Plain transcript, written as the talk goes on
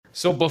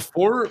So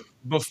before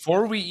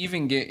we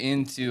even get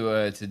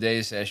into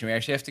today's session, we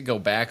actually have to go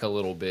back a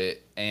little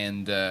bit,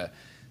 and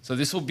so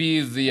this will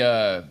be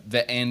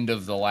the end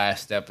of the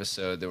last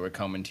episode that we're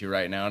coming to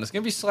right now, and it's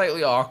gonna be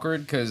slightly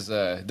awkward because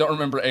don't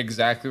remember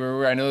exactly where we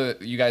were. I know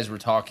that you guys were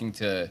talking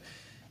to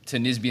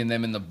Nisby and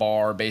them in the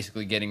bar,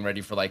 basically getting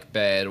ready for like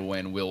bed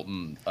when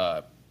Wilton.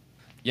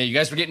 Yeah, you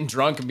guys were getting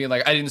drunk and being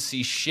like, I didn't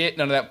see shit.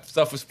 None of that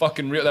stuff was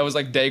fucking real. That was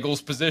like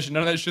Daigle's position.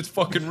 None of that shit's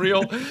fucking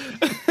real.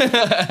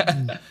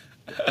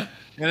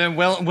 And then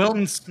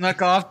Wilton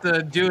snuck off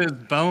to do his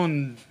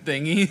bone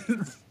thingy.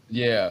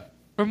 Yeah.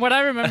 From what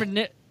I remember,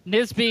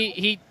 Nisby,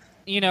 he,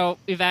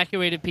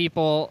 evacuated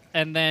people,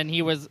 and then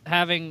he was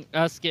having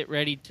us get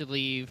ready to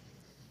leave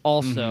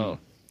also.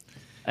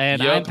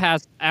 And Yup.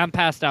 I'm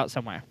passed out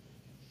somewhere.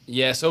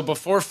 Yeah, so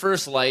before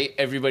first light,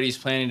 everybody's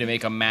planning to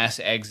make a mass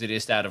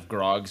exodus out of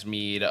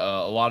Grogsmead.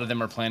 A lot of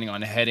them are planning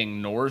on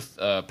heading north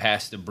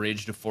past the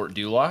bridge to Fort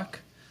Duloc.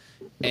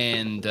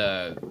 And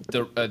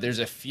there's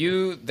a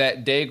few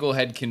that Daigle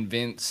had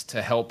convinced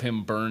to help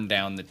him burn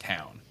down the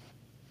town.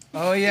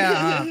 Oh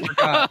yeah,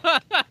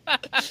 forgot.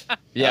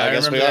 Yeah, I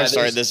guess we are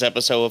starting this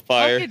episode with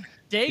fire. Fucking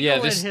Daigle Yeah,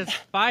 and this- his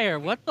fire.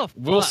 What the fuck?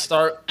 We'll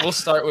start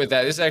with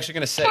that. This is actually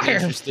going to set an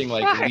interesting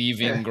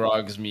leaving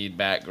Grogsmead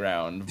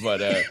background.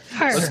 But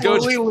let's go.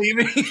 Totally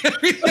leaving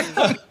everything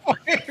on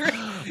fire.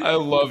 I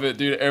love it,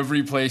 dude.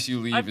 Every place you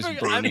leave is I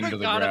burning to the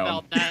forgot ground.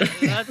 about that.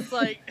 That's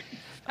like...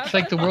 It's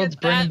like the world's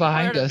burning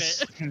behind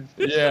us.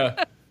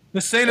 Yeah. The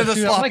saint of the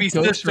Dude, I'm sloppy like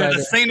Ghost sister, the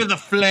Rider. saint of the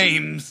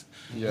flames.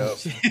 Yep.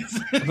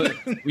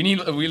 we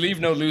leave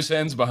no loose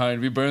ends behind.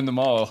 We burn them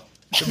all.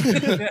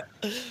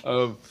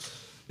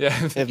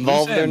 Yeah.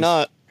 Involved Loose or ends.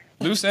 not.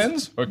 Loose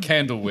ends or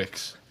candle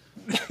wicks.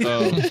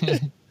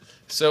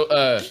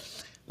 So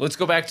let's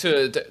go back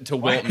to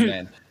Wilton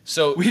then.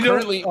 So We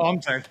currently, don't. Oh,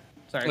 I'm sorry.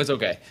 it's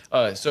okay.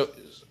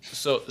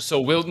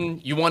 So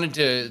Wilton, you wanted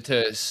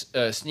to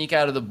sneak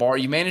out of the bar.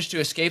 You managed to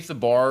escape the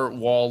bar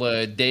while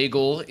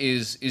Daigle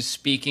is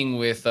speaking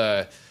with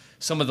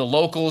some of the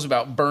locals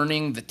about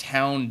burning the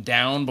town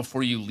down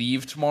before you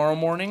leave tomorrow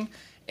morning.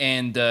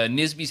 And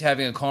Nisby's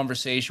having a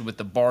conversation with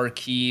the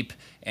barkeep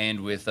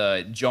and with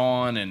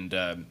John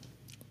and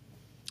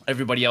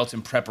everybody else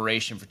in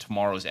preparation for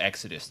tomorrow's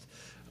exodus.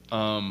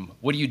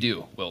 What do you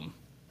do, Wilton?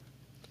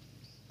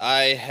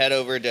 I head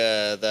over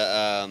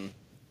to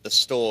the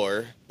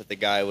store that the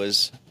guy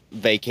was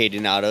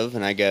vacating out of,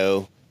 and I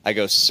go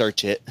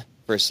search it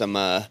for some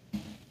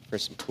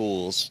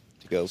tools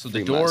to go. So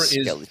the free my door is.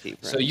 skeleton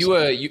So friends.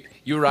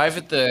 you arrive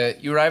at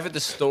the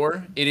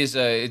store. It is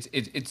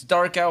it's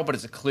dark out, but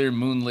it's a clear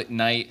moonlit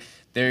night.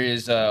 There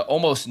is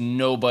almost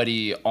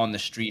nobody on the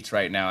streets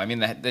right now. I mean,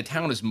 the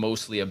town is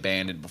mostly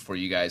abandoned before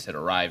you guys had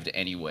arrived,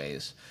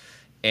 anyways.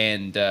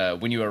 And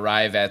when you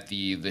arrive at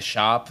the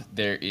shop,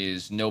 there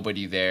is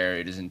nobody there.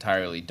 It is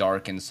entirely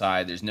dark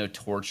inside. There's no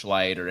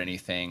torchlight or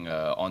anything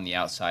on the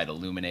outside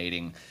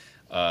illuminating.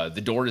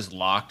 The door is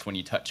locked when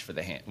you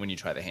when you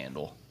try the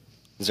handle.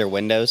 Is there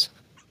windows?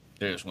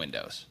 There's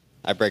windows.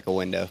 I break a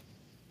window.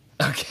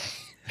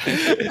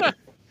 Okay.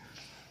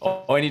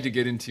 Oh, I need to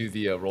get into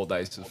the roll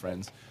dice with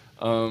friends.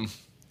 But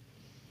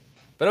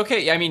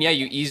okay, I mean, yeah,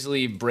 you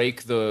easily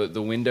break the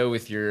window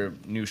with your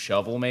new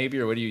shovel, maybe,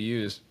 or what do you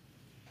use?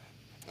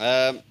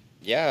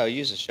 Yeah, I'll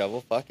use a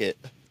shovel. Fuck it.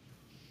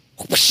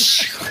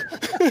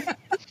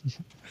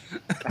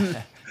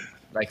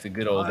 Like the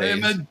good old I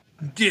am days. a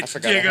I ditch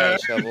forgot I had digger. a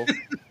shovel.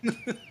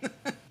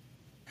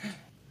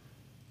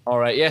 All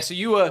right, yeah. So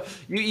you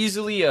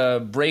easily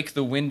break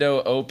the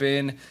window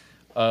open,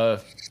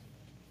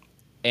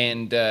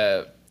 and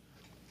let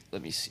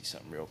me see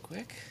something real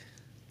quick.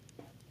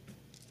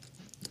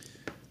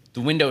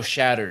 The window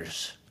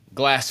shatters.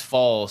 Glass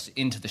falls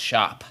into the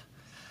shop.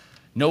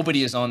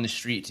 Nobody is on the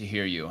street to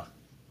hear you.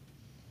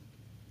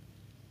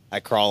 I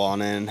crawl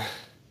on in.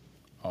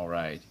 All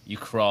right. You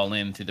crawl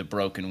in through the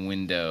broken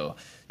window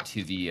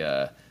to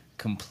the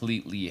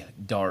completely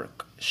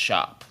dark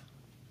shop.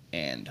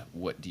 And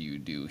what do you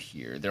do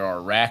here? There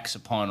are racks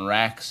upon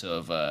racks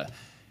of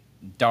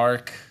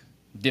dark,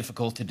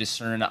 difficult to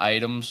discern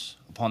items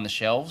upon the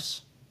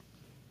shelves.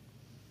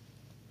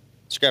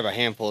 Let's grab a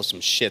handful of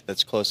some shit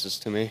that's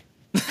closest to me.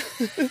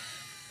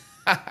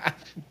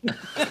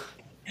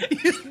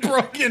 He's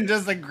broken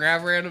just to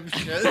grab random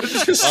shit. Well,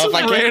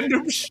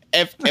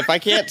 if I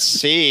can't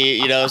see,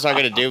 it's not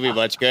gonna do me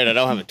much good. I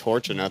don't have a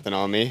torch or nothing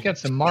on me. Got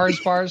some Mars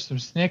bars, some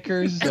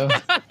Snickers. Ooh,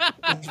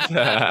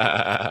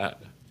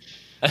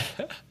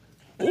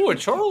 a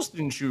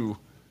Charleston shoe.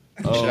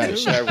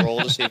 Should I roll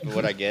to see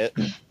what I get?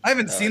 I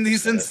haven't seen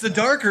these since the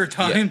darker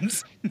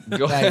times.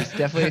 Go, Nice,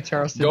 definitely a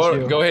Charleston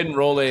shoe. go ahead and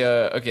roll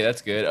a. Okay,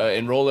 that's good.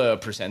 And roll a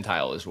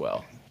percentile as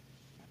well.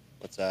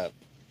 What's that?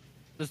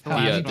 Just the The,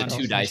 last The, one. the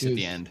Charleston two dice at the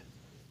shoes. end.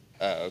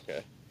 Oh,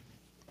 okay.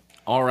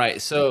 All right,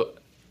 so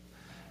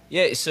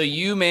yeah, so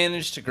you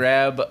managed to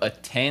grab a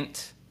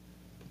tent,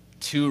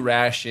 2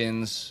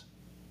 rations,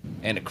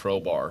 and a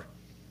crowbar.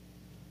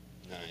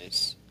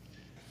 Nice.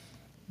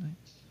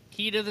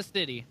 Key to the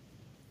city.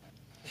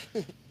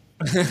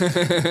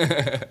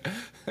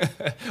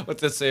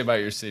 What's that say about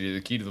your city?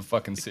 The key to the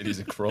fucking city is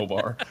a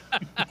crowbar.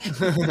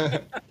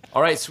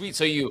 All right, sweet.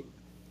 So you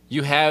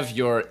have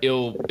your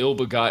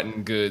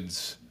ill-begotten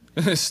goods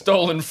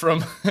stolen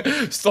from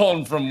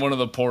one of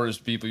the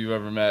poorest people you've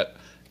ever met.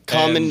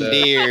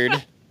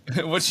 Commandeered.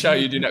 What shall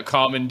you do now?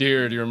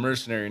 Commandeered. You're a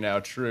mercenary now.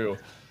 True.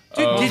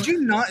 Dude, did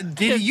you not?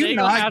 Did you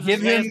Diego not has give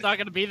his man's him? not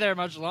going to be there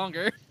much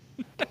longer.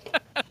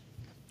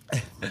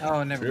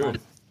 Oh, never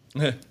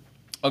mind.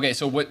 Okay,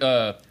 so what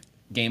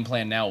game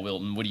plan now,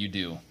 Wilton? What do you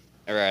do?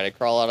 All right, I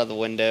crawl out of the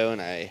window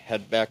and I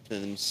head back to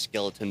them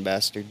skeleton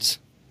bastards.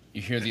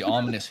 You hear the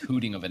ominous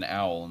hooting of an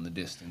owl in the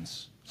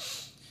distance.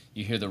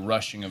 You hear the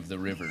rushing of the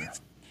river.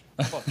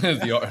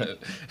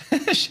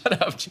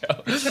 Shut up,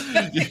 Joe.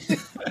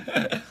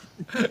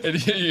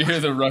 And you hear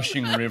the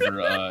rushing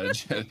river.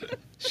 Shut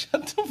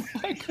the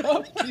fuck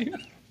up, dude.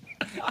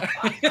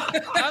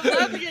 I'm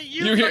laughing at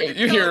you. You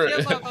hear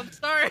I'm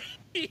sorry.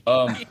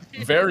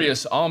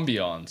 various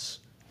ambiance.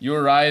 You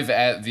arrive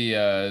at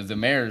the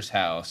mayor's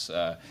house,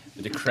 the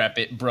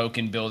decrepit,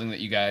 broken building that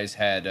you guys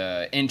had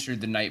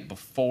entered the night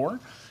before,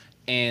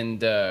 and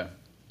there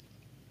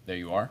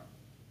you are.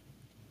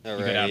 All You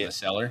go down to right. the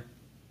cellar.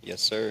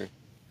 Yes, sir.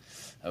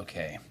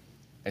 Okay.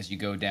 As you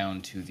go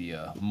down to the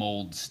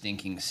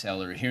mold-stinking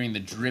cellar, hearing the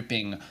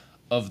dripping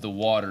of the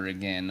water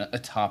again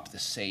atop the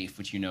safe,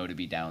 which you know to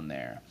be down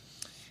there.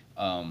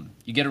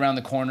 You get around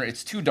the corner.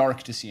 It's too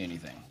dark to see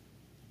anything.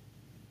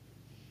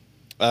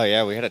 Oh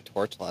yeah, we had a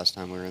torch last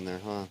time we were in there,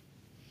 huh?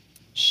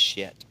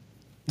 Shit.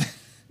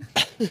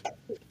 Give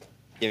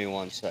me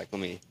 1 sec.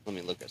 Let me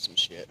look at some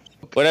shit.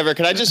 Whatever.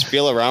 Can I just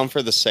feel around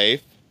for the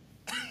safe?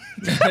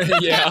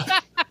 Yeah.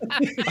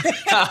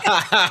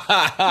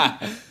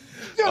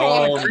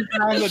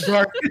 Around the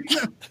dark.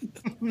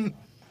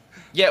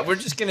 Yeah, we're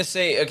just gonna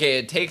say, okay,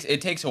 it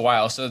takes a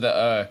while.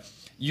 So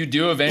you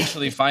do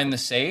eventually find the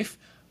safe.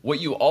 What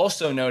you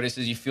also notice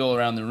as you feel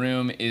around the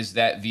room is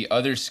that the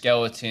other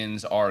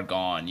skeletons are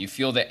gone. You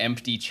feel the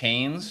empty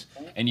chains,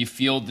 and you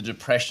feel the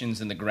depressions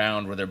in the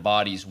ground where their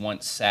bodies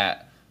once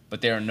sat,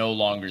 but they are no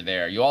longer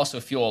there. You also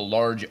feel a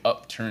large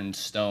upturned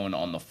stone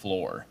on the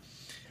floor.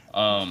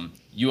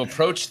 You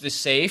approach the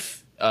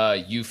safe.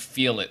 You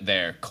feel it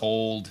there,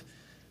 cold,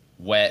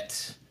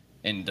 wet,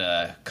 and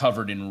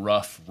covered in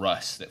rough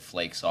rust that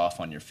flakes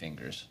off on your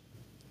fingers.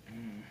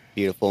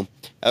 Beautiful.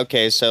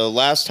 Okay, so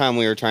last time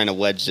we were trying to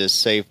wedge this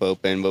safe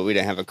open, but we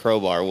didn't have a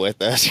crowbar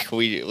with us.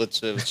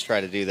 Let's try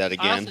to do that I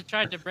again. also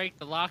tried to break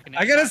the lock. And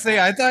I gotta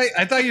say, I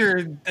thought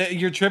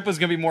your trip was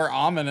gonna be more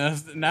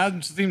ominous. Now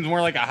it seems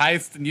more like a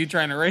heist than you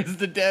trying to raise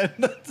the dead.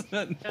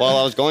 Well,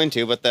 I was going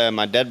to, but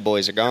my dead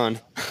boys are gone.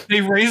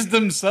 They raised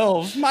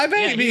themselves. My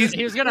Yeah, babies.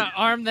 he was gonna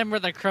arm them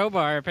with a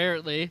crowbar.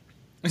 Apparently,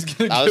 He's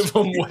gonna I was- give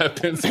them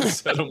weapons and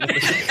set them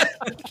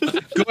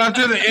Go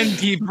after the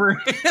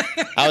innkeeper.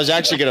 I was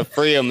actually gonna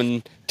free them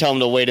and tell them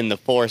to wait in the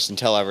forest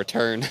until I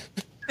return,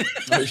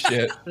 Oh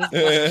shit! this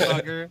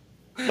motherfucker.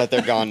 but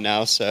they're gone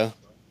now. So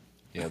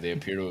Yeah, they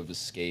appear to have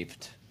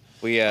escaped.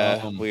 we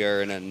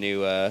are in a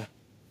new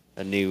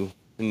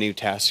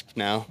task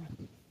now.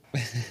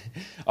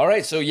 All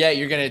right, so yeah,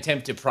 you're gonna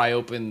attempt to pry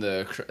open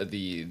the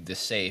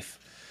safe.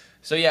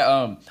 So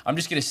yeah, I'm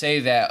just gonna say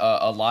that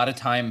a lot of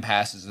time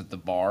passes at the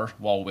bar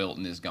while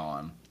Wilton is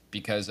gone,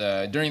 because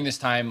during this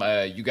time,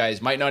 you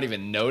guys might not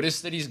even notice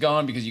that he's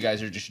gone because you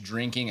guys are just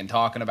drinking and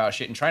talking about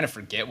shit and trying to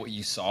forget what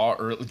you saw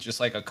just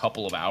like a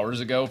couple of hours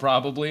ago,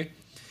 probably.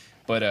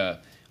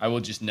 But I will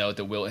just note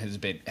that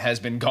Wilton has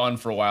been gone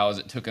for a while, as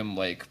it took him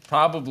like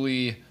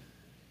probably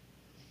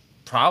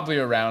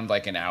around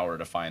like an hour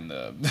to find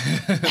the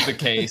the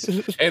case,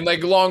 and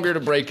like longer to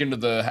break into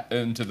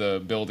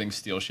the building,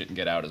 steal shit, and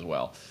get out as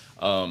well.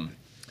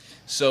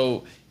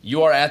 So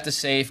you are at the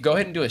safe. Go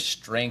ahead and do a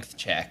strength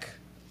check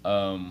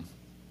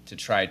to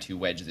try to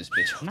wedge this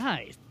bitch open.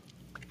 Nice.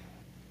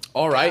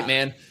 All right,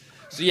 man.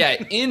 So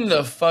yeah, in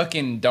the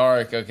fucking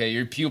dark. Okay,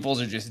 your pupils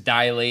are just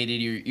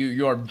dilated.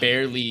 You are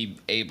barely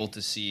able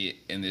to see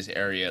in this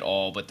area at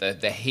all. But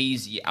the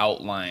hazy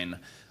outline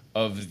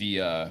of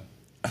the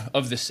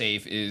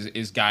safe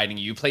is guiding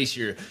you. You place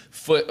your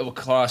foot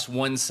across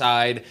one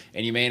side,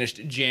 and you manage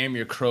to jam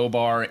your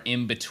crowbar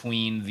in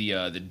between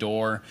the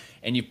door,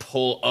 and you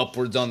pull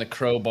upwards on the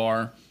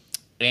crowbar.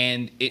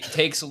 And it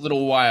takes a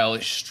little while.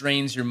 It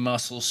strains your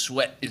muscles.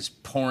 Sweat is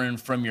pouring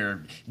from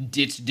your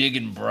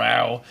ditch-digging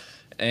brow.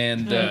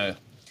 And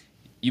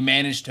you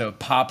manage to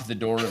pop the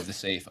door of the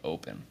safe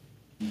open.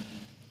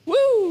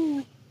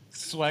 Woo!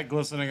 Sweat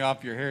glistening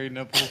off your hairy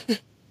nipple.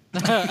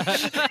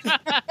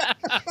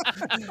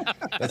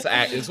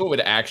 That's what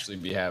would actually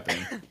be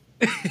happening.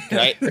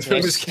 Right? In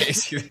this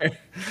case, there.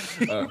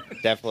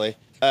 Definitely.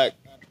 Can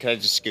I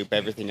just scoop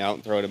everything out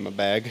and throw it in my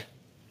bag?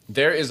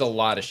 There is a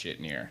lot of shit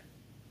in here.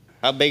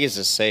 How big is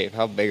this safe?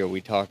 How big are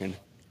we talking?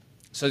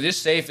 So this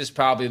safe is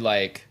probably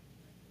like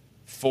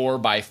 4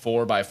 by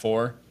 4 by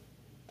 4.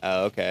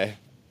 Oh, okay.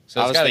 So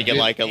I it's was got thinking good,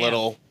 like a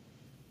little.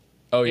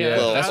 Oh yeah,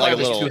 Yeah, that's like like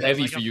a little- too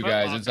heavy like for a you Foot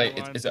guys. It's like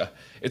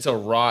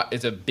Locker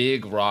it's a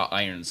big wrought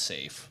iron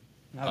safe.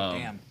 Oh,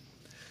 damn.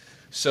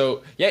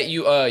 So yeah,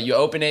 you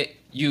open it.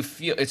 You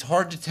feel it's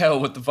hard to tell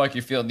what the fuck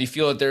you're feeling. You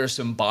feel that there are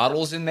some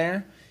bottles in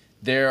there.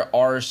 There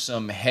are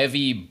some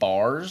heavy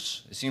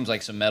bars. It seems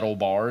like some metal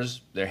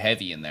bars. They're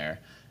heavy in there,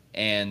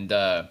 and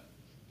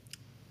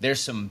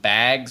there's some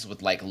bags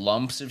with like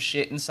lumps of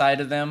shit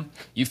inside of them.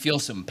 You feel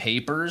some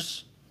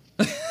papers.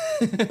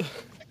 Can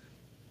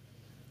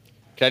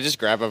I just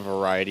grab a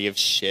variety of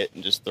shit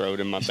and just throw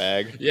it in my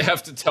bag? You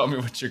have to tell me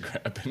what you're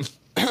grabbing.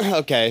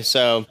 Okay,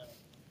 so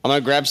I'm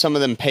gonna grab some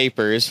of them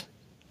papers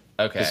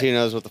Okay. because he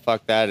knows what the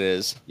fuck that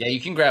is. Yeah,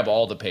 you can grab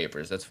all the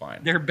papers. That's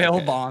fine. They're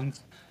bail bonds.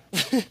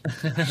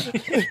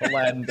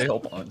 Aladdin bail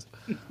bonds.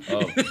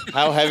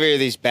 How heavy are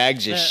these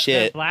bags of They're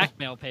shit?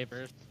 blackmail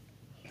papers.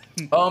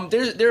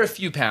 There are a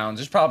few pounds.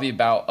 There's probably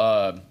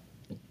about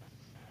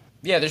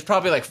there's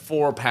probably like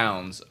 4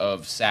 pounds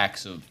of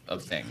sacks of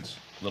things.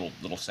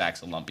 Little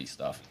sacks of lumpy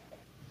stuff.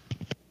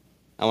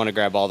 I want to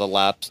grab all the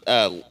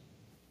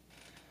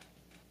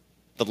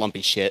the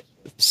lumpy shit.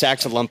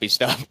 Sacks of lumpy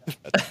stuff.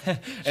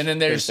 And then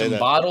there's Say some that.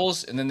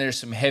 bottles, and then there's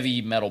some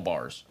heavy metal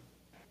bars.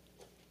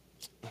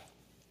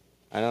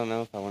 I don't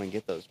know if I want to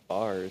get those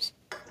bars.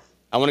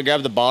 I want to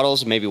grab the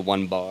bottles, maybe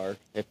one bar,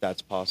 if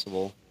that's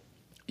possible.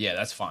 Yeah,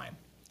 that's fine.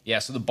 Yeah,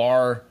 so the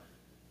bar,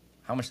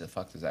 how much the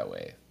fuck does that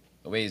weigh?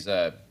 It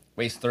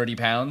weighs 30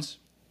 pounds.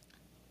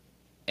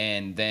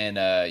 And then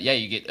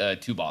you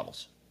get 2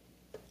 bottles.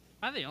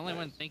 Am I the only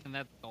one thinking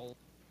that's gold?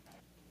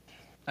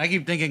 I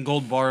keep thinking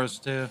gold bars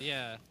too.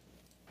 Yeah.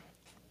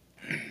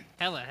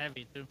 Hella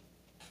heavy too.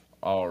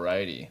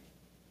 Alrighty.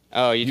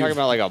 Oh, you talking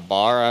about like a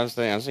bar? I was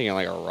thinking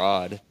like a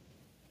rod.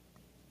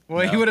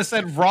 Well, No. he would have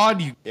said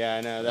rod. You. Yeah,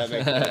 I know that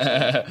makes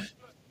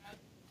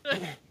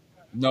sense.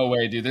 No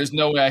way, dude. There's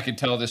no way I could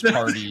tell this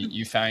party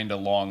you find a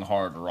long,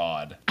 hard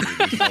rod.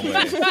 Dude, there's no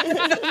way.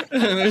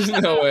 There's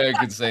no way I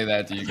could say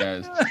that to you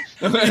guys.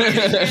 God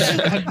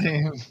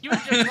damn. You would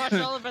just watch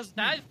all of us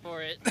die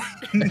for it.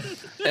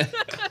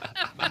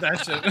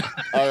 That shit.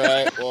 All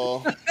right,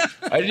 well,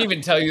 I didn't even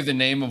tell you the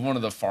name of one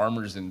of the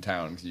farmers in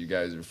town because you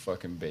guys are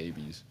fucking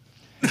babies.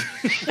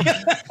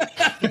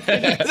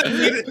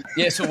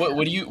 Yeah. So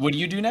what do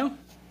you do now?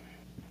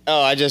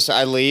 oh,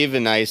 I leave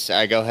and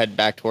I go head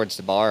back towards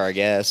the bar, I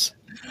guess.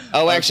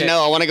 Oh, actually, Okay.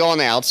 no, I want to go on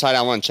the outside.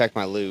 I want to check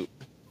my loot.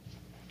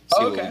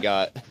 See what Okay. we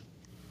got.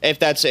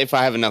 If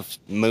I have enough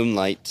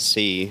moonlight to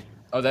see.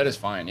 Oh, that is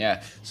fine.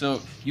 Yeah.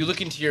 So you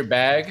look into your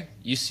bag.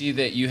 You see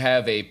that you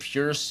have a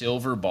pure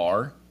silver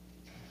bar.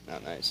 Oh,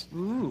 nice.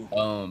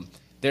 Ooh.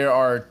 There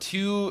are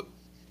 2.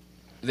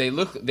 They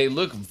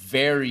look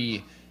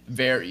very,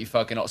 very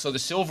fucking old. So the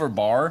silver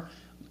bar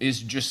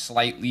is just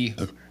slightly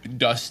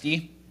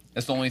dusty.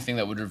 That's the only thing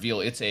that would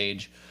reveal its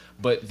age.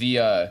 But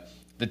the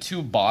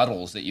 2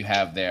 bottles that you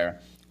have there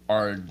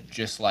are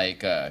just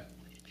like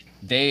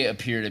they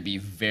appear to be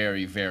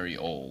very, very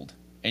old.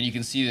 And you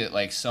can see that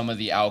like some of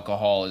the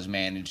alcohol has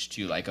managed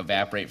to like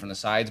evaporate from the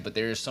sides, but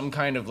there's some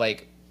kind of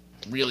like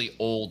really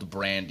old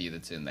brandy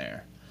that's in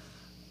there.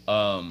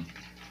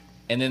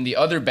 And then the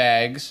other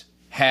bags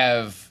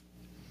have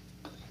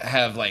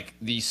like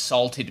these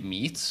salted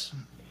meats,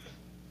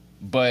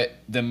 but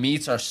the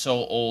meats are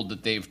so old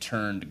that they've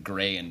turned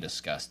gray and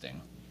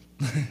disgusting.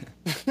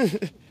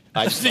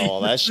 I just saw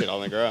all that shit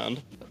on the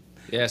ground.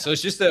 Yeah, so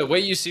it's just the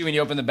what you see when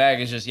you open the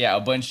bag is just a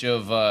bunch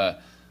of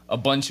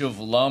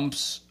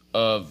lumps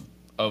of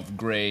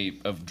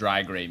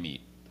dry gray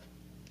meat,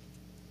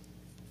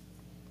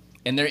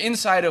 and they're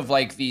inside of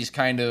like these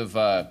kind of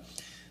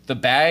the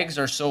bags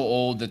are so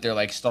old that they're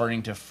like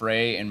starting to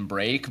fray and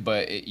break,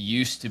 but it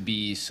used to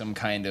be some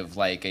kind of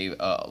like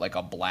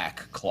a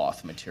black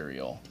cloth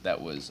material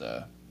that was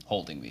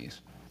holding these.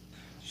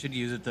 Should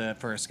use it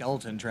for a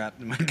skeleton trap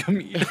that might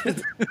come eat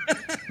it.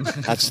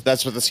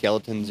 That's what the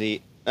skeletons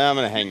eat. I'm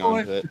gonna hang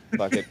on to it.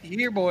 Fuck it.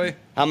 Here, boy.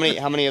 How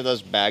many of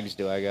those bags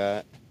do I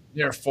got?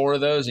 There are 4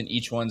 of those, and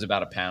each one's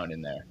about a pound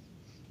in there.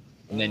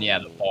 And then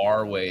the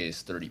bar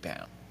weighs 30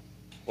 pounds.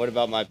 What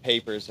about my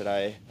papers that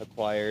I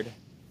acquired?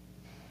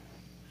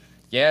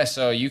 Yeah,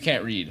 so you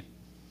can't read.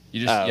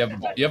 You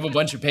have a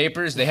bunch of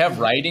papers. They have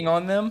writing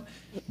on them.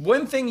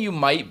 One thing you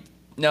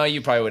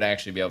probably would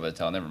actually be able to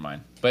tell. Never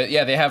mind. But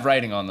yeah, they have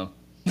writing on them.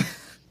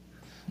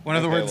 One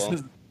of the Okay, words well.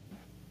 says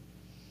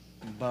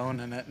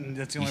bone in it, and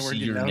that's the You only word see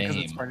you your know because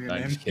name. it's part of No,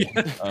 your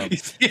I'm name.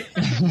 just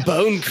kidding.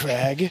 Bone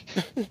Crag.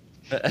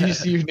 You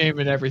see your name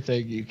and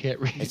everything. You can't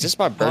read. Is this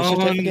my birth Bone-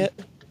 certificate?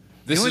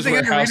 This only is thing I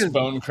where can read House is-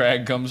 Bone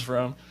Crag comes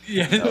from.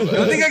 Yeah, the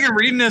only thing I can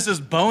read in this is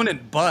bone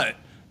and butt.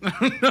 I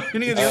don't know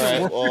any of the All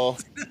other right.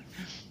 words. Well,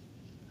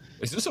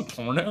 Is this a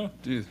porno,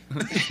 dude?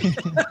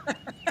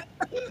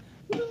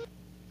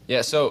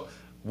 Yeah. So,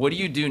 what do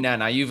you do now?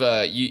 Now you've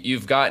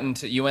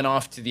you went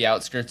off to the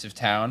outskirts of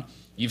town.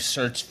 You've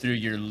searched through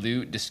your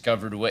loot,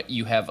 discovered what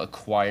you have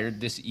acquired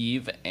this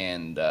eve,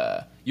 and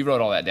you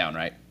wrote all that down,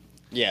 right?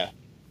 yeah.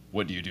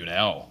 What do you do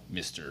now,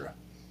 Mister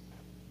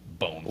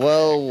Bone?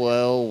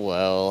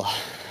 Well.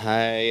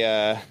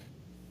 I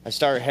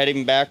start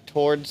heading back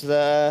towards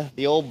the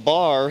old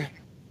bar.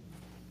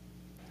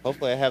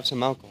 Hopefully, I have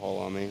some alcohol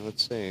on me.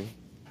 Let's see.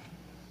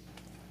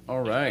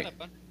 All right.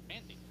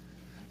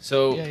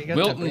 So Yeah, you got that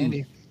Wilton,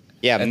 brandy.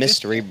 Yeah, At this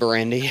mystery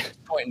brandy.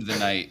 point in the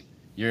night,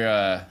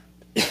 your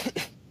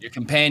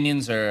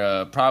companions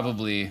are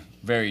probably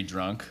very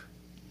drunk.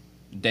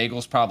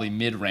 Daigle's probably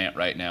mid rant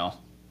right now.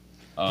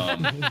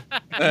 When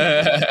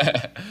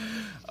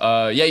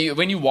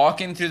you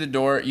walk in through the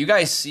door, you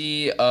guys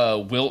see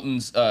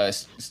Wilton's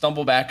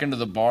stumble back into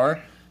the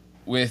bar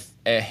with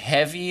a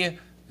heavy,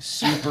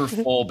 super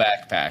full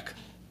backpack.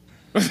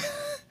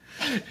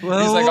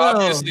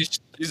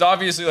 He's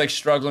obviously like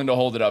struggling to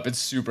hold it up. It's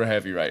super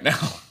heavy right now.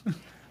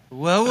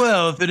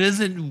 Well, if it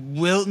isn't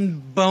Wilton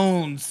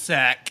Bone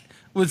Sack,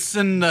 what's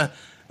in the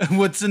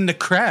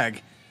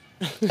crag?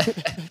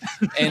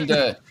 And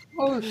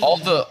all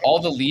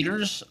the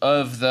leaders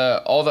of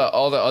all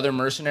the other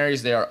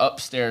mercenaries, they are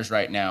upstairs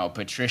right now.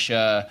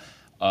 Patricia,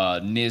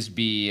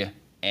 Nisby,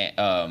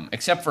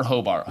 except for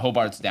Hobart.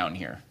 Hobart's down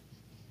here.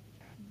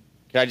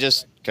 Can I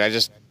just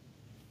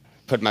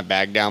put my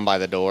bag down by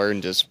the door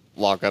and just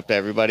walk up to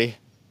everybody?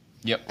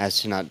 Yep.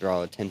 As to not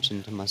draw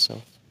attention to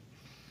myself.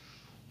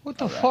 What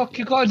the fuck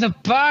you got in the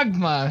bag,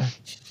 man?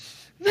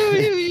 No,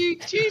 you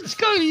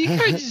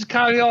can't just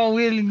carry all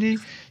willingly.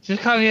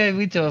 Just come here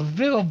with a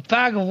big old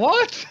bag of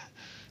what?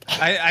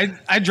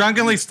 I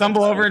drunkenly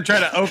stumble over and try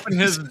to open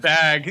his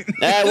bag.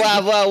 Hey,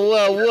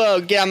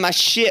 whoa! Get on my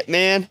shit,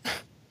 man.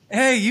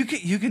 Hey, you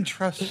can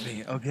trust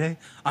me, okay?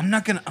 I'm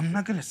not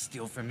gonna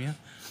steal from you.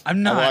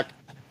 I'm not.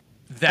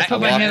 I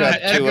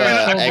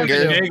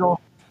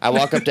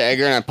walk up to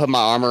Edgar and I put my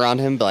arm around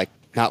him, but like,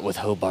 not with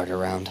Hobart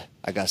around.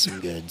 I got some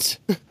goods.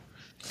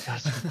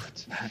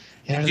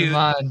 Yeah, Dude,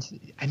 man.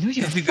 I knew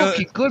you were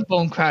fucking good,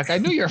 Bone Crack. I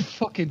knew you're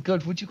fucking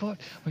good. What you got?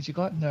 What you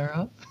got in there,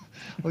 huh?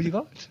 What you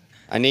got?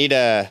 I need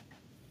I'll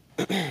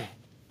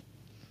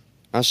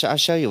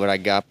show you what I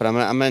got, but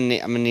I'm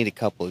gonna need a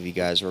couple of you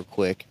guys real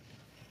quick.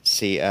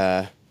 See,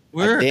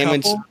 We're a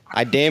couple.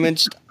 I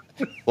damaged.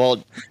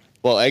 Well,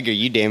 Edgar,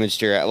 you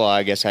damaged your. Well,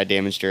 I guess I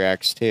damaged your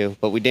axe too.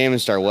 But we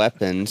damaged our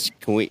weapons.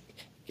 Can we?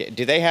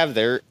 Do they have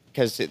their?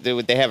 Because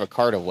they have a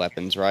cart of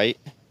weapons, right?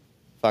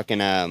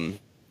 Fucking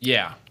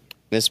Yeah.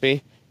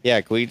 Mispy?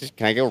 Yeah. Can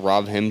I go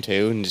rob him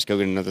too and just go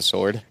get another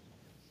sword?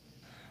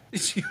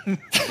 You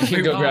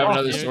can go grab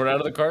another sword out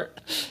of the cart.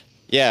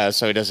 Yeah,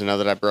 so he doesn't know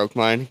that I broke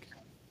mine.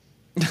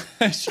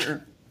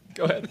 Sure.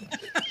 Go ahead.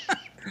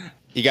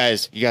 You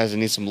guys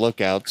need some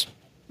lookouts,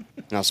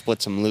 and I'll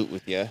split some loot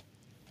with you.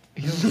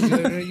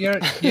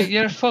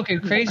 You're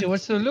fucking crazy.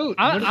 What's the loot?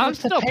 I'm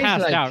What's the still pace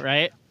passed like? out,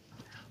 right?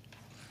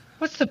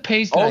 What's the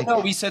pace Oh like? no,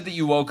 we said that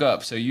you woke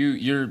up, so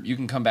you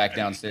can come back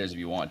downstairs if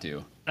you want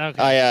to.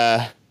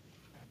 Okay.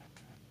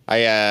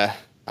 I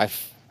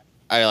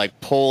like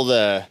pull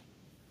the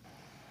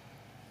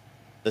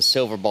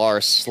silver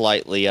bar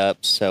slightly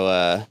up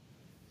so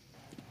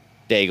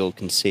Daigle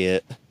can see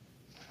it.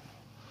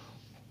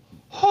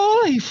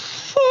 Holy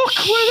fuck!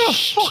 Where the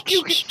fuck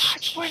you get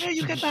that? Where did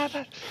you get that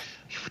at?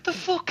 What the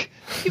fuck?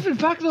 You've been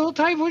back the whole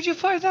time. Where'd you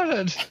find that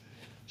at?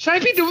 Should I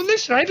be doing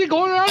this? Should I be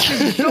going around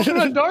knocking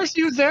on doors?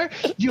 You there?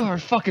 You are a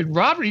fucking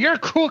robber. You're a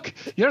crook.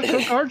 You're a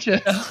crook, aren't you?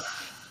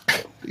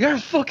 You're a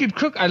fucking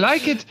crook. I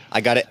like it. I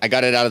got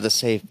it out of the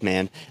safe,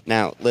 man.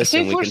 Now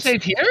listen, Safe,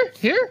 safe here?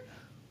 Here?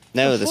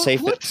 No, The the fuck?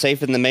 safe What?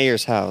 safe in the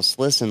mayor's house.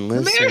 Listen.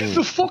 Mayor,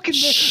 the fucking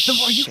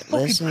are you fucking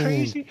listen.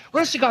 crazy? What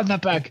else you got in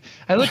that bag?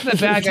 I look in the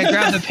bag. I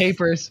grab the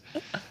papers.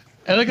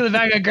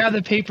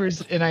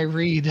 And I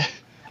read.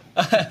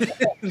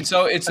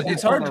 So it's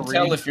hard to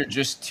tell if you're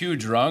just too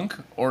drunk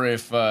or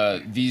if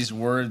these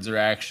words are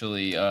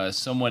actually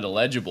somewhat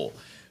illegible.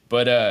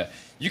 But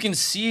you can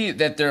see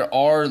that there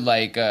are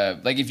like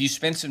if you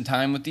spend some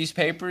time with these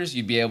papers,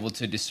 you'd be able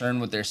to discern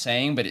what they're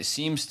saying. But it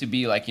seems to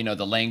be like,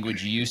 the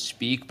language you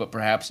speak, but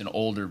perhaps an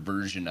older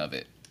version of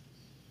it.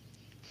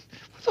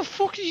 What the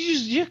fuck?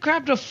 You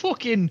grabbed a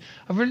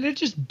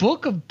religious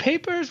book of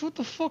papers? What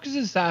the fuck is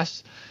this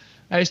ass?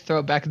 I just throw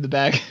it back in the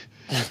bag.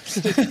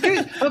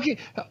 Okay.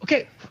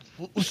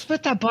 We'll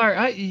split that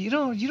bar. You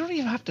don't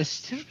even have to.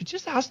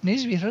 Just ask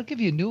Nisby. He'll give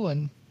you a new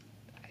one.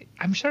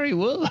 I'm sure he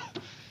will.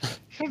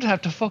 You don't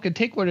have to fucking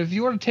take one. If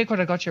you want to take one,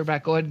 I got your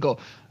back. Go ahead and go.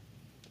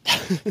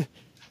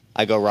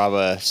 I go rob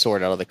a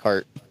sword out of the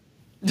cart.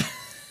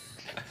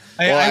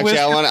 I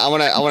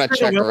want to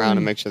check around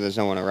and make sure there's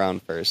no one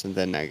around first, and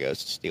then I go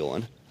steal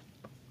one.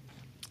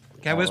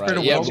 I whisper to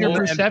Alright, yeah, Use your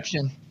Wilton.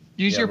 perception.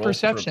 Use your roll for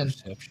perception.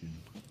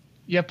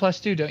 You have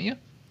 +2, don't you?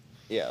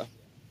 Yeah.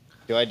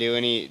 Do I go All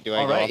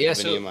right, off yeah. of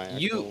any So of my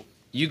actual...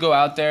 you go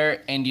out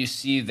there and you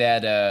see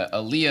that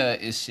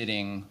Aaliyah is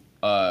sitting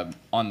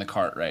on the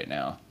cart right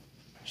now.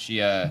 She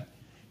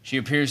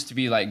appears to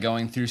be like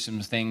going through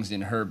some things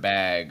in her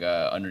bag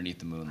underneath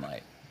the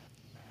moonlight,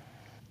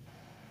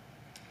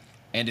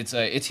 and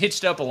it's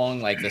hitched up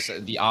along like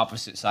the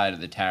opposite side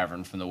of the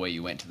tavern from the way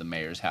you went to the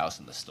mayor's house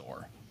and the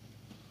store.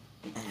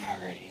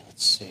 Alrighty,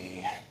 let's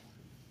see.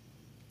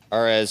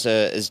 All right, is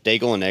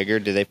Daigle and Edgar,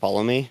 do they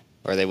follow me?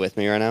 Or are they with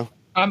me right now?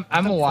 I'm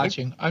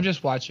watching. I'm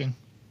just watching.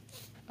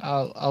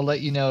 I'll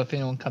let you know if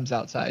anyone comes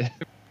outside.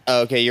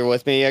 Oh, okay, you're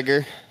with me,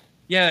 Edgar?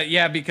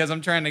 Yeah, because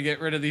I'm trying to get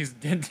rid of these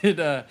dented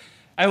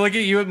I look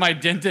at you with my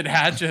dented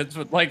hatchets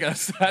with like a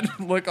sad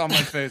look on my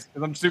face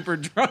because I'm super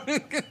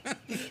drunk.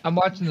 I'm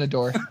watching the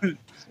door. So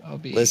I'll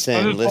be. I'm just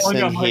Listen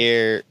falling on my-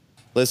 here.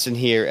 Listen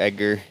here,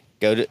 Edgar.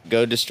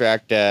 Go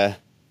distract.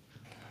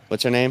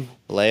 What's her name?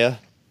 Leia.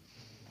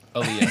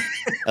 Aaliyah.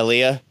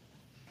 Aaliyah.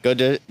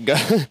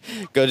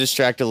 Go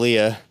distract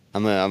Aaliyah.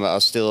 I'll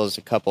steal us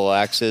a couple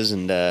axes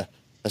and a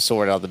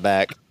sword out the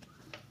back.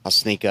 I'll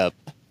sneak up.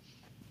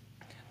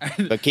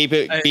 But keep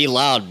it. Be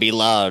loud. Be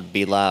loud.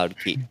 Be loud.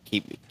 Keep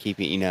it.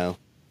 You know.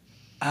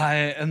 I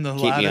am the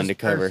Keep me loudest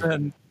undercover.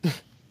 person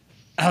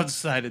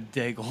outside of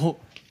Daigle.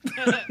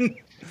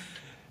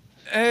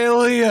 Hey,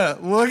 Leah,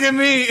 look at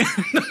me.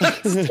 I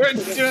start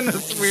doing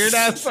this weird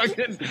ass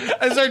fucking.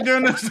 I start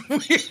doing this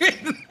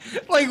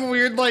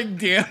weird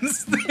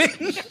dance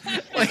thing.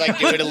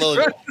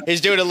 He's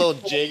doing a little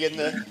jig in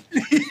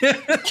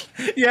the.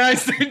 Yeah, I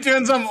start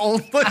doing some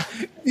old. Okay,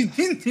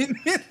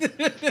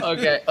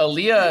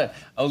 Aaliyah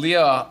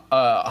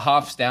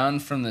hops down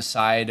from the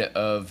side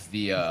of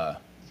the.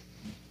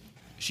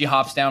 She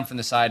hops down from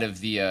the side of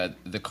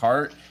the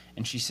cart,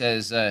 and she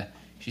says,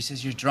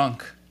 "You're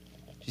drunk."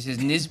 She says,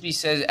 "Nisby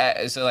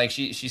says." So like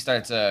she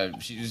starts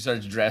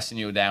dressing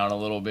you down a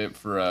little bit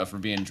for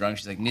being drunk.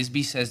 She's like,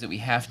 "Nisby says that we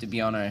have to be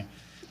on our,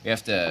 we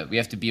have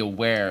to be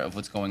aware of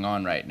what's going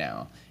on right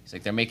now." He's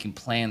like, "They're making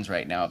plans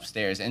right now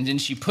upstairs," and then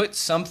she puts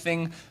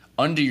something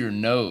under your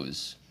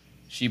nose.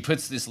 She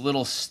puts this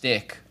little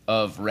stick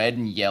of red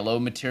and yellow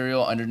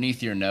material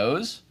underneath your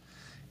nose,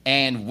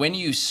 and when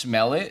you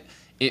smell it,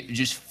 it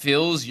just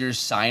fills your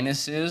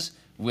sinuses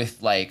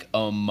with like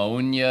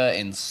ammonia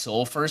and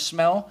sulfur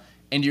smell,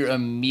 and you're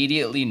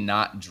immediately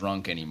not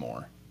drunk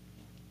anymore.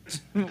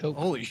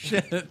 Holy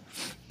shit!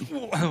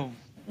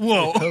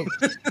 Whoa!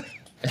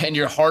 And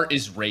your heart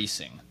is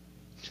racing.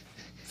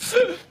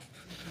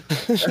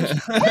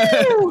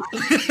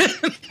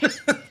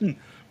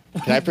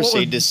 Can I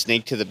proceed to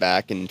sneak to the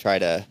back and try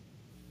to?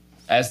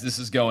 As this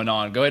is going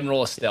on, go ahead and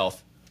roll a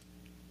stealth.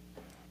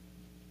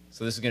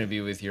 So this is going to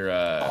be with your,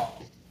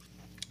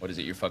 what is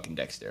it? Your fucking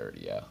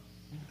dexterity, yeah.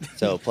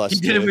 So plus He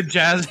did it 2. with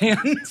jazz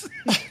hands.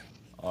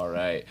 All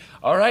right,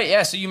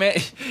 yeah. So you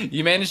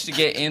managed to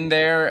get in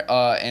there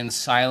and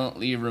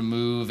silently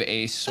remove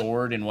a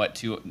sword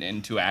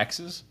and two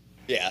axes.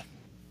 Yeah.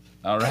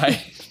 All right.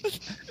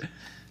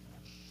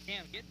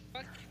 Damn, get the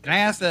fuck. Can I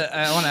ask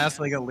I want to ask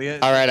like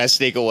Aaliyah. All right, I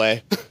sneak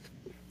away.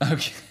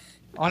 Okay.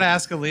 I want to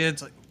ask Aaliyah.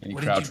 It's like, And he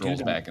what crouch did you rolls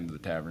do? back into the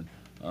tavern.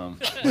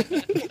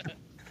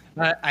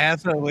 I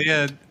asked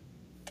Aaliyah,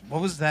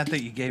 what was that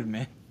you gave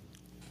me?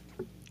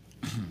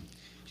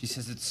 She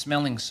says it's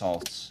smelling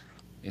salts.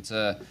 It's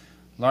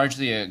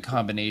largely a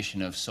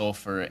combination of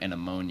sulfur and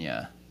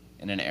ammonia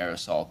in an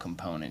aerosol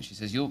component. She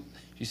says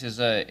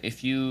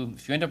if you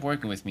end up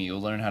working with me,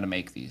 you'll learn how to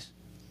make these.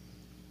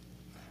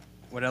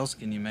 What else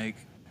can you make?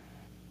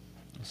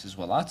 This is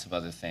lots of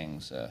other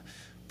things,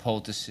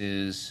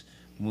 poultices,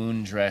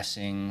 wound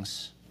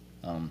dressings,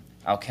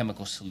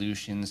 alchemical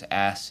solutions,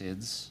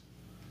 acids.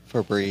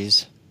 For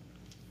Breeze.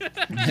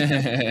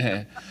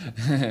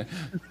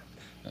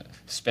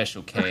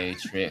 Special K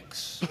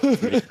tricks.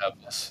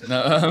 Couples.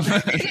 No, I was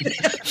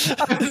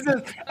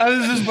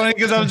just funny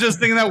because I was just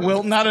thinking that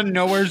Wilton out of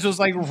nowhere is just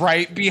like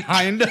right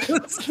behind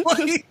us.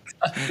 Like,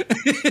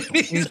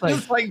 he's like,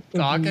 just like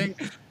talking.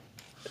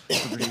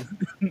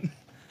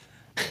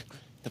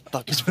 The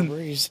fuck is for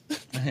Breeze?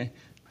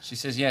 She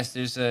says, yes,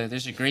 there's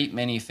a great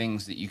many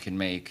things that you can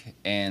make,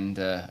 and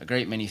a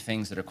great many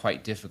things that are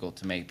quite difficult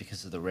to make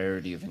because of the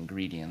rarity of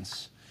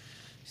ingredients.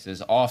 She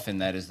says, often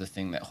that is the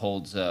thing that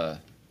holds, that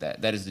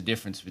is the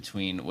difference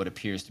between what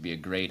appears to be a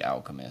great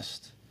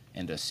alchemist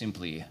and a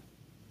simply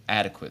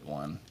adequate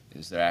one,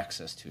 is their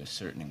access to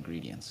certain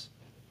ingredients.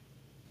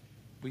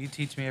 Will you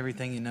teach me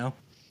everything you know?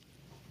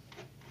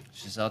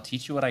 She says, I'll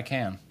teach you what I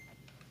can.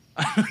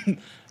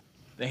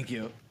 Thank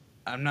you.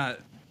 I'm not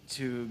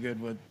too good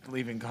with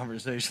leaving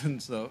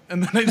conversations, so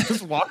and then I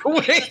just walk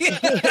away.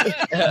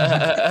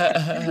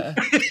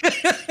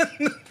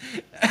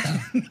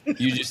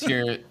 You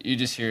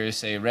just hear her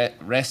say,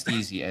 rest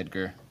easy,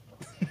 Edgar.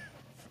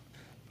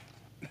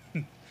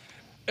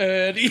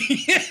 Eddie.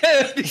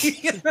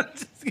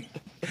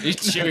 You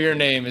cheer your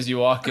name as you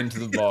walk into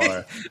the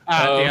bar.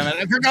 Damn it!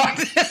 I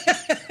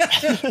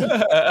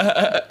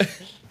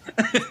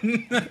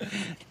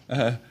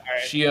forgot.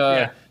 She,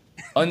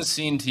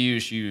 unseen to you,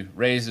 she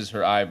raises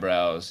her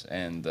eyebrows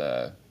and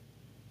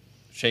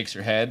shakes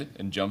her head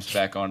and jumps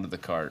back onto the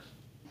cart.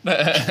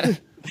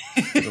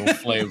 Little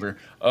flavor.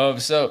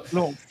 So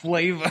Little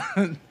flavor.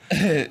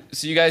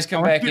 so you guys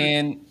come back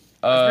in.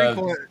 Pretty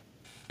cool.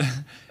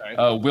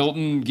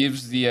 Wilton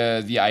gives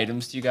the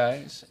items to you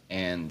guys,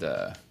 and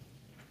I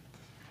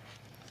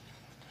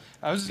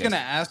was just Yes. gonna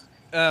ask,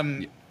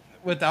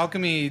 with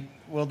alchemy,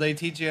 will they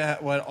teach you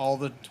what all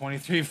the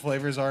 23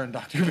 flavors are in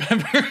Dr.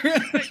 Pepper?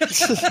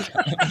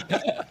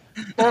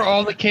 Or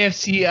all the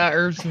KFC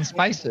herbs and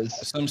spices.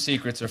 some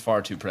secrets are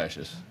far too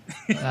precious.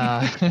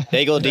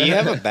 Bagel, do you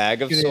have a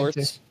bag of Good sorts?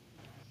 answer.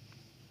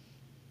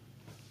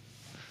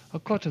 I'll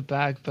go to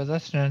bag, but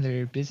that's none of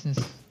your business.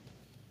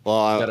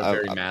 Well, Got a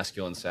very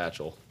masculine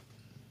satchel.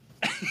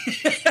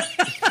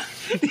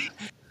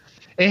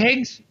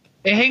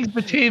 It hangs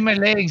between my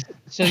legs,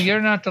 so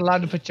you're not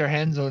allowed to put your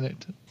hands on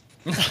it.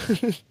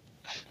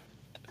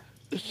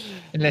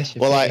 Unless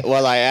you.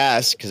 I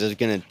asked because I was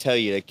gonna tell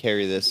you to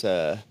carry this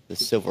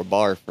silver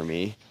bar for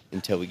me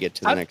until we get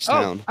to the next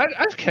town.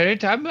 I've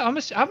carried. I'm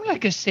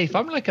like a safe.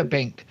 I'm like a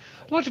bank.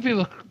 A lot of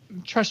people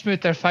trust me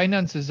with their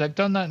finances. I've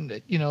done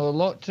that, a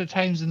lot of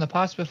times in the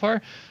past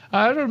before.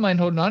 I don't mind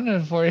holding on to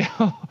it for you.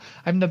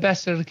 I'm the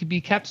best. So it could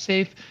be kept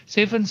safe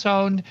and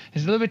sound.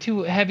 It's a little bit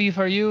too heavy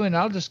for you, and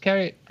I'll just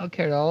carry it. I'll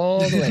carry it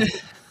all the way.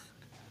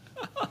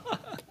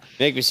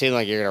 Make me seem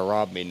like you're gonna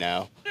rob me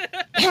now.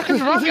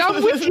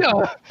 I'm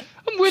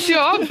with you.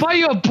 I'll buy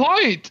you a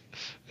pint.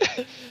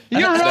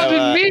 You're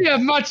robbing me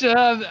of much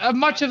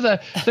of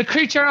the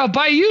creature I'll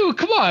buy you.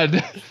 Come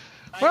on.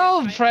 We're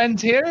all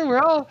friends here. We're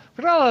all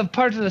a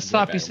part of the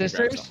Sloppy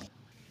Sisters.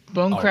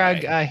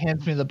 Bonecrag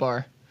hands me the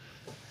bar.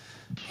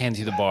 Hands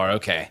you the bar.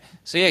 Okay.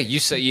 So yeah, you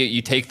say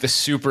you take the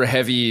super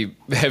heavy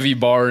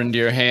bar into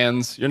your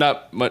hands. You're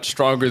not much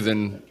stronger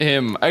than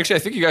him. Actually, I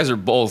think you guys are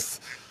both.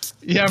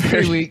 Yeah, I'm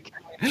pretty weak.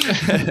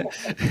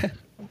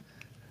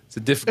 It's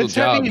a difficult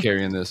job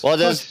carrying this.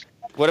 Well,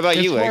 what about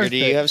you, Edgar? worth Do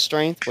it. you have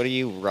strength? What are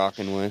you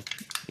rocking with?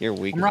 You're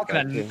weak.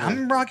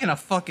 I'm rocking a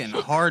fucking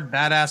hard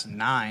badass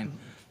 9.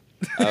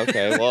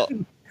 Okay, well,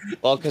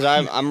 because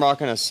I'm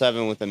rocking a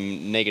 7 with a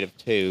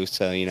 -2,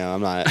 so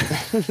I'm not.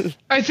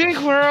 I think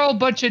we're all a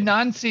bunch of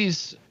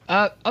Nazis.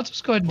 I'll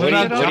just go ahead and What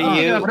bring do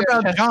it you- up. What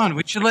about John?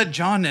 We should let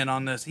John in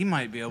on this. He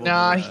might be able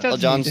Nah, to. he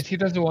doesn't. John's- Want it. He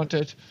doesn't want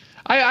it.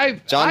 I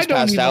John's don't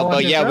passed even out, want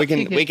but it. yeah, I'll we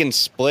take can it.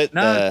 split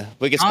No,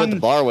 split the John-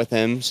 bar with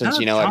him since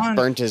No, I John-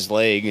 burnt his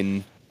leg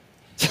and.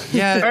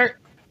 Yeah,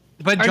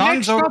 but our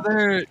John's next over stop-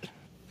 there.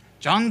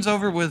 John's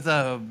over with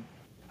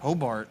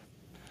Hobart.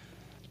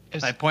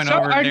 I point So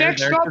over our near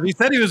next there. stop- 'Cause he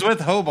said he was with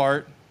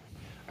Hobart.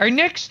 Our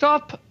next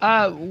stop,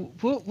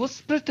 we'll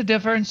split the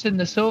difference in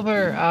the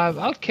silver.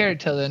 I'll carry it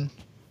till then.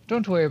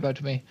 Don't worry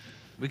about me.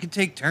 We could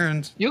take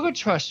turns. You can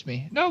trust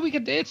me. No, we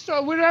can.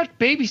 We're not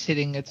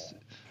babysitting. It's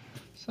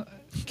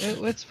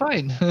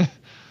fine.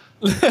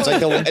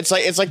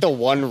 It's like the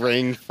one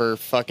ring for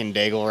fucking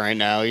Daigle right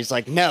now. He's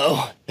like,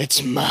 no,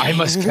 it's mine. I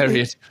must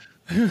carry it.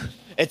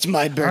 It's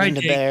my burden Alright,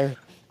 to Jake. bear.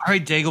 All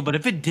right, Daigle, but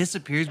if it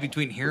disappears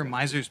between here and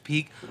Miser's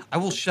Peak, I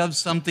will shove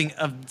something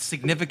of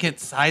significant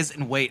size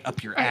and weight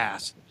up your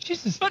ass.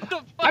 Jesus,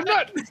 I'm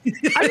not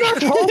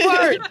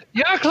Hobart.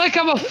 You act like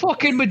I'm a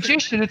fucking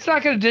magician. It's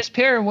not gonna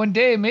disappear in one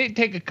day. It may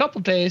take a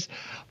couple days,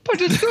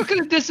 but it's not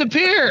gonna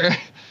disappear.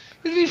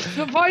 It'll be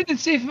fine and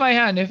safe in my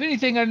hand. If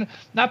anything, I'm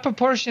not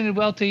proportionate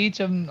well to each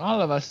of all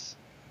of us.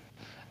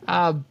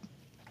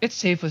 It's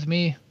safe with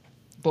me,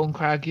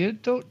 Bonecrag. You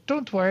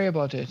don't worry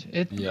about it.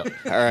 Yeah.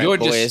 All right,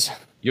 boys.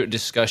 Your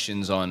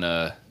discussions on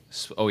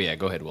oh yeah,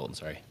 go ahead, Wilton.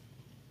 Sorry.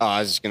 Oh,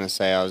 I was just gonna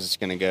say I was just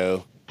gonna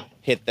go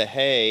hit the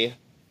hay,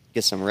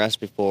 get some rest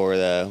before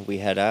we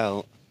head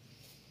out.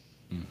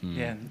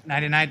 Yeah,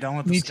 99 done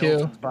with the Me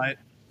too. skeletons bite.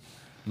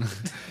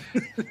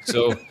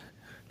 So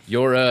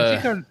your I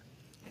think our-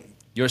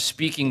 your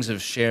speakings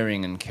of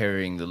sharing and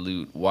carrying the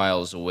loot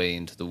whiles away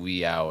into the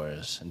wee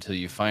hours until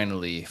you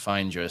finally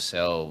find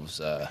yourselves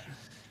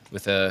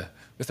with a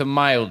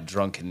mild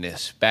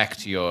drunkenness back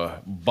to your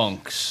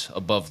bunks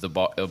above the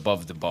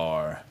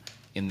bar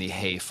in the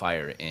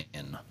Hayfire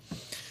Inn.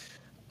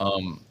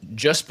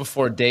 Just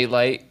before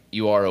daylight,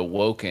 you are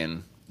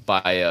awoken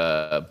by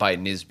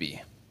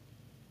Nisby,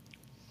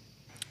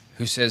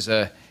 who says,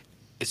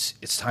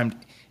 "It's time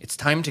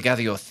to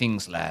gather your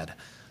things, lad.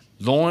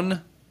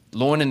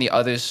 Lorne and the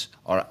others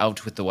are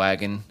out with the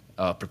wagon,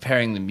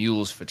 preparing the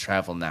mules for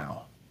travel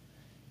now."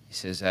 He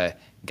says,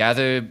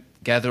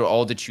 "Gather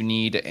all that you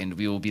need, and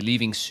we will be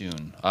leaving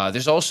soon.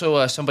 There's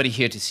also somebody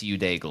here to see you,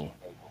 Daigle.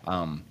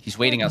 He's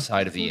waiting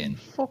outside of the inn."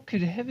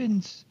 Fucking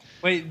heavens!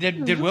 Wait,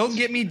 did Will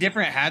get me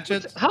different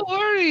hatchets? How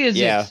early is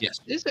Yeah. it? Yes.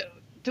 Is it?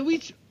 Do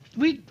we?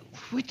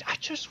 I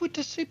just went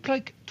to sleep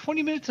like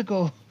 20 minutes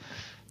ago.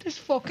 This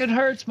fucking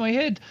hurts my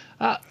head.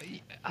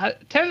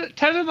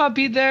 Tell him I'll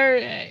be there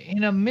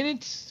in a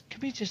minute.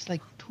 Give me just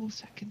like 2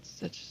 seconds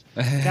to just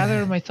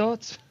gather my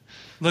thoughts.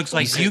 Looks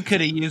like you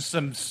could have used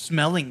some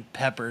smelling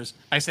peppers.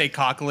 I say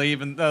cockily,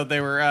 even though they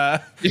were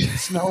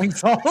smelling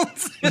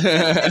salts.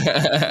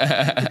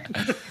 Yeah.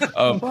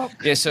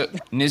 So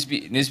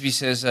Nisby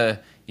says,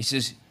 he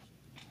says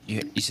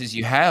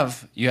you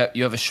have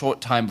a short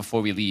time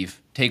before we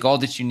leave. Take all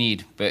that you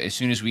need, but as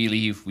soon as we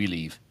leave, we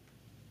leave.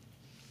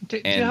 Do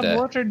you And, have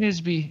water,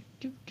 Nisby?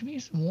 Give me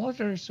some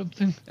water or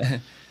something.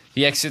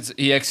 He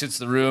exits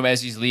the room.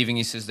 As he's leaving,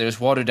 he says, "There's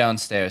water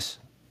downstairs."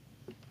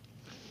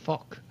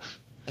 Fuck.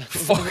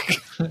 Fuck.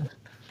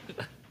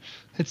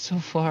 It's so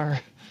far.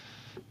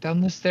 Down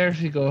the stairs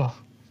we go.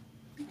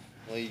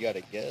 Well, you got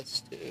a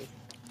guess too.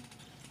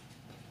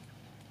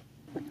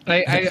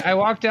 I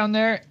walk down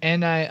there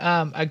and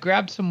I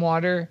grab some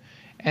water,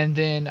 and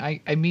then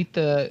I meet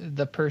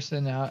the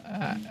person out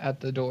at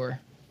the door.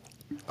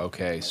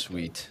 Okay,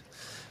 sweet.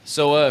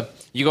 So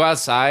you go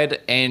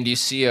outside and you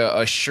see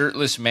a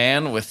shirtless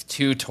man with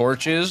 2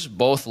 torches,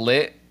 both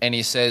lit, and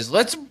he says,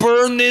 "Let's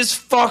burn this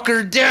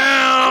fucker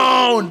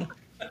down."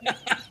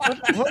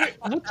 What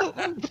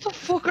the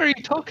fuck are you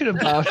talking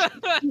about?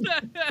 What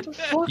the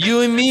fuck?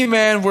 You and me,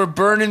 man, we're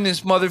burning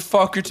this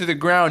motherfucker to the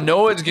ground.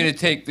 No one's gonna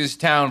take this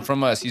town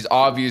from us. He's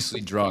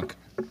obviously drunk.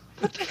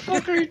 What the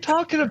fuck are you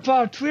talking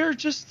about? We're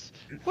just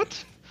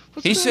what?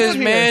 What's He going says, on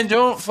here? "Man,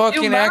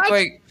 don't act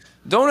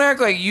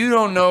like you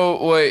don't know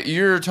what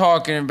you're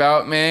talking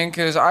about, man,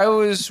 because I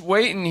was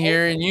waiting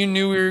here and you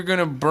knew we were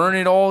gonna burn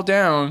it all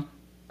down."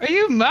 Are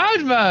you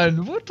mad,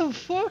 man? What the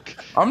fuck?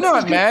 I'm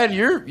not mad.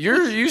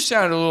 You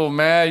sound a little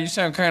mad. You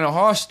sound kind of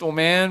hostile,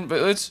 man.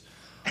 But let's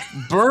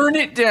burn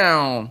it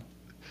down.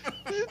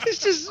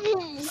 This is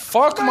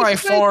Fuck my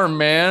farm,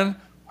 man.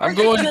 I'm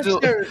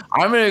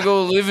gonna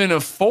go live in a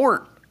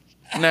fort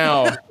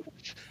now.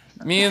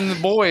 Me and the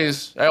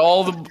boys,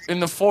 in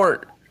the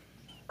fort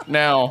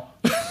now.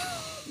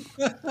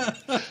 What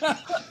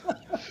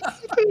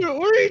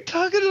are you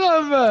talking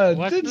about, man?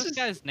 What's this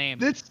guy's name?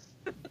 This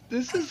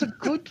is a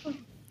good.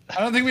 I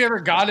don't think we ever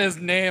got his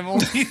name.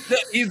 Only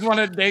that he's one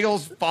of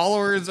Daigle's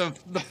followers of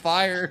the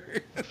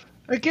fire.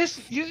 I guess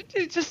you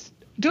just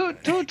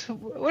don't.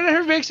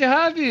 Whatever makes you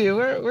happy.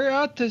 We're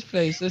at this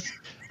place.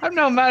 I'm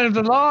not mad at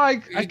the law.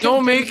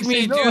 Don't make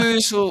me do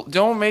this.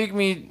 Don't make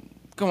me.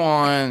 Come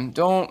on.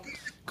 Don't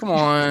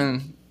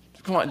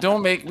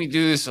make me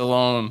do this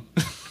alone.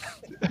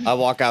 I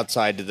walk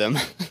outside to them.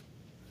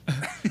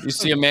 You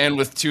see a man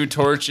with 2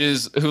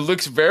 torches who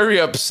looks very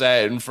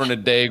upset in front of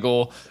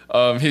Daigle.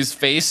 His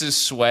face is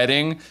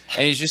sweating,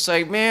 and he's just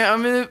like,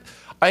 "Man,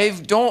 I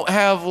don't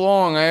have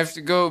long. I have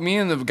to go. Me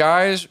and the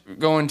guys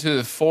going to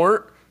the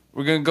fort.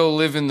 We're gonna go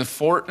live in the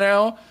fort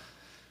now,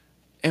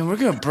 and we're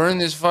gonna burn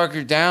this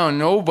fucker down.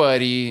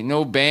 Nobody,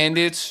 no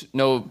bandits,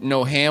 no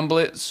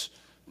Hamblets,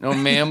 no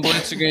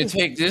Mamblets are gonna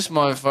take this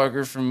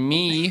motherfucker from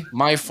me,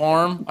 my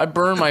farm. I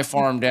burn my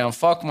farm down.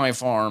 Fuck my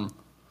farm."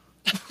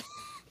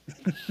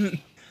 I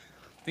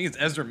think it's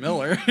Ezra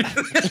Miller.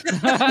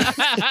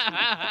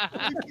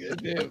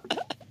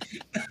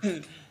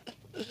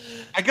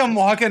 I come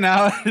walking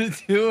out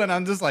too, and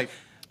I'm just like,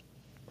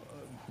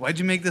 "Why'd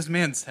you make this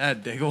man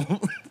sad,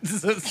 Daigle?"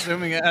 Just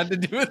assuming it had to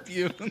do with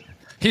you.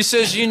 He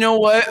says, "You know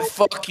what?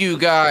 Fuck you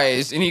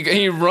guys." And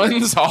he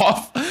runs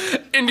off,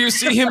 and you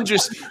see him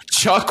just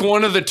chuck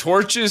one of the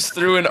torches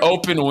through an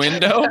open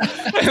window.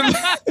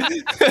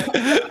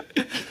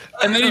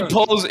 And then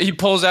he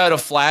pulls out a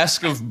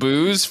flask of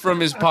booze from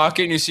his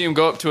pocket, and you see him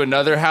go up to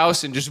another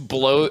house and just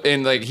blow,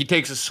 and like he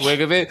takes a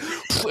swig of it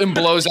and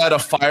blows out a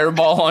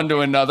fireball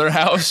onto another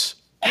house.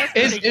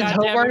 Is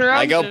Hobart around?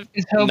 I go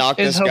knock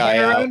this guy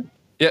out.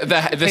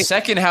 Yeah, the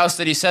second house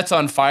that he sets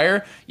on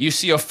fire, you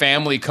see a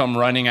family come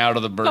running out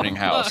of the burning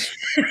house.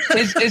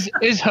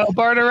 Is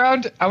Hobart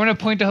around? I want to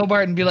point to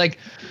Hobart and be like,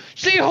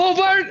 "See,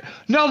 Hobart?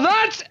 Now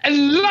that's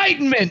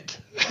enlightenment."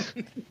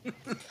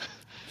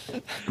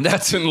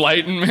 That's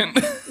enlightenment.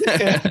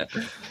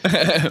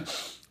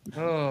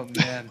 Oh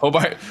man.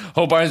 Hobart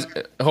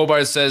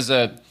says,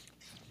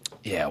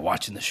 "Yeah,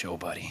 watching the show,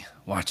 buddy.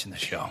 Watching the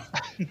show."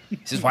 He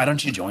says, "Why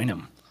don't you join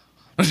him?"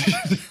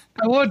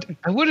 I would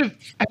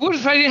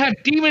if I didn't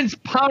have demons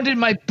pounding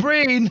my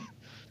brain.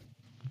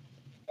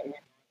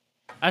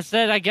 I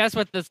said, I guess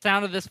with the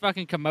sound of this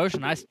fucking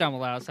commotion, I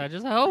stumble outside.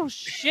 Just, oh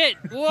shit!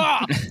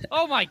 Whoa!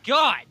 Oh my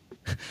god!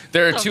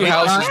 There are 2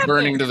 houses happened?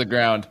 burning to the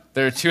ground.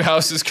 There are 2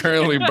 houses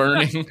currently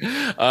burning,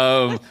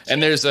 and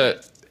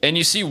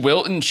you see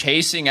Wilton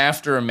chasing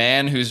after a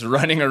man who's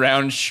running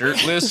around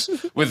shirtless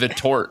with a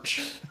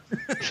torch.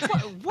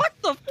 What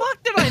the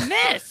fuck did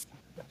I miss?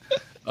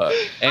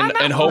 And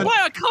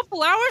What, a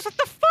couple hours? What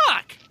the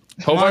fuck?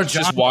 Hobart's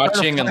just John,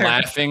 watching and fire.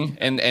 laughing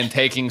and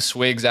taking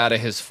swigs out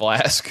of his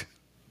flask.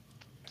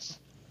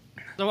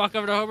 So walk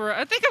over to Hobart.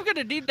 I think I'm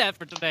gonna need that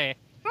for today.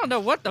 I don't know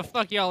what the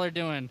fuck y'all are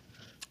doing.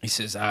 He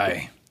says,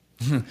 "I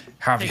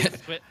have Take a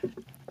spit.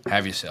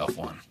 yourself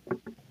one."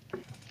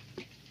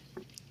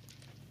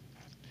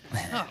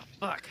 Oh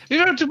fuck! You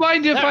don't have to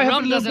mind if That I have a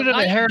rum little doesn't bit of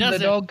the like- hair of does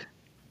the it? dog.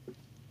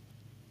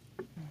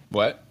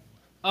 What?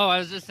 Oh, I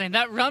was just saying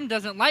that rum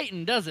doesn't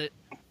lighten, does it?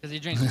 Because he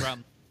drinks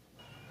rum.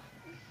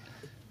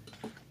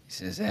 He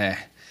says,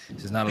 He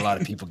says, "Not a lot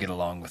of people get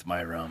along with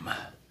my rum."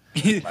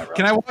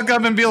 Can I walk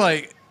up and be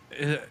like,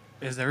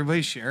 "Is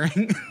everybody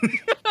sharing?"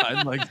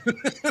 I'd like.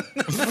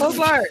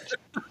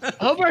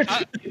 Hobart,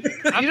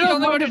 I'm you the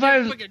don't only one mind who if I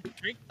didn't fucking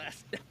drink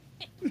last night.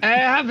 I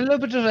have a little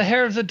bit of the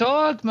hair of the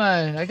dog,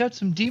 man. I got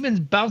some demons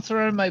bouncing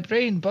around my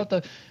brain, about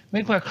to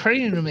make my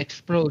cranium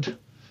explode.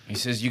 He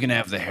says, "You can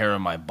have the hair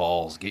of my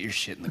balls. Get your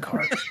shit in the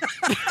cart."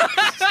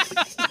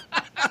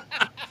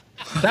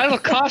 That'll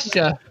cost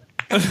you.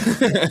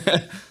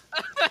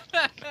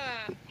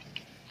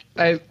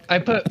 I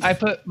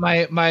put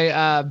my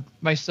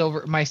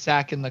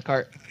sack in the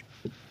cart.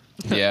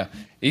 Yeah.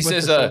 He With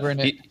says, the silver in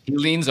it. he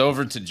leans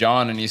over to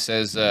John and he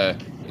says,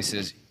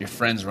 "Your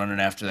friend's running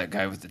after that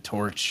guy with the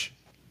torch.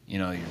 You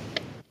know,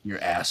 your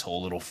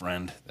asshole little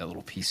friend, that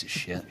little piece of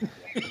shit.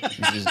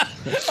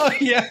 Oh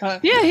yeah.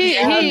 Yeah,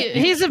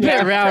 he's a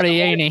bit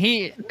rowdy, ain't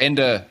he? And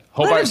Let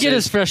Hobart him get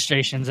his says,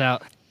 frustrations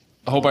out.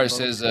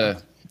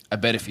 I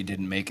bet if he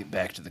didn't make it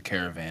back to the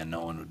caravan,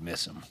 no one would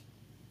miss him.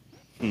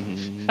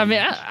 I mean,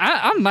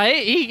 I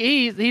might.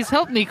 He's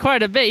helped me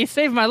quite a bit. He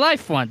saved my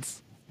life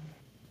once.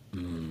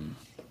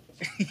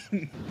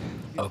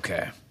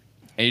 Okay.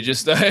 And he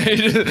just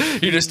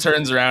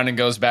turns around and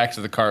goes back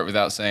to the cart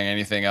without saying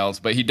anything else.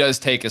 But he does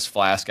take his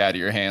flask out of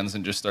your hands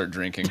and just start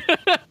drinking.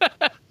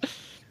 I'm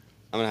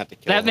gonna have to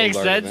kill That makes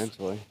Hobart sense.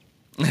 eventually.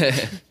 I'm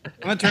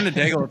gonna turn to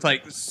Daigle. It's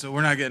like, so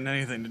we're not getting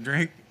anything to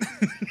drink.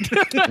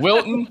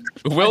 Wilton,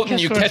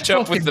 you we're catch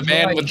up with the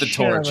fucking man with the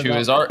shit out torch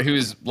of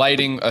who's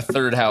lighting a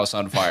third house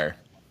on fire.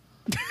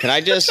 Can I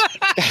just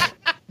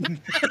can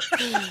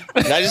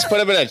I just put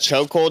him in a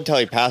chokehold until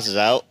he passes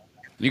out?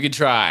 You could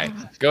try.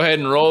 Go ahead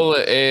and roll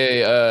an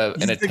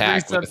He's the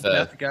attack grease up with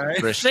death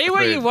guy. Say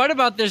what you want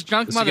about this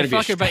drunk This is gonna be a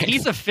motherfucker, but strength.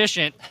 he's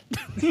efficient.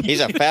 He's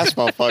a fast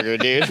motherfucker,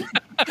 dude.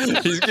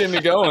 He's getting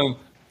it going.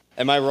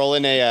 Am I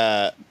rolling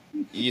a?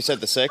 You said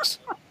the 6?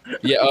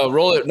 Yeah,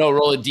 roll a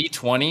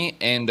d20,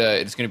 and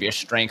it's going to be a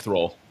strength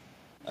roll.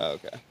 Oh,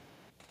 okay.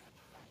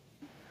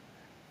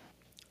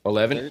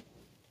 11.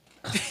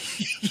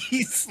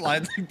 He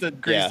slides like the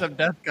grease up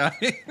death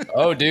guy.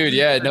 Oh, dude,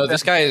 yeah, no,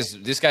 this guy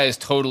is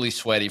totally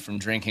sweaty from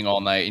drinking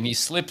all night, and he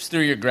slips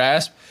through your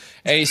grasp,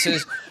 and he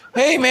says,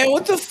 "Hey, man,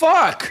 what the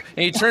fuck?"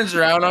 And he turns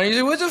around on you.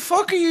 He's like, "What the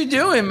fuck are you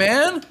doing,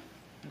 man?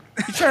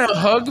 You trying to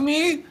hug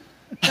me,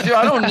 dude?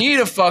 I don't need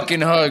a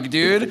fucking hug,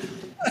 dude.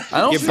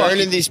 I don't. You're fucking-"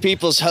 burning these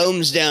people's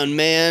homes down,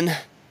 man.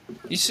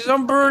 He says,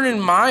 "I'm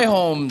burning my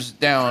homes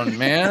down,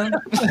 man."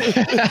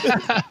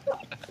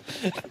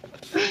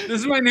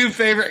 This is my new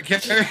favorite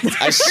character.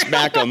 I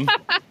smack him.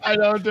 I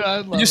don't. I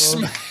love You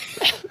him.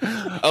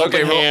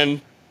 Open roll-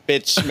 hand,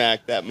 bitch,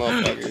 smack that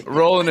motherfucker.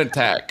 Roll an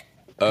attack.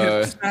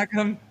 Smack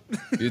him.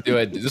 You do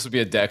it. This will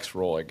be a dex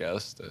roll, I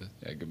guess. To,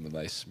 give him a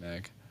nice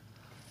smack.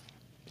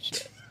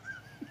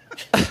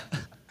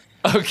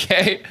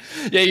 Okay.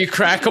 Yeah, you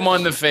crack him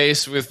on the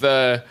face with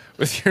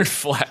your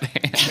flat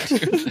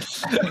hand.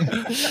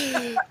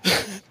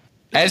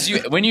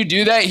 When you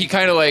do that, he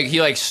kind of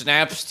he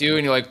snaps to,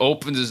 and he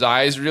opens his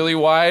eyes really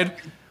wide,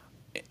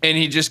 and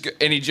he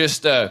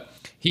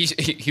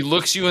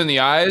looks you in the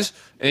eyes,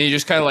 and he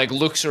just kind of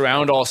looks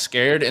around all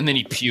scared, and then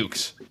he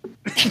pukes.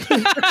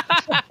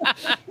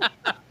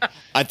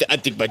 I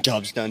think my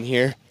job's done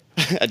here.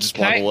 I just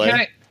walk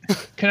away.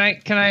 Can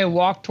I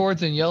walk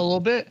towards and yell a little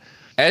bit?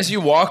 As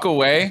you walk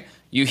away,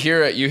 you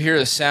hear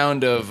a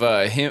sound of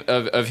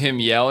him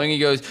yelling. He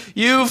goes,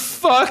 "You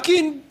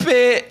fucking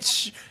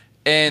bitch!"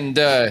 And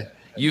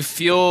you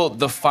feel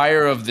the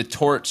fire of the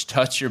torch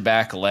touch your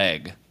back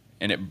leg,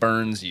 and it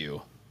burns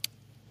you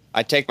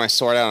I take my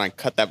sword out and I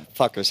cut that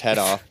fucker's head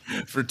off.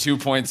 for 2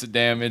 points of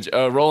damage.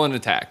 Roll an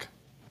attack.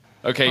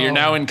 Okay, you're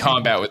now in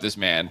combat with this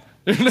man.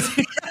 I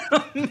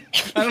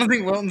don't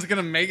think Wilton's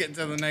gonna make it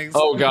to the next.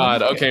 Oh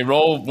God. Okay,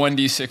 roll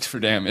 1d6 for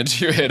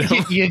damage. You hit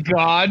him. You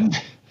god.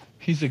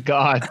 He's a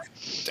god.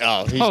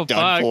 Oh, he's Oh,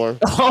 done for.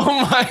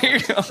 Oh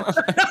my God.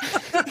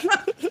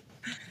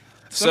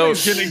 So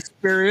Somebody's good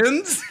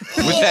experience.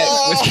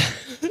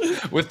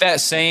 with that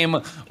same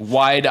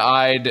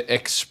wide-eyed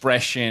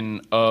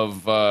expression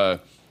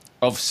of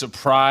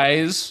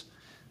surprise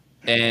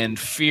and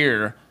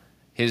fear,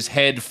 his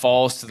head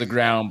falls to the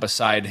ground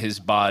beside his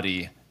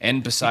body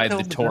and beside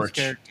the torch.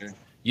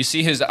 You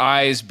see his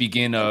eyes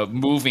begin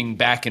moving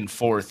back and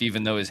forth,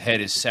 even though his head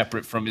is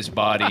separate from his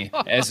body,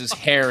 as his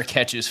hair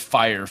catches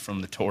fire from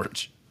the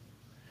torch.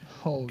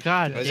 Oh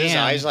God Was his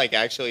damn. eyes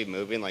freely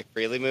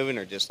moving,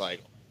 or just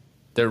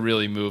They're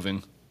really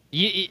moving.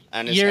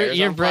 And his hair's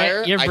Your on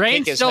brain fire? I brain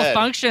kick his still head.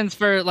 functions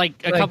for a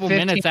couple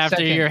 15 minutes after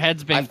seconds. your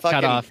head's I been cut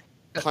fucking off.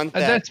 punt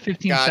That's that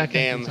 15 seconds or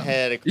goddamn something.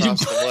 head across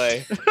the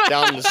way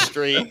down the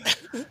street.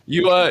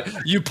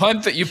 You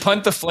punt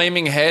the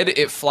flaming head.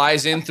 It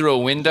flies in through a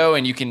window,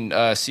 and you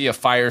can see a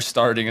fire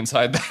starting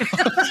inside the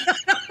house.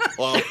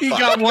 Well, He fuck.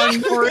 got one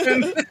for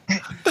him.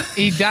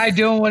 He died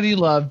doing what he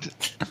loved.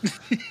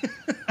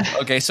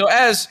 Okay, so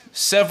as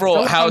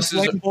several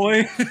houses Flame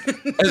boy.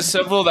 as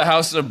several of the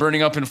houses are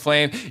burning up in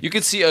flame, you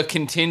can see a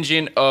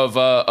contingent of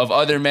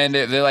other men.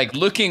 They're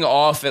looking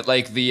off at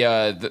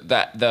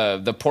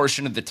the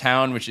portion of the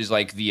town which is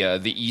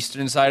the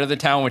eastern side of the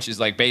town, which is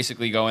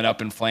basically going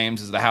up in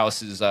flames as the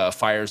houses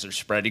fires are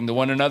spreading to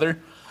one another.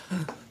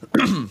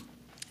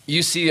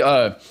 You see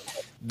a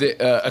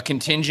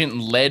contingent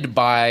led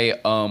by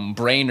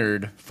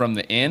Brainerd from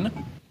the inn.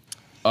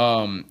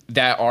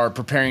 That are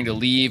preparing to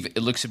leave. It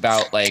looks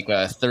about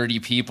 30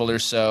 people or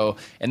so,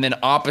 and then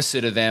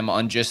opposite of them,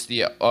 on just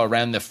the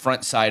around the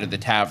front side of the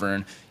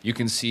tavern, you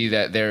can see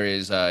that there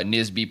is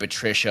Nisby,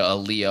 Patricia,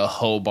 Aaliyah,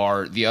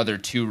 Hobart, the other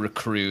 2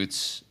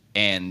 recruits,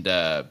 and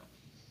your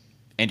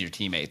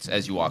teammates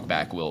as you walk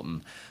back,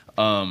 Wilton.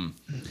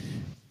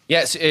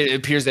 Yes, it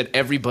appears that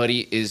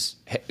everybody is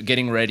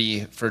getting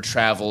ready for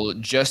travel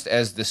just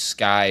as the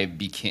sky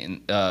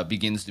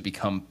begins to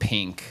become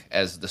pink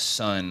as the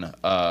sun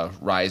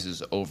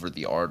rises over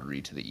the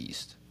artery to the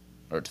east,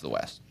 or to the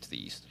west, to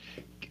the east.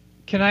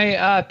 Can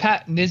I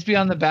pat Nisby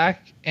on the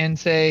back and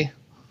say,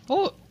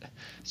 "Oh,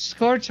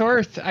 Scorch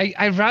Earth,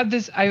 I read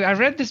this. I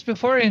read this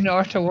before in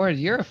Art of War.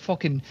 You're a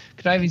fucking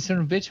conniving son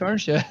of a bitch,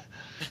 aren't you?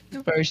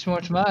 You're a very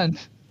smart man."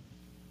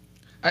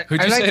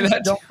 Who'd you like say what that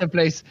you done with the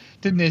place,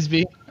 didn't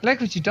Nisby? I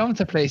like what you done with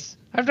the place.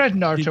 I've read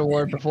an Art of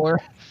War before.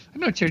 I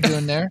know what you're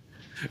doing there.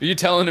 Are you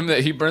telling him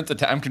that he burnt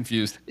the I'm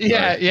confused.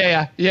 Yeah,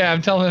 Sorry. yeah.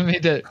 I'm telling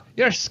him that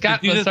you're a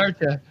scatless,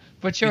 aren't you?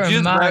 But you're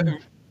a man.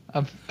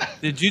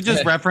 Did you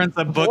just reference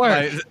a book War.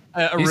 by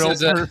a He real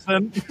says,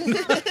 person?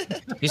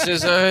 He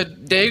says,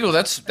 Dago,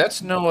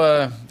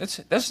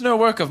 that's no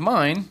work of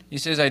mine. He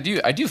says, I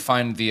do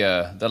find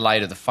the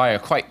light of the fire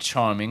quite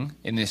charming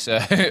in this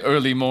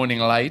early morning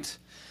light.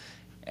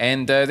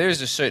 And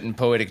there's a certain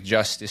poetic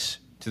justice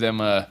to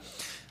them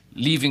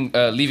leaving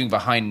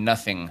behind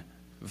nothing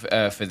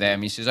for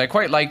them. He says, I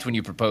quite liked when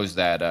you proposed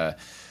that.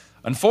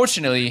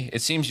 Unfortunately,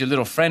 it seems your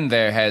little friend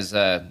there has,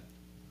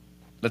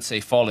 let's say,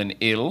 fallen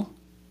ill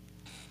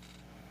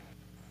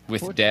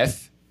with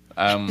death.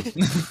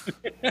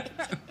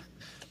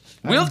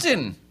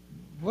 Wilton,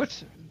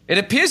 What? it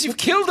appears you've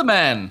killed a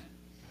man.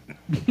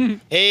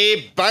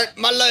 He burnt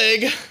my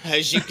leg,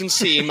 as you can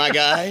see, my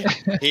guy.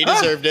 He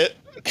deserved it.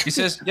 He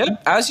says,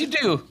 yep, as you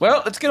do.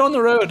 Well, let's get on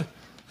the road.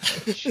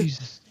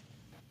 Jesus.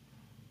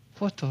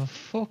 What the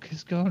fuck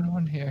is going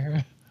on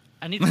here?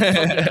 I need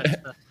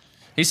to.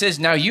 He says,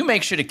 now you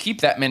make sure to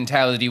keep that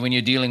mentality when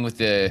you're dealing with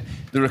the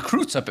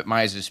recruits up at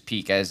Miser's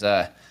Peak, as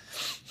it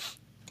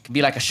can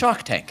be like a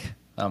shark tank.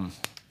 Well,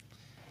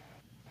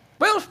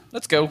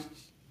 let's go.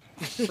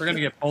 We're gonna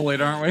get bullied,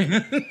 aren't we?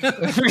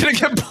 We're gonna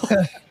get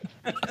pulled.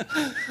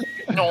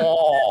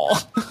 No.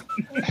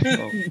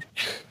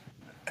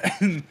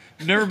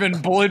 Never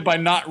been bullied by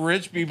not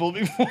rich people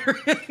before.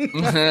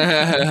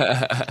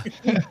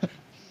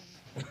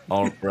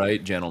 All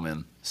right,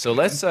 gentlemen. So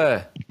let's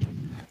so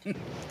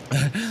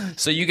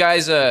you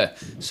guys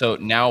so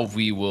now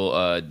we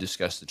will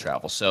discuss the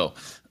travel. So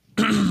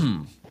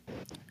you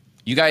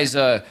guys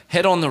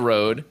head on the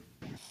road.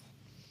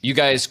 You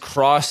guys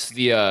cross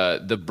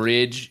the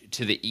bridge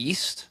to the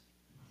east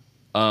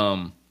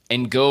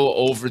and go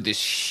over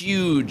this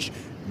huge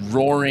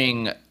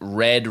roaring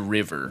red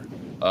river,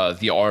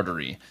 the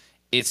artery.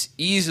 It's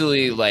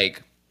easily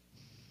like,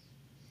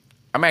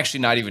 I'm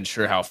actually not even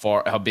sure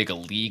how big a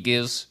league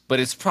is, but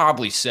it's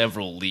probably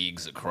several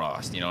leagues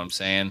across. You know what I'm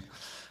saying?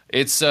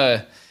 It's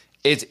a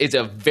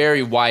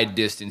very wide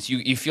distance.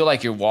 You feel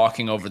like you're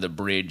walking over the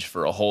bridge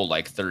for a whole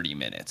like 30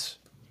 minutes.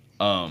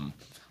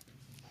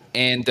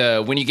 And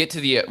when you get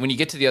to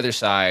the other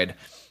side,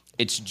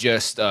 it's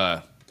just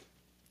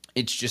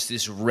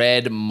this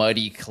red,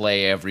 muddy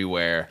clay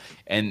everywhere,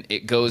 and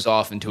it goes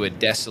off into a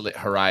desolate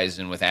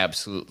horizon with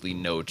absolutely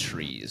no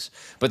trees.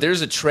 But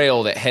there's a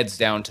trail that heads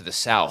down to the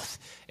south,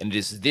 and it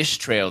is this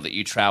trail that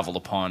you travel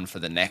upon for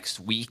the next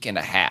week and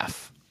a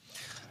half,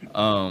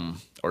 or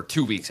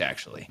 2 weeks,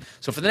 actually.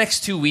 So for the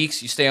next 2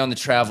 weeks, you stay on the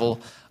travel.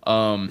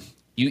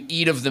 You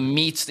eat of the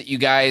meats that you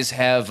guys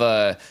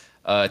have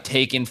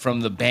taken from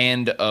the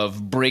band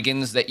of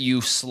brigands that you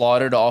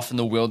slaughtered off in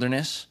the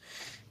wilderness,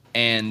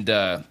 and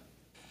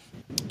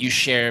you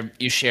share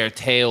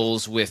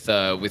tales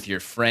with your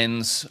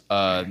friends,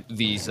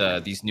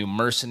 these new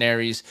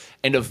mercenaries,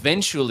 and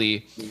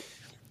eventually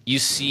you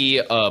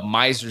see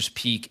Miser's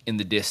Peak in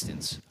the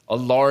distance, a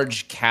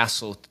large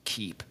castle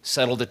keep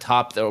settled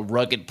atop the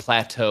rugged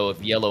plateau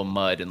of yellow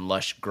mud and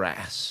lush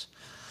grass.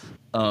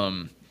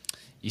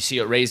 You see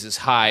it raises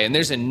high, and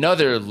there's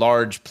another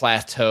large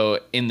plateau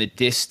in the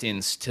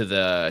distance to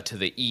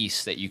the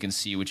east that you can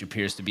see, which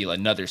appears to be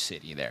another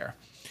city there.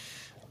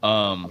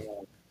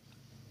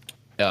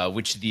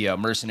 Which the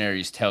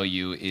mercenaries tell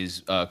you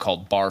is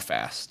called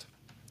Barfast.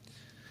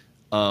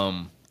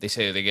 They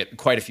say they get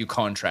quite a few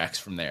contracts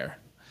from there.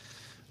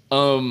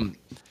 You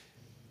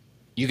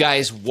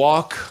guys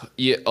walk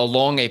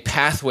along a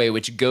pathway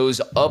which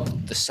goes up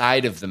the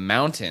side of the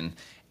mountain,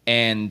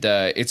 and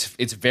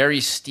it's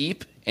very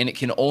steep, and it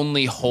can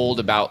only hold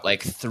about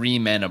like 3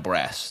 men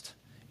abreast.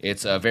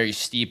 It's very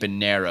steep and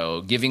narrow,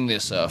 giving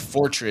this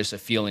fortress a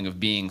feeling of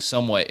being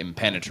somewhat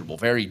impenetrable,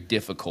 very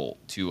difficult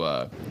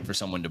for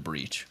someone to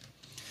breach.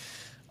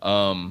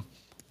 You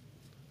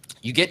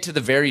get to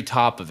the very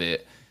top of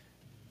it,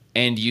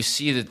 and you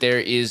see that there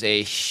is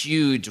a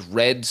huge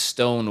red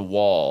stone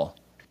wall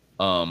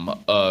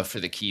for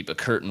the keep, a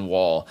curtain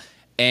wall.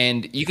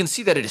 And you can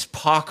see that it is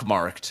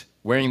pockmarked,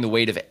 wearing the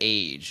weight of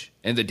age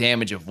and the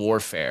damage of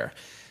warfare.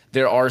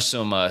 There are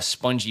some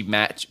spongy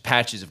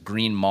patches of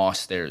green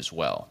moss there as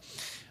well.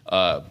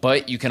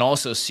 But you can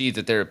also see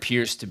that there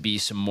appears to be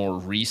some more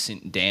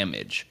recent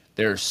damage.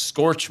 There are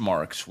scorch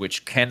marks,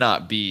 which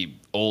cannot be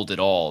old at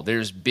all.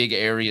 There's big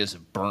areas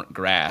of burnt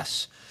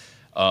grass.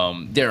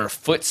 There are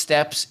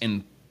footsteps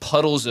and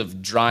puddles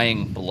of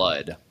drying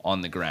blood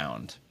on the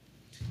ground.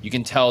 You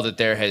can tell that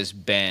there has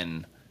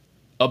been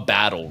a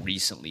battle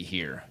recently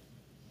here.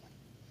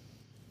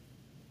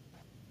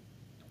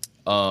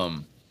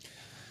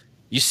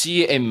 You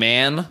see a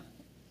man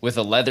with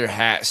a leather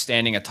hat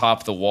standing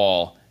atop the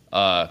wall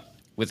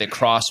with a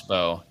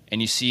crossbow,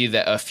 and you see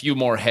that a few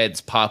more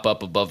heads pop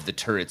up above the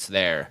turrets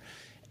there,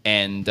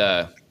 and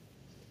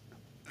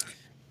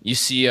you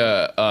see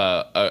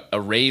a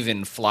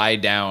raven fly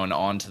down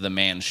onto the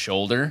man's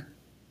shoulder,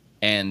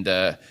 and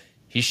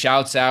he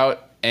shouts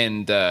out.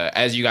 And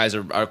as you guys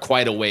are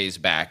quite a ways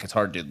back, it's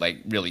hard to like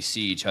really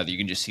see each other. You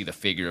can just see the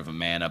figure of a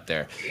man up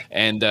there,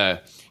 and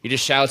he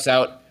just shouts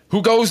out,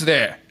 "Who goes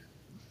there?"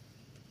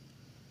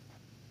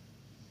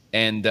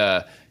 And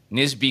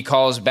Nisby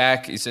calls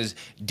back. He says,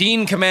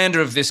 "Dean, commander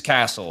of this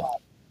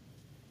castle."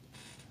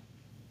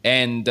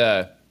 And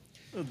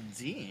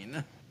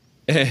Dean.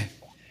 and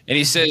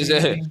he says,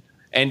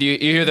 and you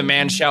hear the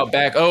man shout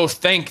back, "Oh,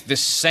 thank the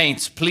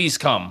saints! Please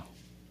come."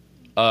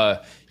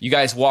 You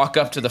guys walk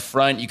up to the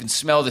front. You can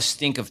smell the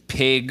stink of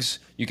pigs.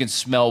 You can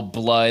smell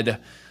blood.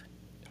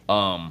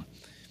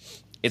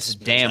 It's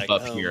damp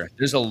like up home. here.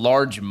 There's a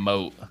large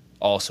moat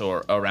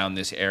also around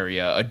this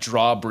area. A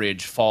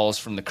drawbridge falls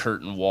from the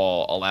curtain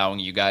wall, allowing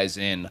you guys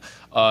in.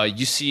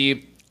 You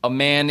see a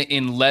man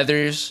in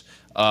leathers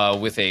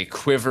with a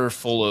quiver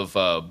full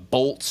of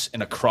bolts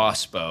and a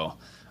crossbow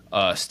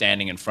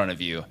standing in front of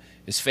you.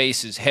 His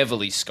face is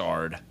heavily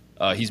scarred.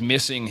 He's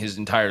missing his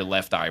entire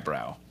left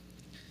eyebrow.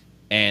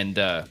 And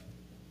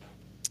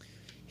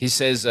he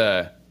says,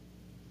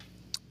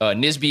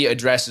 Nisby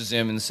addresses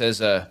him and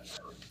says,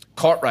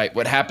 "Cartwright,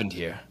 what happened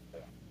here?"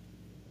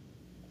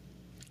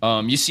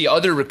 You see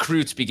other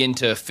recruits begin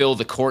to fill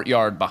the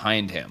courtyard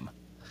behind him.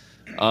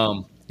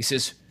 He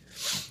says,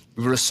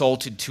 "We were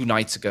assaulted 2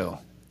 nights ago.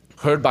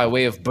 Heard by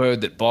way of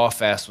bird that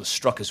Barfast was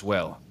struck as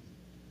well.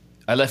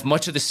 I left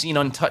much of the scene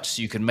untouched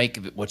so you could make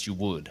of it what you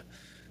would.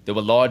 There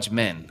were large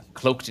men,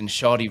 cloaked in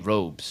shoddy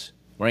robes,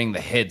 wearing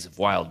the heads of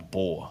wild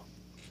boar.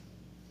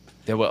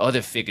 There were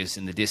other figures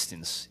in the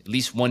distance, at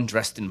least one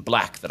dressed in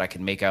black that I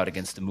could make out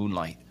against the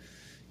moonlight.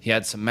 He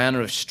had some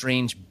manner of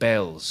strange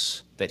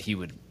bells that he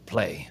would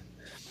play.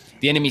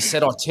 The enemy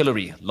set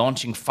artillery,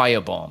 launching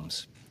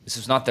firebombs. This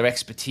was not their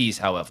expertise,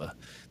 however.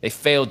 They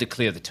failed to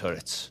clear the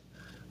turrets.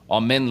 Our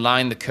men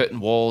lined the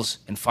curtain walls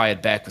and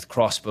fired back with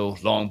crossbow,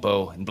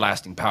 longbow, and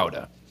blasting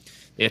powder.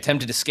 They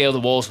attempted to scale the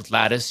walls with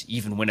ladders,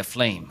 even when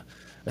aflame.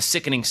 A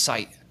sickening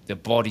sight, their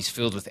bodies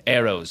filled with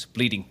arrows,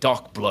 bleeding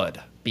dark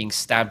blood, being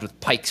stabbed with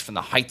pikes from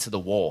the heights of the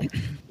wall.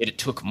 Yet it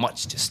took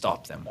much to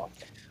stop them.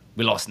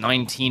 We lost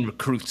 19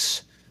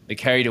 recruits. They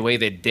carried away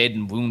their dead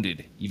and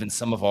wounded, even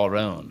some of our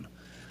own.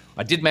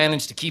 I did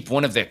manage to keep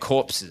one of their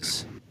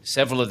corpses.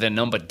 Several of their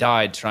number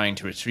died trying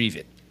to retrieve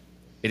it.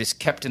 It is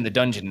kept in the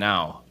dungeon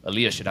now.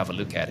 Aaliyah should have a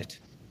look at it."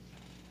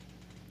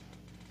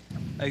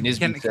 Nisby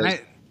Can I?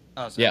 says-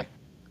 Oh, sorry. Yeah,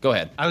 go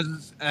ahead. I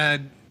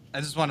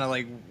just want to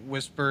like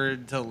whisper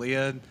to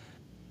Leah,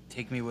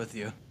 "Take me with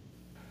you.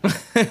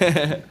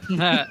 I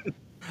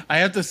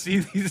have to see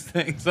these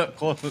things up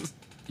close."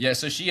 Yeah,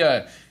 so she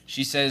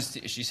says to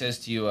you, she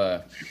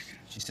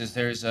says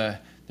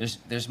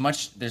there's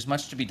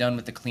much to be done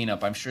with the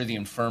cleanup. I'm sure the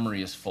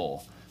infirmary is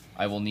full.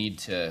 I will need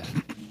to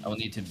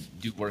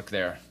do work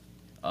there,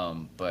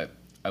 but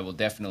I will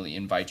definitely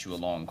invite you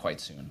along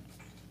quite soon.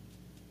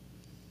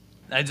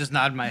 I just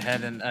nod my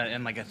head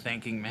in like a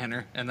thanking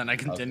manner, and then I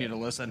continue to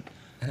listen.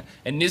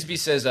 And Nisby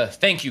says,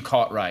 "Thank you,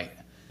 Cartwright.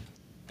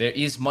 There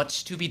is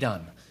much to be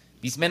done.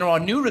 These men are our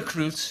new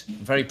recruits,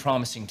 very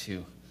promising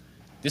too.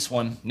 This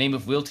one, name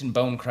of Wilton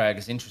Bonecrag,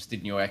 is interested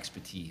in your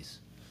expertise.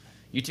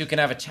 You two can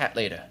have a chat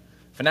later.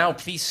 For now,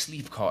 please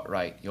sleep,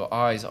 Cartwright. Your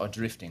eyes are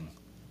drifting.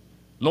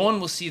 Lorne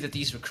will see that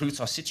these recruits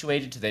are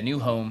situated to their new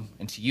home,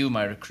 and to you,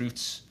 my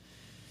recruits,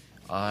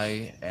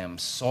 I am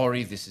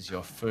sorry this is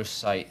your first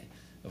sight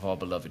of our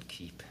beloved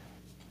keep."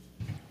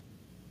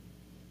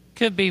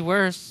 Could be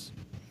worse.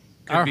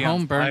 Could Our be on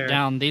home burnt fire.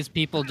 down. These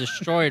people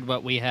destroyed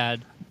what we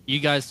had. You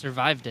guys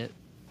survived it.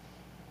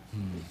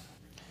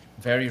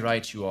 Very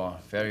right you are,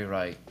 very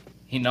right.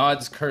 He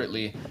nods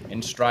curtly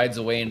and strides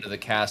away into the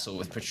castle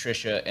with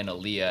Patricia and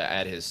Aaliyah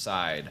at his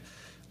side.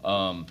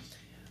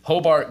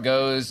 Hobart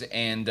goes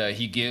and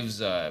he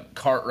gives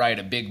Cartwright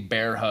a big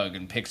bear hug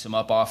and picks him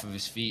up off of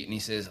his feet, and he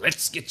says,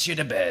 "Let's get you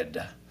to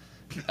bed."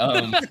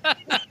 And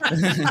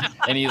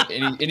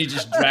he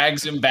just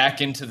drags him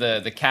back into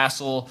the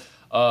castle.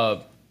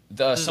 Some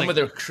like of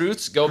the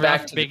recruits go rough,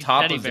 back to the big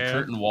top teddy of the bear.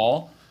 curtain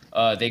wall.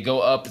 They go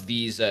up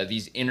these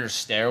inner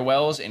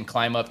stairwells and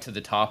climb up to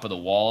the top of the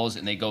walls,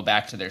 and they go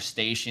back to their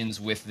stations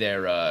with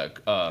their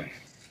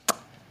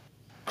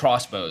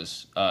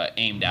crossbows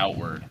aimed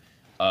outward.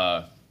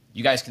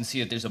 You guys can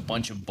see that there's a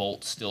bunch of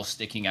bolts still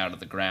sticking out of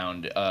the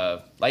ground.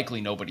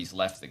 Likely nobody's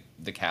left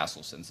the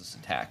castle since this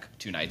attack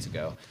 2 nights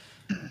ago.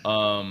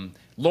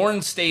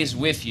 Lorne stays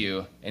with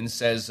you and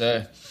says,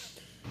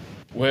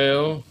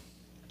 "Well,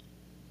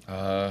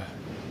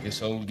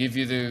 guess I'll give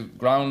you the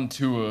ground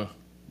tour.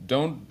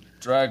 Don't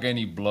drag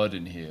any blood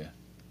in here."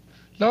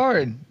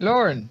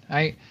 Lauren,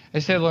 I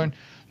said,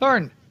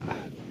 Lauren,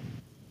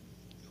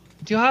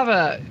 Do you have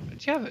a?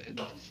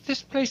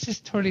 This place is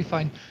totally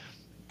fine.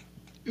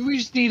 We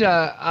just need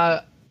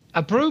a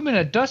broom and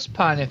a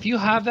dustpan. If you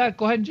have that,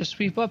 go ahead and just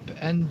sweep up,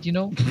 and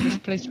this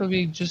place will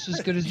be just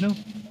as good as new.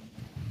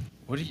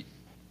 What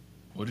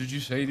did you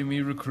say to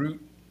me,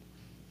 recruit?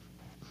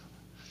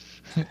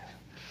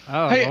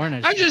 Oh, Hey, Lauren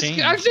has I'm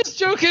changed. just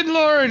joking,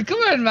 Lauren. Come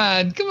on,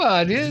 man. Come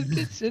on.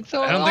 It's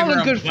all, I don't all think we're in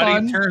on good buddy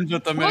fun. terms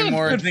with them All in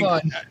anymore. I good think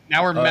fun.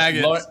 now we're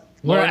maggots.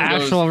 We're Lauren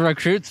actual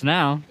recruits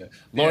now.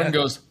 Lauren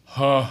goes,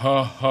 ha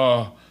ha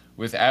ha,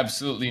 with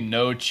absolutely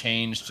no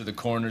change to the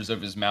corners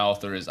of his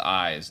mouth or his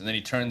eyes. And then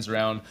he turns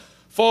around,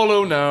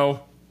 follow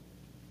now.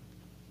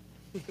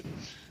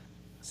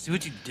 See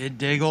what you did,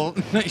 Daigle?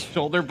 Nice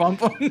shoulder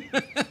bump him.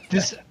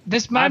 This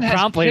I man has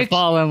promptly picked-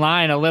 fall in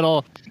line, a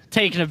little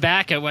taken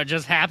aback at what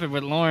just happened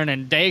with Lauren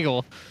and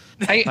Daigle.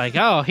 I, Like,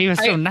 oh, he was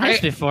so nice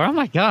before. Oh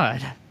my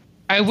god.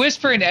 I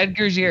whisper in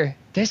Edgar's ear,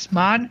 this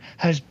man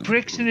has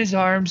bricks in his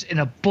arms and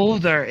a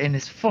boulder in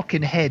his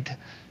fucking head.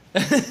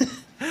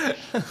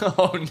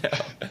 Oh no.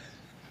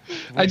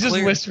 I just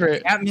Clear- whisper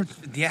it. I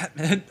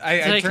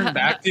like- turned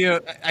back to you.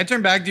 I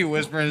turned back to you,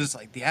 whispering, "It's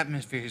like the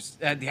atmosphere's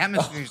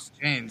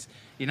changed.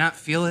 You not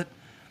feel it?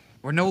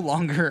 We're no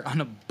longer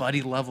on a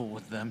buddy level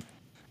with them.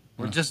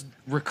 We're just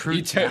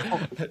recruits now."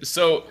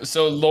 So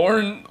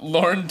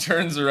Lauren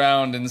turns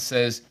around and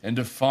says, and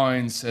a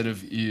fine set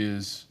of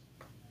ears.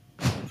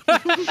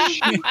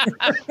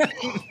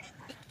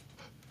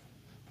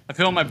 I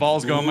feel my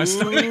balls go in my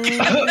stomach.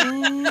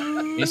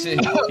 He says,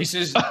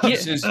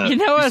 You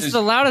know, he as says,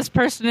 the loudest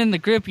person in the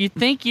group, you'd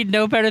think you'd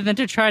know better than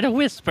to try to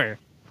whisper.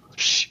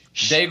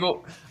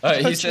 Daigle,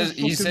 he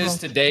says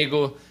to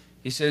Daigle,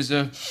 he says,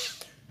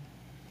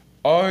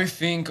 I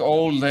think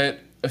I'll let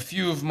a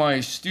few of my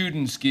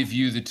students give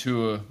you the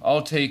tour.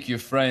 I'll take your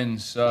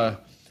friends. Let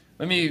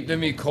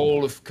me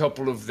call a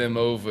couple of them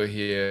over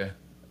here.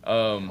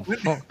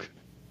 Fuck.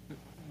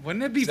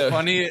 Wouldn't it be So-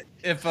 funny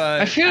if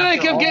I feel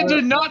like after I'm all getting the-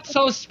 a not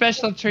so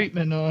special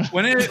treatment. Or...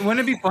 Wouldn't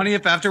it be funny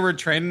if after we're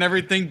training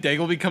everything,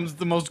 Daigle becomes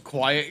the most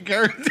quiet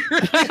character?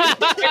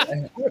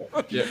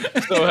 Yeah.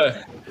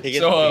 So, He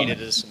gets So, beat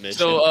at a submission.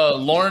 So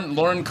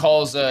Lauren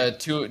calls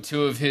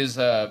two of his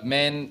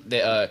men.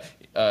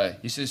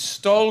 He says,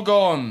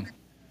 "Stolgon,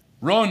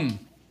 run,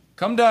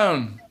 come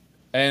down,"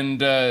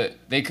 and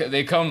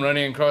they come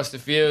running across the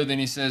field. And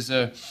he says,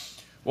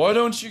 "Why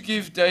don't you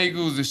give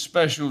Daigle the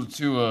special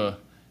tour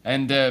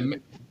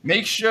and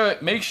make sure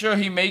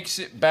he makes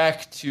it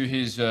back to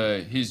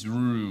his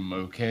room,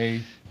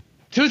 okay?"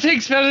 Two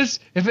things, fellas.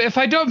 If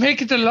I don't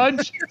make it to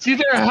lunch, it's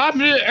either I'm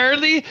having it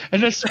early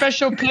in a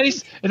special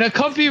place in a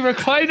comfy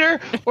recliner,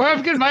 or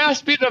I'm getting my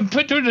ass beat and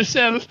put in a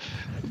cell.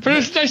 But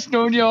it's nice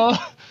knowing y'all.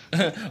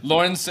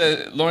 Lauren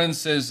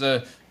says,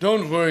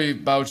 "Don't worry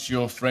about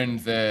your friend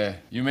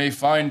there. You may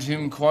find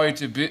him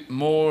quite a bit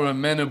more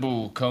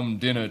amenable come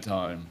dinner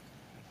time."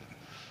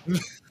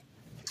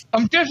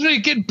 I'm definitely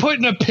getting put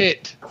in a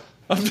pit.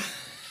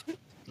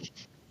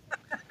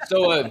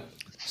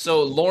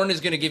 So Lauren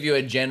is going to give you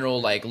a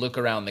general look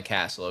around the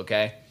castle,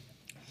 okay?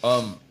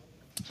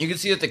 You can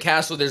see at the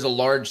castle there's a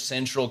large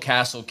central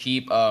castle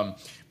keep.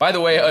 By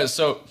the way, I'll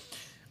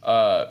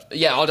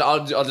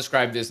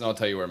describe this and I'll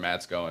tell you where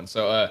Matt's going.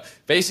 So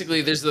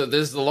basically there's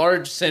the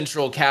large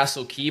central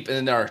castle keep, and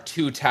then there are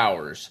two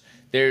towers.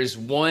 There's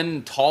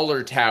one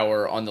taller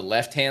tower on the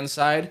left-hand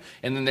side,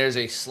 and then there's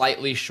a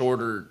slightly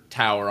shorter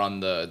tower on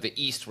the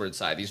eastward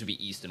side. These would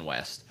be east and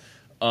west.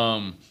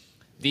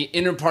 The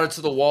inner parts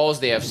of the walls,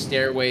 they have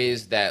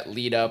stairways that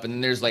lead up, and then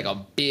there's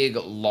a big,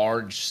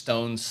 large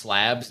stone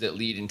slabs that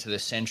lead into the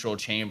central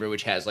chamber,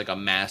 which has a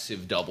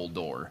massive double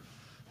door.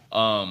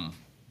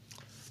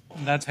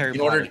 That's Harry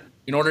Potter.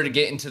 In order to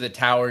get into the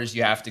towers,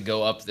 you have to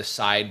go up the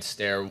side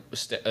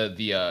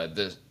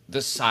the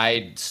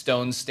side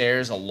stone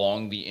stairs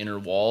along the inner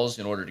walls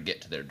in order to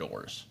get to their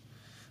doors.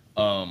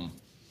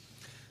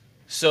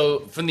 So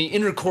from the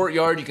inner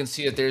courtyard, you can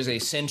see that there's a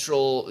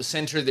center.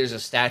 There's a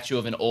statue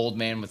of an old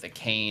man with a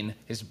cane.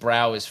 His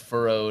brow is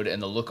furrowed,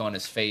 and the look on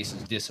his face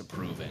is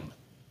disapproving.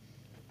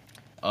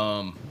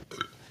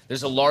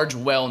 There's a large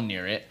well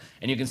near it,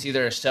 and you can see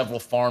there are several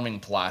farming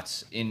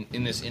plots in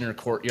this inner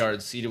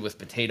courtyard seeded with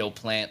potato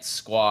plants,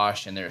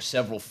 squash, and there are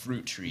several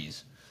fruit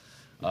trees.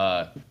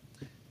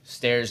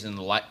 Stairs in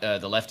the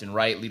left and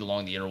right lead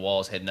along the inner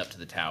walls, heading up to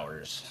the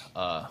towers.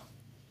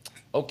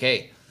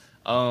 Okay.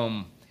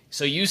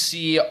 So you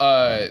see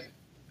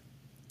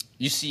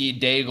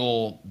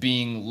Daigle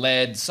being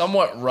led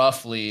somewhat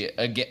roughly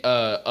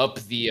up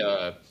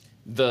the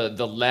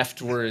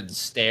leftward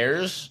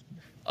stairs,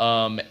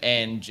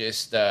 and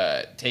just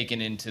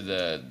taken into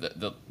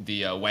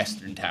the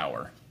western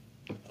tower.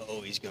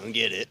 Oh, he's gonna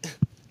get it.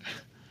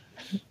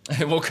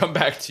 And we'll come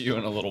back to you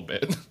in a little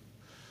bit.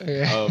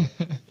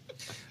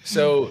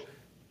 So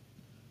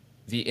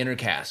the inner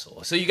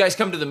castle. So you guys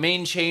come to the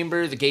main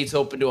chamber. The gates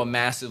open to a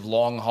massive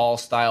long hall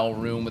style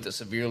room with a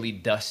severely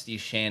dusty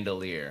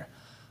chandelier.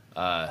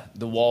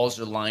 The walls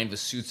are lined with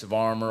suits of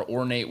armor,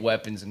 ornate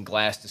weapons, and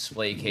glass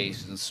display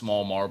cases, and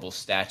small marble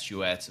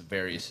statuettes of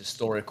various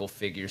historical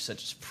figures,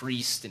 such as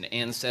priests and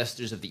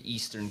ancestors of the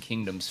Eastern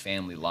Kingdom's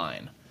family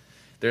line.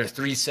 There are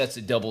 3 sets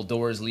of double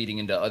doors leading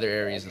into other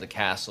areas of the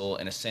castle,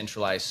 and a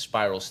centralized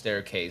spiral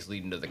staircase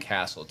leading to the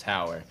castle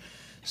tower.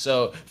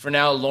 So for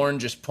now, Lorne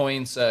just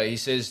points. He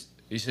says,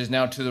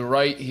 now to the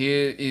right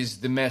here is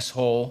the mess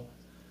hall.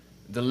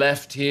 The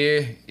left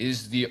here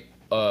is the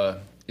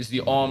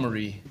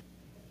armory.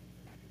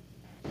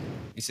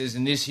 He says,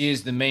 and this here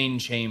is the main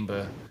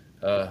chamber.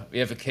 We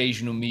have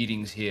occasional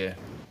meetings here.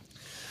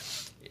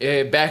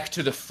 Back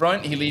to the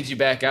front, he leads you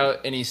back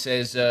out, and he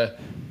says,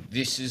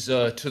 this is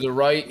to the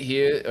right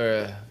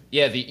here.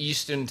 The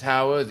eastern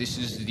tower. This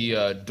is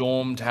the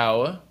dorm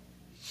tower.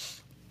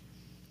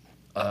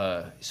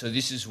 So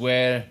this is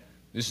where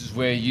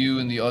you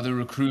and the other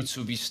recruits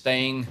will be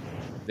staying.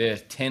 There are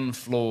 10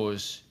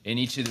 floors, and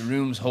each of the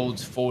rooms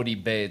holds 40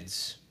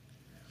 beds.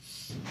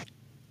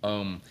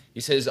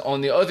 He says,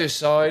 on the other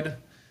side,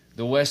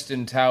 the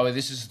western tower,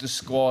 this is the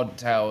squad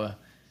tower.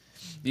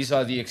 These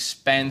are the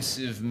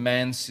expansive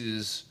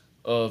manses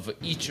of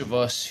each of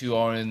us who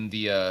are in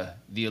the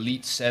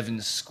Elite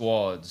 7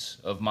 squads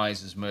of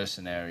Miser's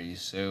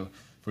mercenaries. So,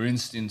 for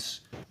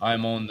instance,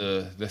 I'm on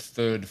the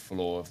 3rd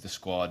floor of the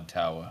squad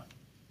tower,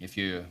 if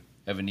you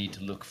ever need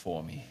to look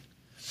for me.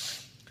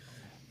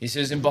 He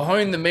says, and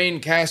behind the main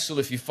castle,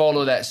 if you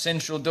follow that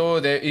central door,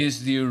 there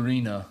is the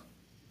arena.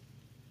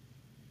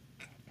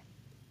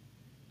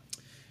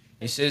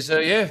 He says,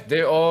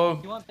 there are...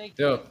 You want baked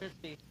there-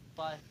 crispy?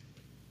 Bye.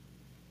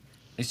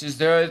 He says,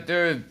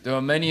 there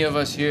are many of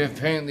us here.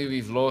 Apparently,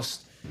 we've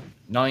lost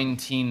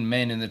 19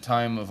 men in the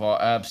time of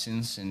our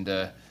absence, and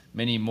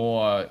many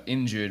more are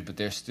injured, but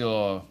there still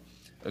are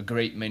a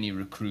great many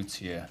recruits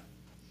here.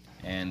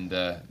 And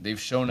they've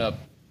shown up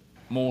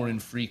more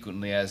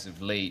infrequently as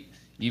of late,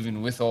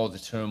 even with all the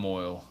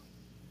turmoil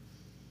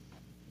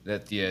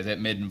that that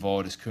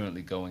Medenvard is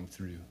currently going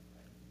through.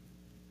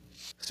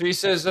 So he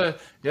says,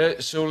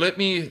 so let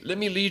me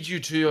lead you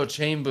to your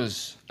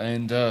chambers,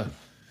 and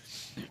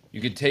you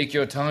can take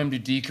your time to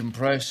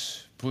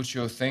decompress, put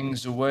your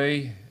things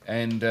away,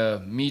 and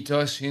meet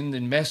us in the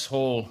mess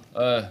hall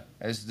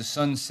as the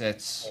sun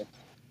sets.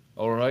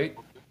 All right?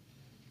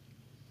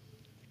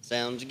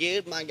 Sounds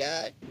good, my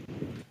guy.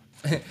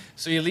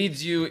 So he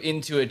leads you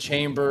into a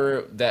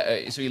chamber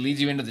so he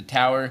leads you into the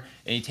tower,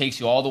 and he takes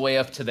you all the way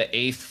up to the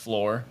 8th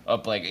floor,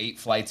 up like 8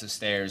 flights of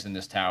stairs in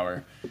this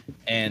tower.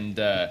 And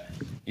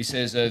he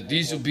says,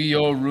 these will be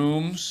your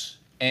rooms.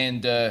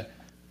 And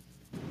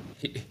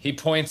he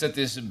points at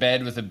this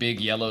bed with a big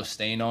yellow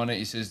stain on it.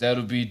 He says,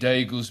 that'll be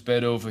Daigle's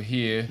bed over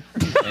here.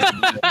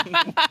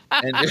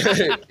 And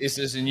he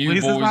says, and you At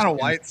least boys it's not a can-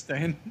 white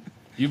stain.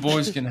 you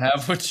boys can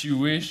have what you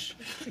wish.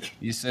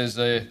 He says,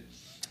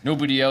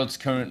 nobody else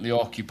currently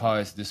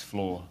occupies this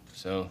floor,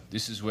 so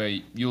this is where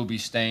you'll be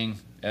staying.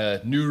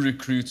 New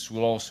recruits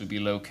will also be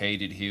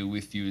located here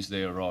with you as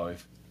they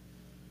arrive.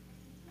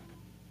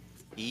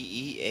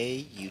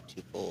 EEA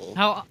beautiful.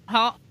 How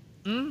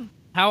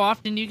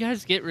often do you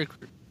guys get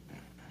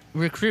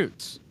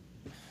recruits?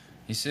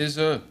 He says,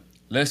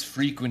 less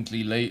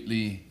frequently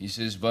lately. He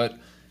says, but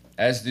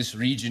as this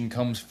region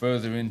comes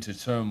further into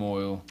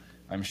turmoil,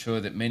 I'm sure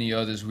that many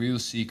others will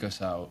seek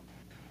us out.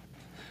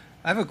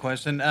 I have a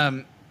question.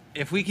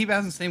 If we keep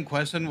asking the same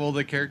question, will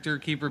the character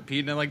keep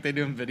repeating it like they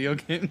do in video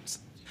games?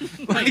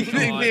 Like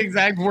the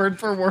exact word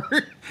for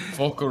word.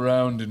 Fuck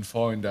around and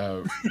find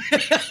out.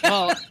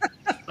 Well,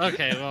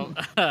 okay. Well,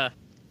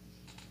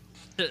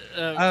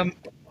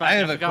 I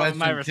have a forgot what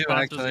my question too.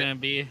 response was Actually. gonna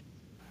be.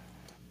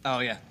 Oh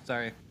yeah,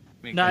 sorry.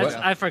 No, What?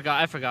 I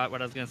forgot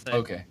what I was gonna say.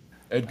 Okay.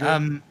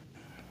 Edgar?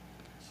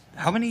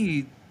 How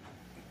many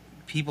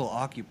people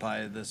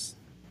occupy this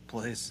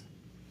place?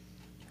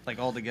 Like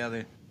all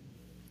together?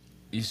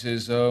 He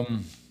says, all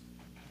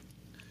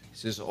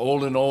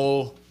in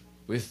all,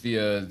 with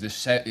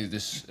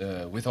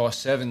with our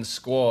 7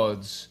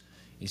 squads,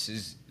 he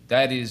says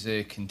that is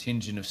a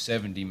contingent of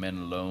 70 men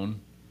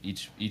alone,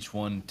 each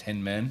one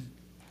 10 men.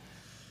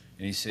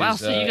 And he says, Wow,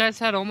 so you guys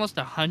had almost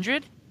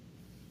 100?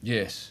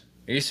 yes.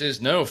 He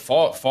says no,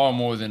 far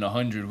more than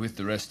 100 with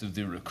the rest of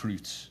the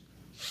recruits.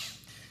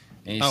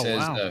 And he Oh, says,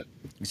 wow.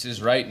 he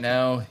says right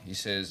now, he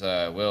says,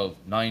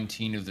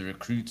 19 of the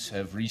recruits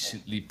have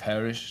recently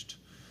perished.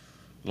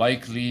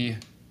 Likely,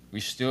 we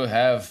still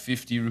have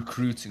 50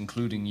 recruits,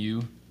 including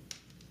you.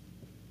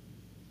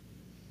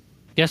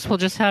 Guess we'll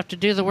just have to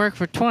do the work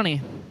for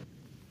 20.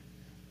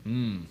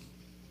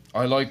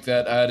 I like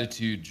that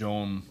attitude,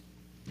 John.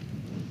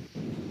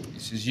 He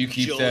says, you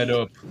keep that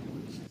John. up.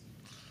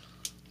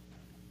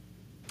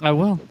 I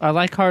will. I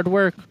like hard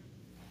work.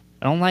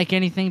 I don't like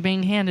anything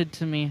being handed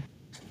to me.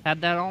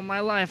 Had that all my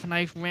life, and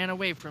I ran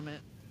away from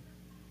it.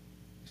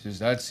 He says,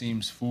 that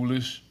seems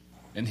foolish.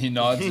 And he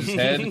nods his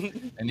head,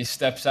 and he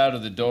steps out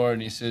of the door,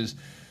 and he says,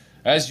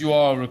 as you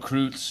are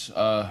recruits,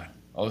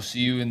 I'll see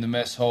you in the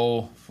mess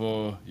hall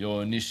for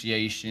your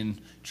initiation.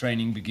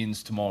 Training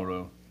begins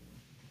tomorrow.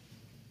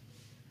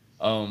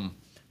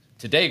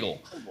 to Daigle.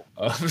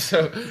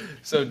 So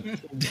so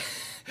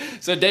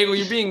Daigle,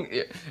 you're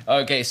being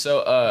okay.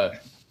 So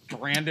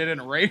Branded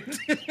and raped.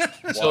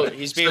 So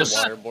He's being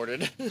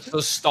waterboarded. So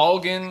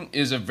Stalgin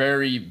is a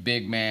very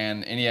big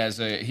man, and he has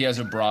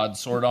a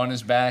broadsword on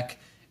his back,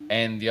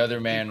 and the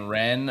other man,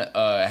 Ren,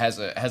 has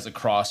a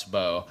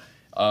crossbow.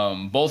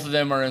 Both of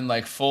them are in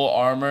like full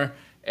armor,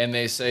 and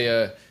they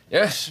say,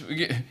 "Yes."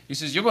 He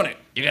says, "You're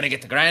gonna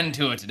get the Grand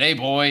Tour today,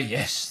 boy.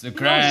 Yes, the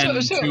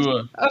Grand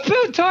Tour."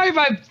 About time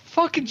I'm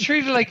fucking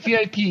treated like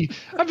VIP.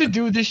 I've been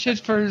doing this shit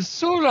for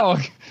so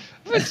long.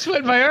 I've been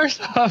sweating my arse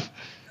off.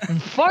 And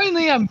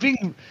finally I'm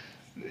getting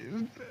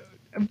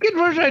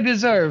what I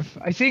deserve.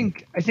 I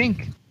think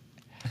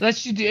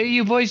unless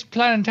you boys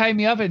plan on tying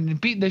me up and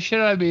beating the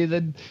shit out of me,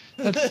 then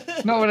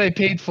that's not what I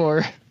paid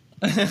for.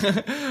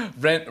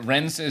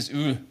 Ren says,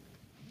 "Ooh,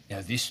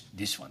 yeah,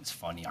 this one's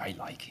funny. I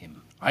like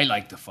him. I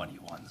like the funny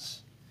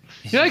ones."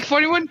 You like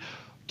funny one?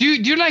 Do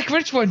you like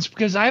rich ones?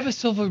 Because I have a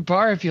silver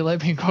bar if you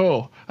let me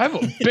go. I have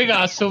a big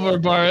ass silver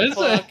bar.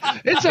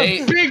 It's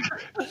a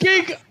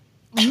big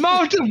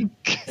amount of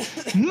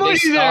money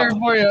there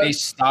for you. They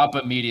stop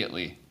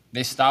immediately.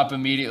 They stop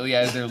immediately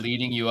as they're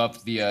leading you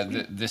up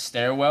the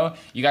stairwell.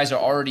 You guys are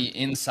already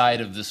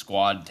inside of the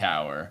squad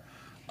tower,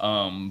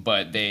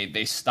 but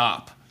they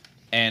stop,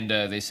 and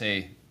they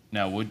say,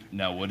 "Now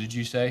what did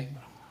you say?"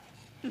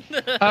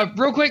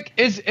 Real quick,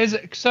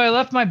 so I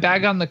left my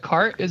bag on the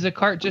cart. Is the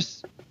cart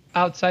just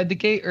outside the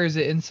gate, or is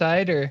it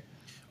inside, or?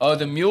 Oh,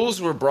 the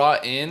mules were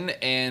brought in,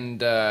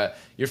 and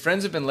your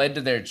friends have been led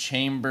to their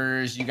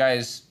chambers. You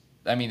guys,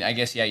 I mean, I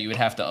guess, yeah, you would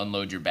have to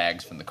unload your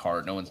bags from the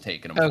cart. No one's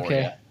taking them for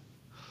you.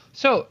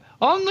 So,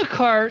 on the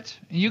cart,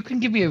 you can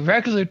give me a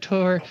regular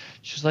tour,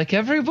 just like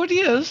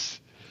everybody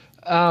else.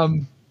 I'll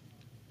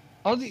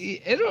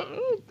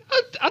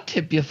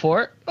tip you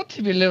for it. I'll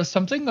tip you a little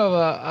something of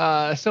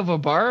a silver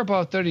bar,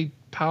 about 30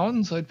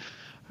 pounds. I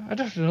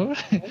don't know.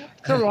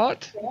 It's a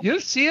lot.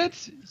 You'll see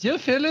it. You'll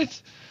feel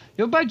it.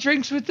 You'll buy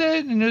drinks with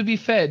it, and you'll be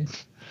fed.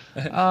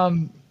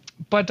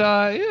 But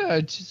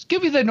yeah, just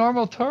give me the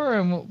normal tour,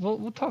 and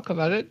we'll talk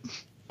about it.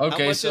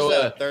 Okay, How much so is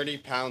a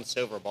 30-pound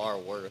silver bar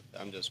worth?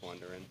 I'm just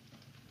wondering.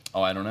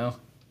 oh, I don't know.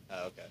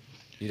 Oh, okay.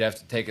 You'd have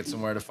to take it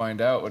somewhere to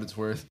find out what it's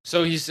worth.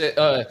 So he said,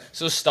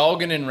 so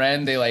Stalgin and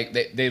Ren,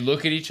 they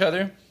look at each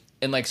other,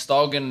 and like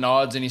Stalgin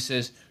nods and he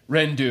says,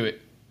 "Ren, do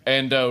it."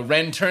 And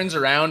Ren turns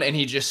around and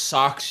he just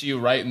socks you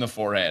right in the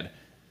forehead,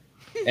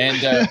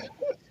 and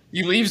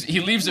he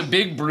leaves a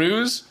big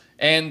bruise.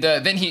 And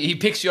then he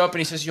picks you up and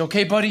he says, "You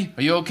okay, buddy?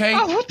 Are you okay?"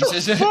 Oh, what he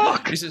the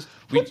fuck? He says,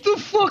 What the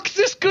fuck? Is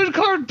this good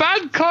card,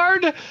 bad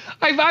card?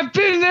 I've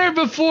been there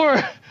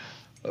before.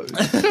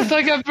 It's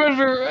like I've been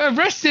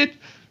arrested.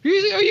 Are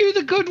you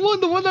the good one?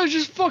 The one that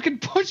just fucking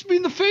punched me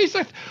in the face?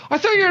 I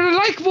thought you were the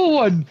likable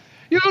one.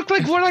 You look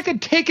like one I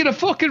could take in a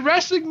fucking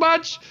wrestling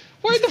match.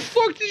 Why the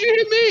fuck did you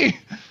hit me?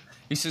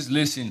 He says,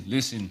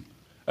 listen.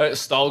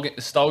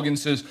 Stalgin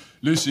says,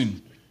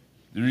 "Listen,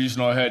 the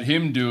reason I had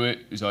him do it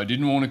is I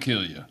didn't want to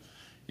kill you."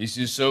 He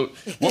says, "So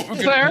what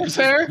we're gonna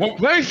Fair.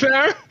 Very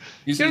fair.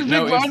 He Here's says,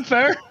 big one,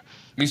 fair.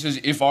 He says,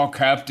 "If our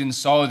captain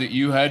saw that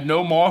you had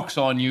no marks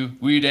on you,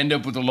 we'd end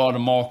up with a lot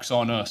of marks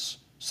on us.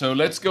 So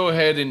let's go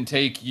ahead and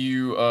take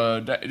you.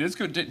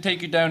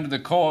 Take you down to the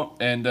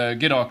court and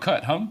get our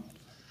cut, huh?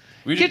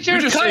 Get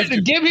your cut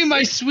and give me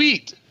my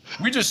sweet."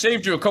 We just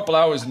saved you a couple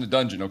hours in the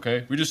dungeon,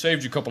 okay? We just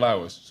saved you a couple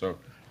hours, so.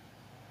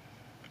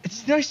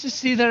 It's nice to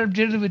see that I'm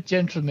dealing with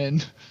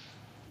gentlemen.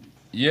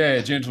 Yeah,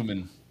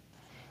 gentlemen.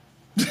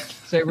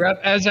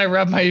 As I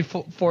rub my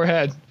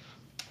forehead.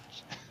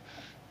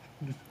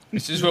 He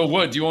says, "Well,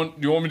 what? Do you want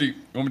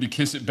me to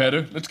kiss it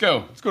better? Let's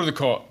go. Let's go to the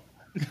court."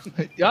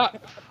 Yeah,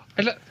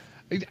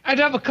 I'd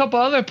have a couple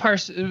other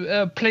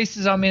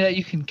places on me that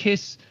you can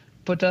kiss,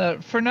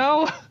 but for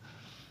now,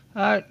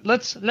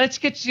 let's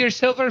get to your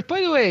silver.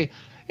 By the way,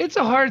 it's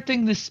a hard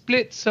thing to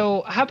split.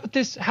 So how about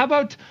this? How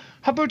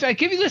about I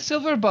give you the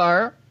silver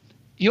bar?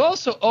 You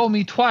also owe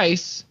me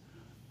twice,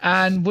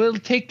 and we'll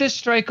take this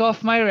strike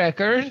off my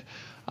record,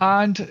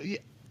 and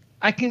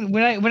I can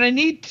when I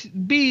need to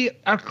be,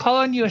 I'll call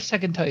on you a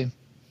second time.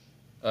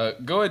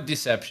 Go at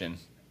deception.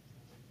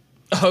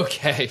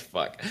 Okay,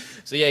 fuck.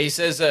 So yeah, he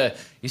says,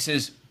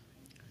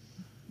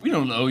 "We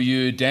don't owe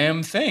you a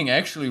damn thing.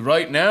 Actually,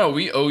 right now,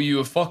 we owe you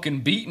a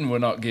fucking beating we're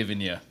not giving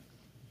you."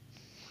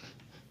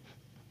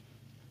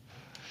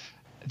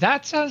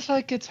 That sounds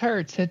like it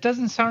hurts. It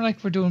doesn't sound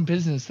like we're doing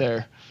business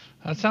there.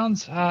 That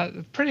sounds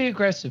pretty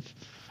aggressive.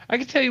 I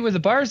can tell you where the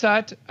bar's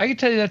at. I can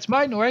tell you that's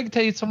mine, or I can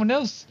tell you it's someone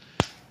else.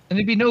 And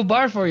there'd be no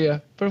bar for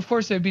you. But of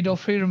course, there'd be no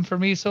freedom for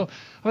me. So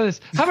how about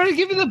this? How about I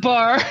give you the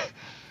bar?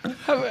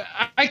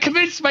 I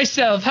convinced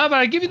myself. How about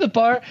I give you the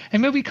bar,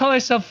 and maybe we call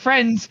ourselves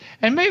friends.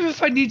 And maybe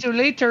if I need you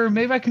later,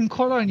 maybe I can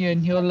call on you,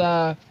 and you'll,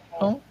 oh?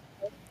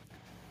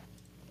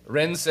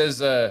 Ren says,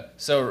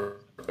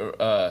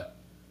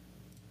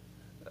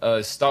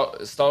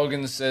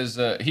 Stalgin says,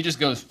 he just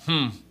goes,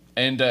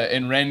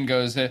 and Ren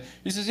goes,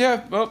 he says,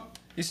 "Yeah, well,"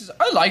 he says,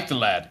 "I like the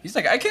lad." He's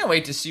like, "I can't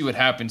wait to see what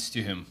happens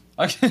to him.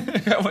 I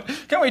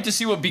can't wait to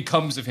see what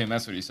becomes of him."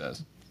 That's what he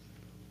says.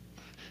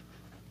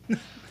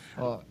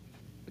 Oh,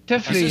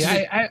 definitely.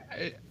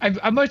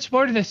 I'm much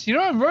more than this. You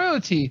know, I'm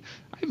royalty.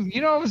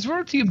 I was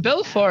royalty in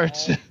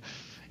Belfort.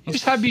 You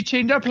just had me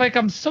chained up like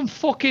I'm some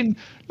fucking,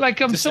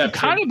 like I'm some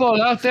Deception.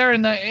 cannibal out there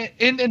in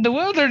the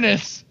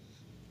wilderness.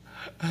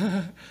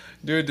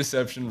 Do a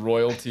deception,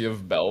 royalty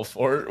of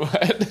Belfort.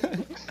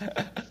 What?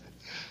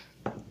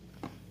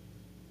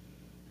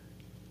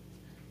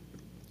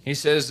 He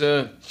says,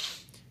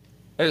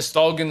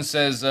 Stalgan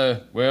says,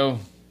 well,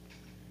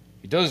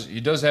 he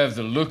does have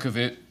the look of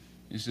it.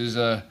 He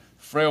says,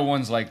 frail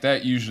ones like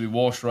that usually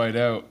wash right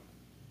out.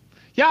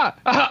 Yeah,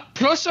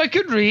 plus I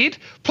can read.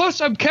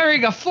 Plus I'm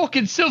carrying a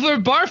fucking silver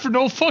bar for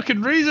no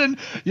fucking reason.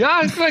 Yeah,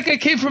 I look like I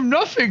came from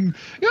nothing.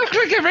 You look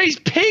like I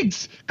raised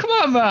pigs. Come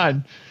on,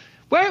 man.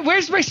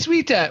 Where's my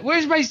suite at?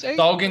 Where's my...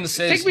 Stalgan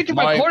says, take me to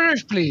my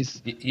quarters,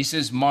 please. He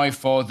says, my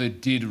father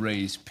did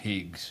raise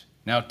pigs.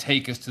 Now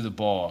take us to the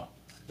bar.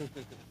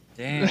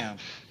 Damn.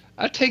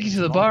 I'll take you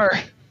to the bar.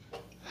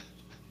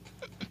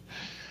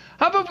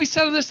 How about we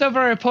settle this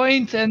over a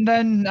point, and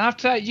then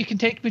after that you can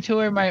take me to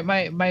where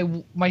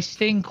my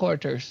staying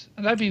quarters.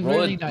 And that'd be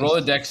really nice. Roll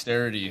a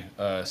dexterity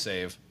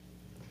save.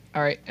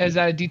 All right, is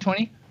that a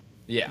D20?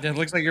 Yeah. It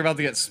looks like you're about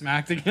to get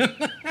smacked again.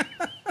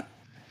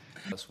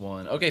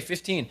 +1. Okay,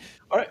 15.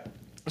 All right.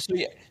 So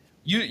yeah,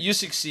 you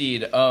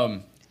succeed.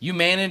 You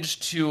manage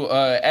to,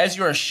 as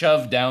you are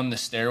shoved down the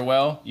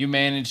stairwell, you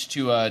manage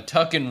to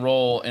tuck and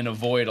roll and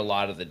avoid a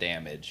lot of the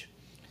damage.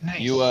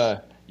 Nice.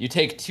 You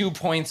take 2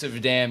 points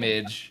of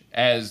damage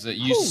as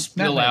you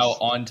spill nice. out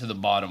onto the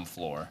bottom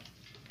floor.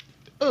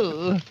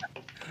 Ugh.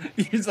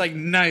 He's like,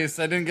 nice.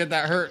 I didn't get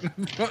that hurt.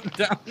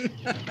 Down.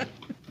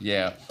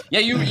 Yeah. Yeah,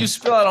 you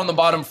spill out on the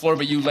bottom floor,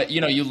 but you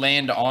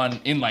land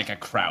in like a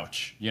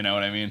crouch. You know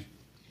what I mean?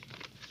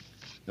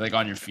 Like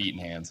on your feet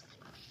and hands.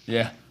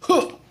 Yeah.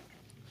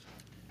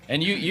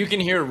 And you can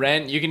hear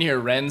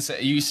Ren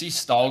say, you see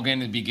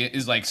Stalgan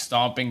is like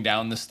stomping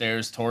down the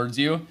stairs towards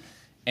you.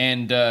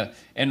 And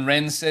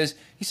Ren says,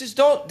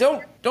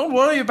 don't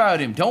worry about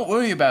him. Don't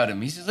worry about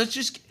him. He says, let's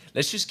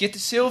just get to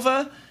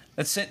Silva.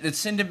 Let's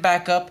send him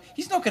back up.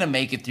 He's not gonna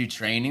make it through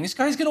training. This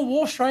guy's gonna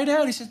wash right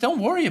out. He says, don't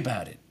worry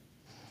about it.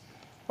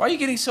 Why are you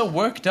getting so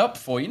worked up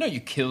for? You know you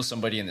kill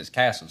somebody in this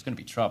castle, it's gonna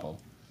be trouble.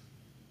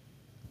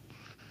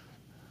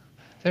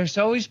 There's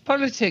always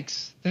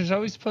politics.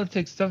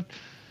 Don't,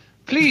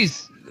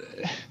 please.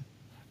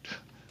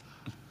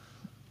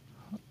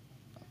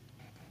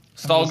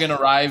 Stalgan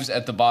arrives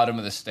at the bottom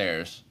of the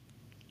stairs.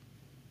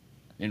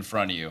 In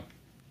front of you.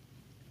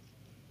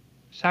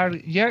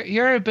 Sorry,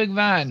 you're a big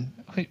man.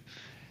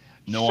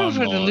 No, I'm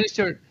At not. least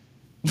you're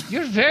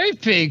very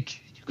big.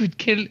 You could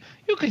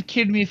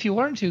kill me if you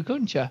wanted to,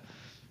 couldn't you?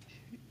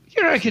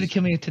 You're not gonna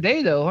kill me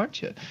today, though,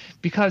 aren't you?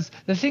 Because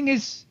the thing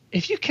is,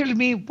 if you killed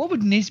me, what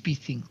would Nisby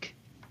think?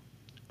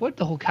 What would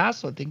the whole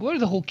castle think? What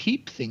would the whole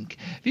keep think?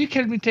 If you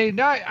killed me today,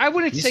 no, I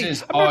wouldn't He say.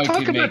 says, I'm not I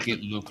talking could about. make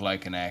it look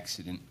like an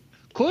accident.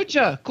 Could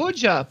ya?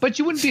 But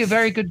you wouldn't be a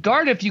very good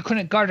guard if you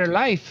couldn't guard her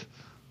life.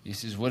 He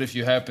says, what if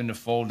you happen to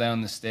fall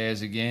down the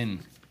stairs again?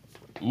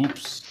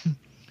 Oops.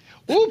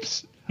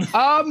 Oops.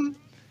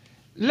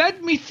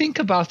 Let me think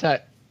about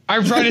that. I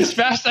run as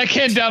fast as I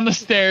can down the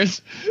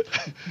stairs.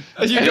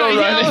 You And go I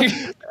yell- running.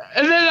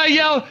 And then I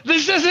yell,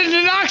 "This isn't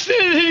an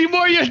accident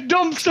anymore, you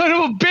dumb son of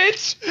a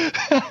bitch!"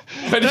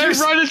 But And I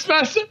you- run as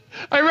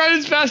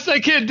fast as I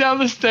can down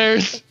the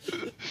stairs.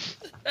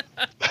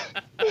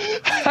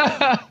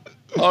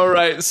 All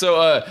right,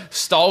 so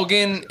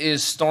Stalgan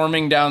is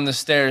storming down the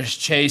stairs,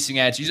 chasing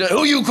at you. He's like,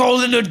 "Who you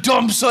calling a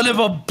dumb son of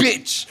a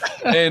bitch?"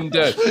 And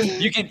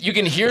you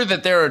can hear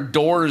that there are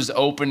doors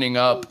opening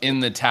up in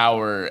the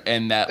tower,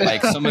 and that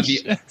like some of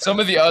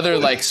the other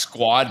like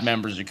squad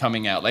members are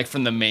coming out, like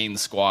from the main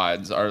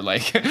squads are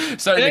like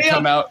starting to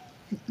come out.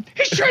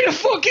 He's trying to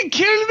fucking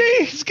kill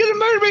me. He's gonna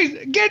murder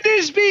me. Get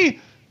Nisby.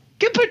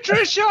 Get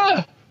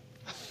Patricia.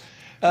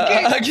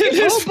 Get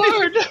Nisby.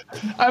 Hobart.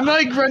 I'm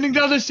like running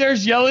down the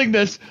stairs yelling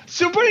this.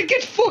 Somebody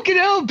get fucking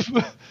help.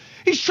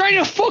 He's trying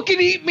to fucking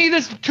eat me,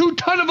 this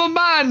 2-ton of a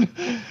man.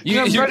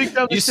 I'm running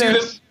down the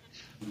stairs.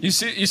 You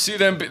see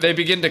them. They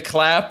begin to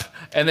clap,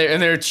 and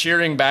they're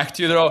cheering back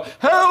to you. They're all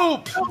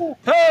help,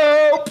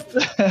 help,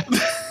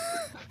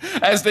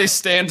 as they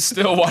stand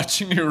still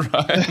watching you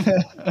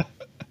run.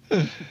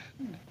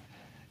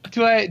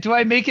 Do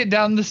I make it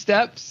down the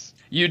steps?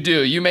 You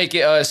do. You make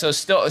it. So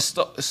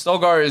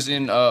Stilgar is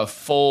in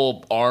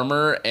full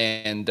armor,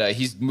 and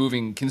he's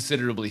moving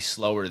considerably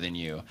slower than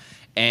you.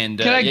 And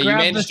Can I you grab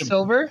the managed to.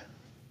 silver?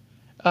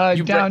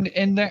 You Down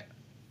in there.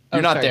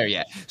 You're not sorry. there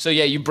yet. So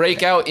yeah, you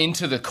break out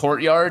into the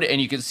courtyard, and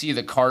you can see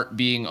the cart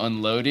being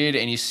unloaded,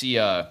 and you see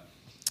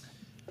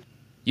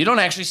you don't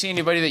actually see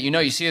anybody that you know.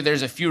 You see that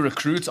there's a few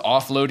recruits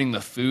offloading the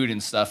food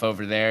and stuff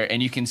over there,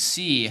 and you can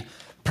see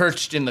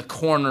perched in the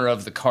corner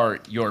of the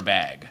cart your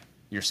bag,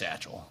 your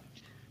satchel.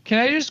 Can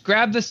I just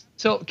grab this?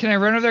 Can I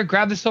run over there,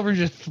 grab the silver, and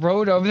just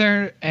throw it over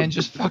there, and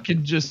just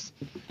fucking just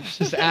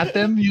at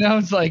them? You know,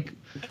 it's like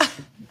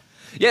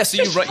Yeah. So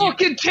just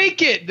fucking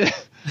take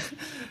it.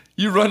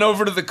 You run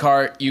over to the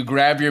cart, you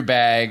grab your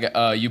bag,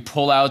 you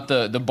pull out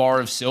the bar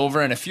of silver,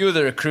 and a few of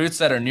the recruits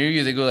that are near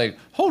you, they go like,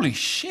 holy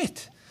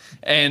shit.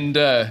 And,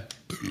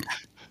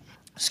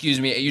 excuse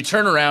me, you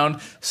turn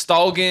around,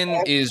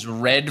 Stalgin is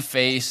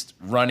red-faced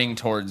running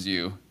towards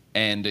you,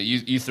 and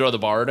you throw the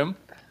bar at him.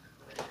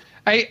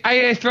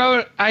 I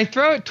throw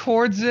it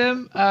towards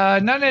them,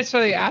 not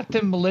necessarily at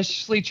them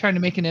maliciously trying to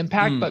make an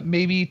impact, but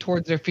maybe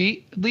towards their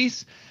feet at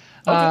least.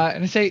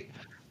 And I say,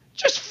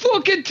 just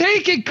fucking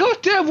take it,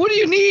 goddamn! What do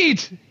you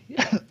need?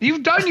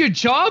 You've done your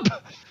job.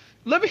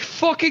 Let me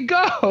fucking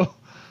go.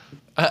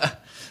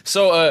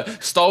 So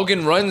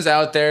Stalgin runs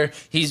out there.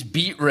 He's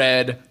beat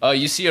red.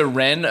 You see a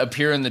wren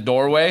appear in the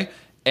doorway,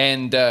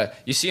 and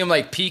you see him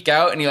like peek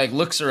out, and he like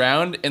looks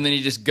around, and then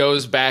he just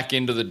goes back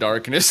into the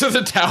darkness of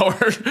the tower.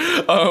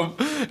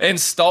 And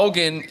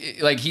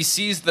Stalgin, like he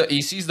sees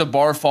the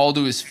bar fall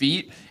to his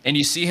feet, and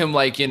you see him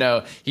like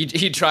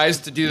he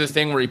tries to do the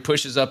thing where he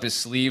pushes up his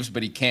sleeves,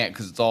 but he can't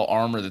because it's all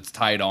armor that's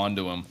tied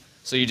onto him.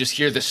 So you just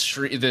hear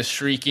the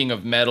shrieking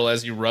of metal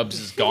as he rubs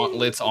his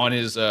gauntlets on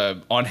his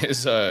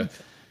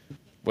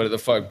what the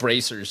fuck,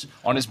 bracers,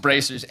 on his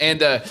bracers.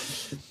 And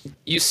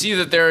you see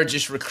that there are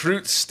just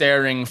recruits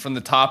staring from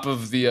the top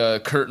of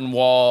the curtain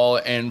wall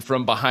and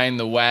from behind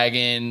the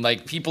wagon.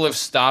 Like, people have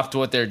stopped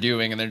what they're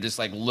doing, and they're just,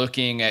 like,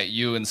 looking at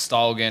you and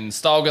Stalgin.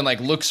 Stalgin,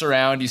 like, looks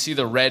around. You see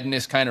the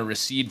redness kind of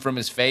recede from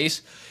his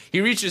face. He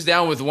reaches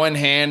down with one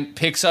hand,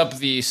 picks up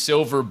the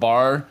silver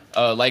bar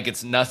like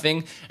it's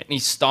nothing, and he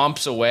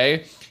stomps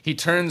away. He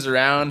turns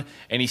around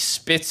and he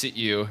spits at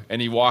you,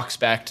 and he walks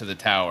back to the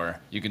tower.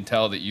 You can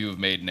tell that you have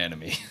made an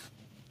enemy.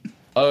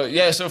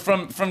 Yeah. So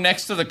from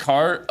next to the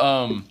cart,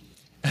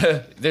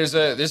 there's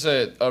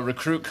a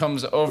recruit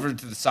comes over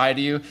to the side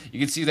of you. You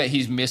can see that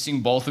he's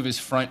missing both of his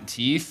front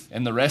teeth,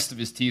 and the rest of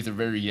his teeth are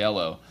very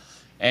yellow.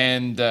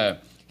 And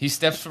he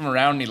steps from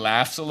around and he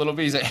laughs a little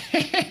bit. He's like,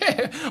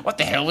 "What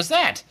the hell was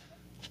that?"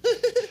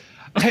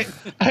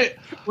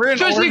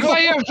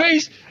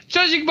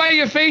 Judging by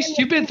your face,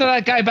 you've been to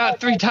that guy about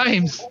 3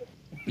 times.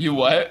 You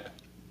what?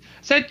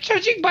 Said,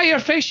 judging by your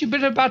face, you've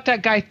been about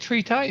that guy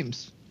 3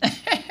 times. He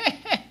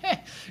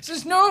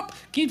says, "Nope,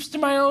 keeps to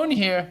my own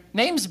here.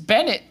 Name's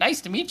Bennett.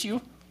 Nice to meet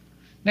you."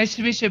 Nice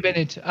to meet you,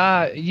 Bennett.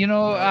 That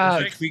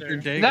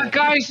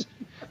guy's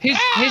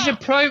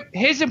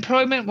his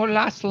employment will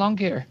last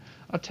longer.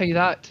 I'll tell you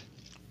that.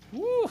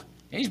 Woo,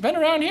 he's been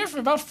around here for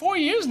about 4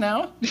 years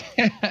now.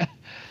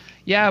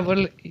 Yeah,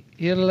 well,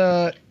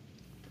 he'll.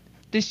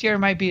 This year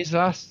might be his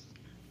last.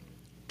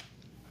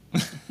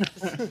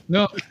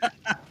 No.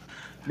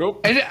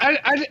 Nope.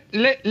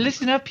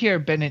 Listen up here,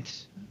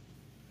 Bennett.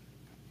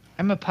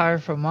 I'm a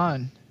powerful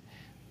man.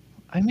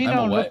 I may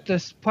not look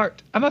this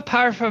part. I'm a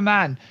powerful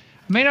man.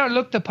 I may not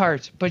look the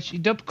part, but you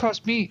double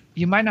cross me,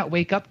 you might not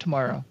wake up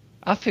tomorrow.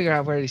 I'll figure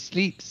out where he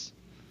sleeps.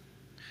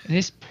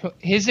 And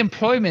his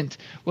employment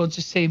will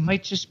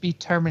might just be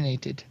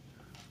terminated.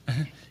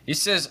 He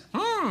says,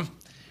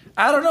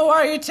 I don't know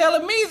why you're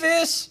telling me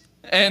this.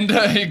 And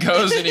he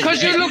goes and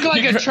because you look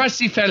like a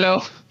trusty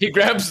fellow. He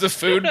grabs the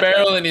food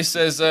barrel and he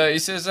says,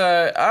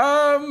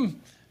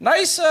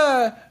 nice.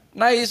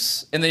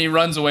 And then he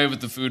runs away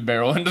with the food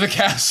barrel into the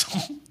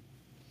castle.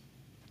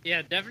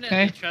 Yeah,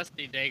 definitely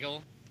trusty,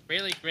 Daigle.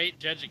 Really great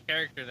judge of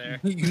character there.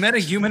 You met a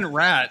human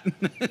rat.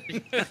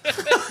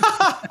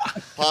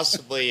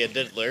 Possibly a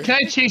diddler. Can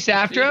I chase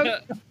after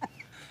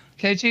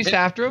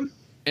him?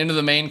 Into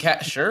the main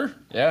Sure,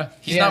 yeah.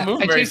 He's not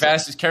moving very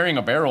fast. He's carrying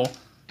a barrel.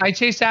 I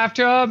chase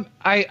after him.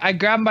 I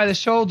grab him by the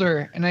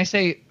shoulder and I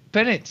say,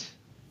 Bennett,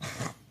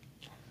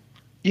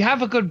 you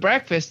have a good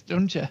breakfast,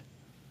 don't you?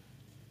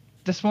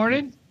 This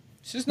morning?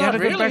 This is not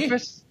really. Good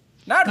breakfast?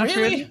 Not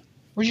really.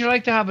 Would you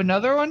like to have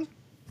another one?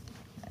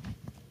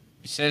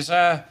 He says,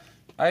 I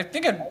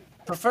think I'd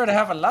prefer to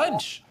have a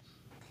lunch.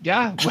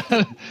 Yeah,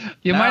 well,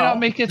 you might not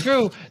make it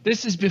through.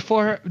 This is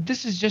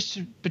just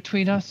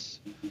between us,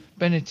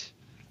 Bennett.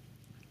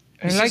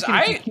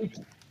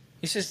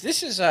 He says,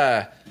 this is,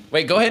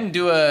 wait, go ahead and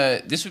do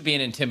this would be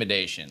an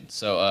intimidation.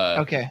 So,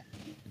 okay.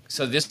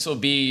 So this will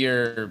be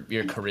your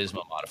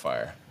charisma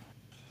modifier.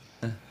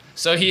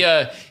 So he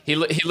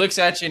looks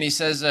at you and he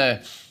says,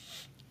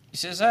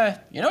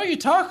 you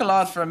talk a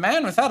lot for a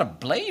man without a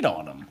blade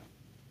on him.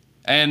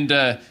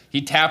 And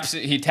he taps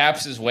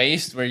his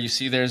waist where you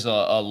see there's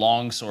a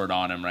long sword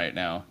on him right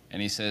now.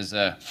 And he says,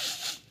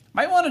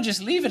 might want to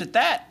just leave it at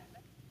that.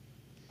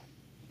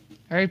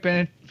 All right,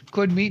 Bennett.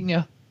 Good meeting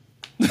you.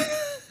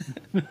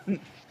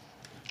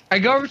 I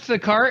go over to the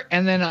cart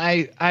and then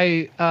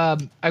I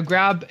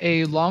grab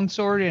a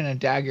longsword and a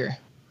dagger.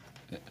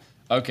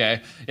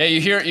 Okay. Yeah, you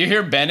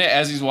hear Bennett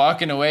as he's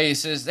walking away. He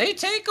says, "They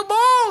take them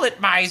all at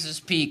Mises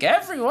Peak,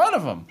 every one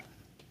of them."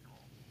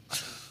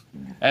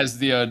 As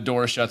the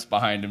door shuts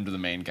behind him to the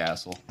main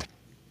castle.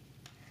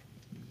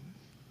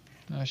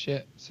 Oh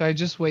shit! So I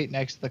just wait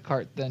next to the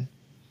cart then.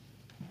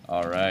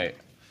 All right.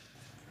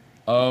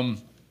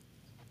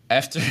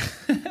 After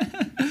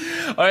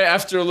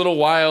a little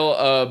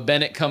while,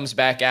 Bennett comes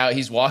back out.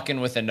 He's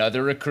walking with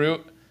another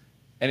recruit,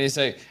 and he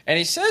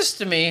says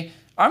to me,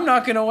 "I'm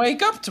not gonna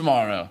wake up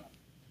tomorrow."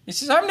 He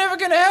says, I'm never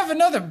gonna have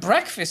another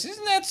breakfast.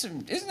 That's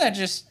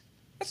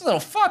a little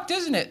fucked,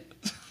 isn't it?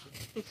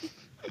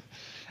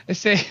 I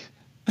say,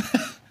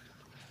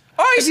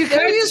 Oh, If you there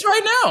he can't- is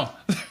right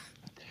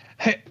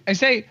now. I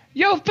say,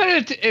 yo,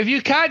 but if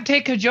you can't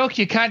take a joke,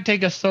 you can't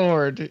take a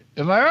sword.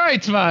 Am I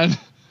right, man?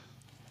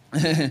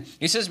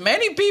 He says,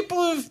 many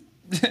people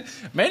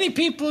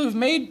have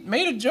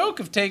made a joke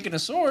of taking a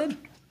sword.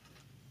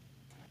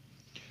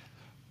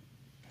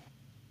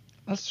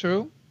 That's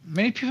true.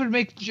 Many people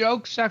make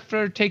jokes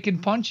after taking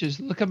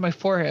punches. Look at my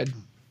forehead.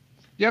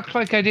 You look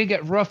like I did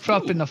get roughed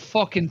up in the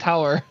fucking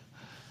tower.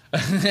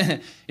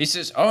 He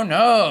says, "Oh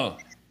no."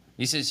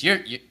 He says,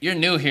 "You're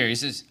new here." He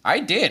says, "I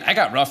did. I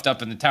got roughed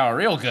up in the tower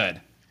real good."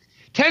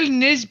 Tell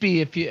Nisby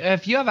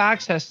if you have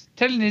access.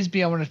 Tell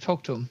Nisby I want to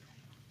talk to him.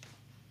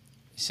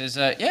 He says,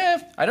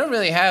 "Yeah, I don't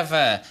really have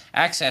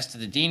access to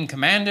the Dean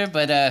Commander,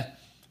 but I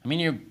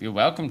mean, you're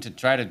welcome to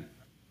try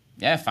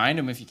to, find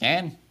him if you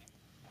can."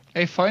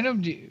 Hey, find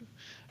him.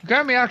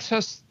 Grant me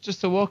access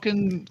just to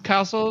Woken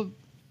Castle.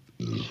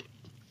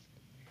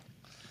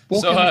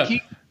 So,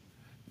 Keep.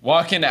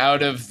 walking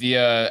out of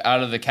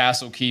the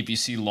castle keep, you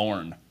see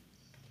Lorne.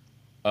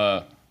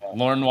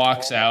 Lorne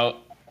walks out,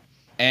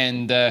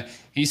 and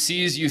he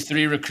sees you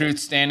three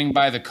recruits standing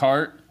by the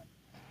cart,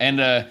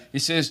 and he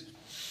says,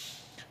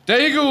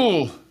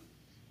 "Daegul,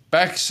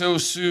 back so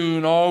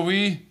soon, are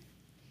we?"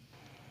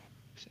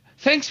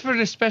 Thanks for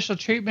the special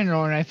treatment,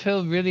 Lauren. I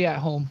feel really at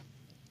home.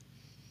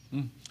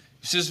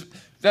 He says,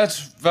 "That's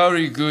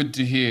very good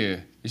to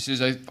hear." He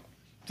says, "I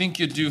think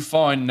you do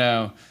fine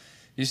now."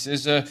 He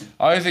says,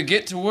 "Either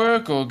get to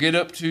work or get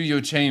up to your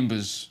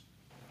chambers."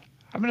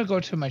 I'm gonna go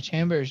to my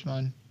chambers,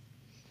 man.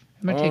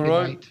 I'm gonna take All a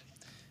right. night.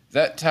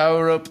 That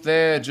tower up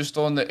there, just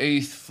on the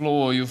 8th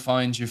floor, you'll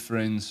find your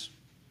friends.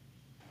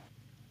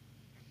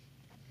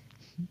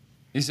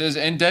 He says,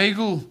 "And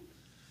Daegul,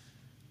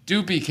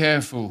 do be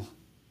careful."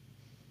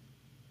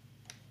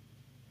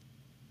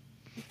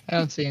 I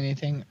don't see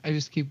anything. I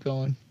just keep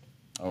going.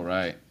 All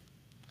right.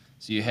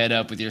 So you head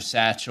up with your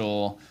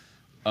satchel.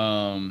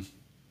 And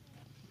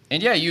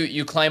yeah,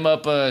 you climb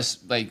up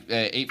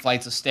 8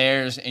 flights of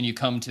stairs, and you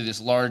come to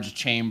this large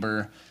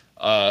chamber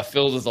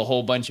filled with a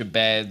whole bunch of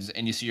beds,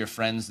 and you see your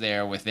friends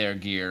there with their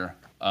gear,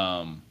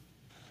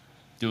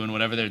 doing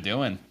whatever they're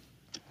doing.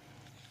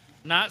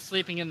 Not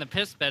sleeping in the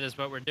piss bed is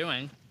what we're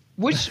doing.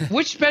 Which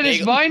bed is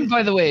Bagel. mine,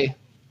 by the way?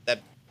 That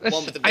That's-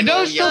 one with the I big know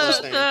old it's yellow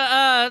still- thing.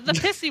 The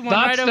pissy one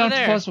That's right over not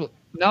there. possible.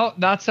 No,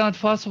 that's not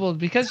possible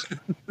because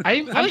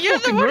I'm Well, you're the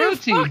fucking one who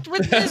royalty. fucked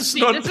with That's this.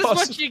 not This is what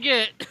possible. you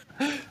get.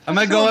 I'm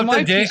gonna go up My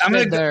to Day. piece I'm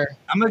bed gonna there.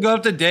 I'm gonna go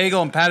up to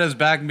Daegul and pat his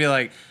back and be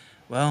like,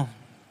 "Well,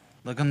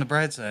 look on the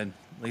bright side.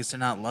 At least they're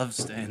not love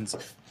stains."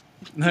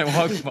 And I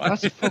walk by.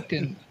 That's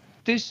fucking.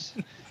 This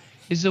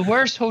is the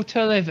worst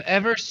hotel I've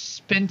ever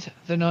spent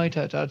the night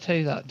at. I'll tell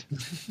you that.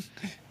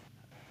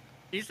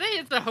 You say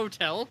it's a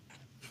hotel.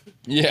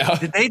 Yeah.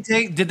 Did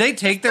they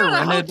take their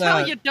Not a rented?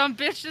 hotel, you dumb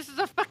bitch. This is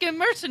a fucking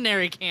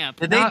mercenary camp.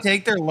 Did they Not-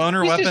 take their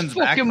loner This weapons is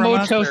back fucking from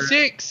us? Motel or-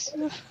 6.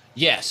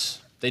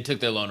 Yes, they took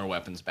their loner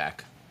weapons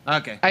back.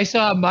 Okay. I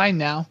saw mine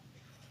now.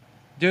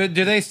 Do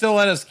they still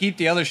let us keep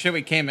the other shit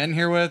we came in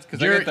here with?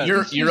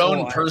 Because Your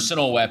own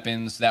personal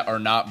weapons that are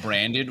not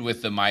branded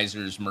with the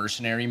Miser's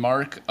mercenary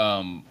mark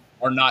are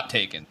not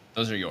taken.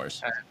 Those are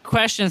yours.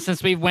 Question,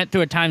 since we went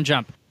through a time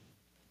jump.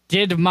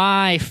 Did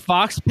my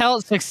fox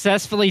pelt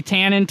successfully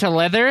tan into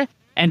leather?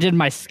 And did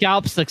my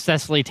scalp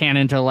successfully tan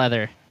into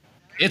leather?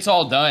 It's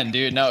all done,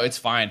 dude. No, it's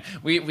fine.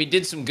 We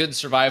did some good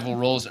survival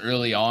rolls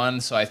early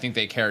on, so I think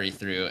they carry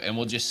through. And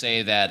we'll just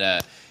say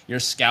that your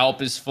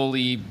scalp is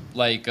fully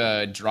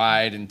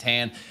dried and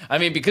tan. I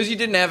mean, because you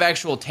didn't have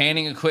actual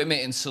tanning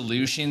equipment and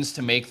solutions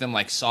to make them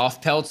like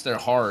soft pelts, they're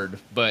hard.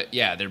 But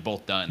yeah, they're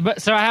both done.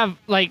 But so I have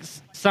like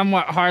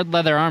somewhat hard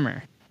leather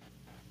armor.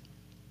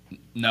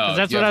 No, 'Cause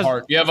that's you what have I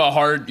hard.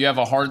 You have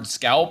a hard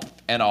scalp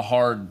and a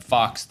hard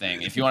fox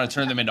thing. If you want to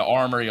turn them into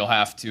armor, you'll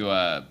have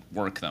to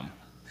work them.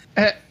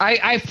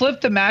 I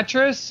flipped the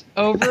mattress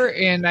over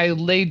and I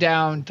lay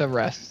down the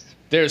rest.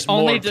 There's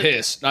Only more to-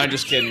 piss. No, I'm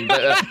just kidding. No,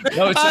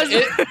 it's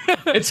clear.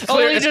 Only It's to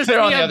clear see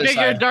on the a other bigger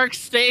side. dark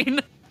stain.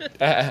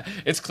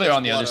 It's clear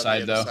on the other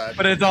side, though.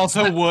 But it's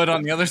also wood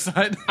on the other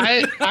side.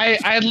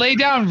 I lay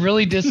down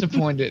really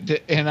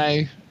disappointed and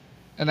I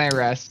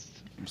rest.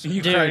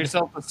 You Dude. cry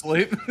yourself to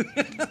sleep.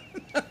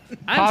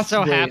 I'm so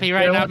Possibly. happy I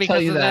right now won't because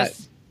tell you of that.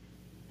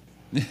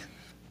 this.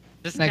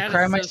 This And I cat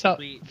cry is so myself.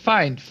 sweet.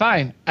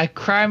 Fine. I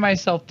cry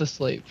myself to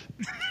sleep.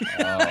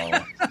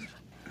 Oh,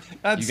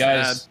 That's you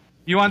guys. sad.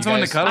 You want you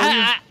someone guys- to cuddle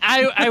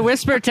you? I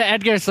whispered to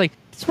Edgar, it's like,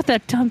 that's what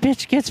that dumb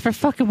bitch gets for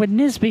fucking with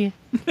Nisby.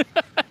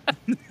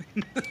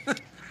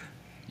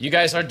 You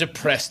guys are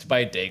depressed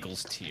by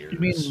Daegul's tears. I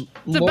mean, It's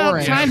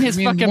Lauren. about time his I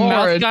mean, fucking mouth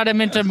Lauren. got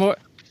him into more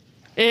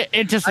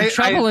into some I-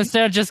 trouble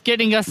instead of just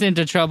getting us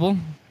into trouble.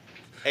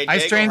 Hey, I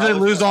Daegul, strangely how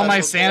was lose the all my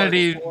special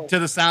sanity tour? to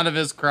the sound of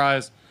his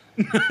cries.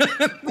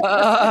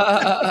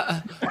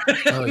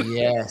 Oh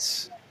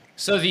yes.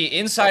 So the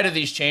inside of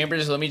these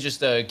chambers, let me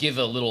just give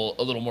a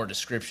little more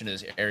description of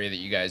this area that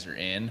you guys are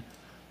in.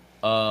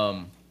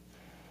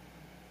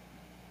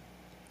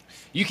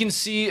 You can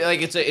see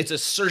like it's a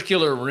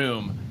circular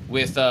room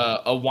with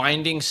a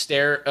winding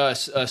a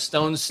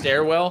stone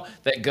stairwell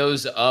that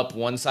goes up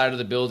one side of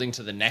the building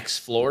to the next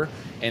floor,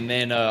 and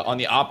then on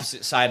the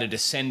opposite side a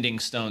descending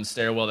stone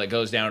stairwell that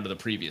goes down to the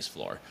previous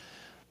floor.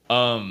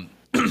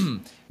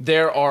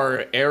 There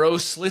are arrow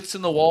slits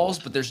in the walls,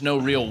 but there's no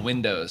real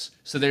windows.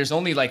 So there's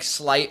only like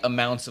slight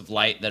amounts of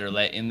light that are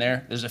let in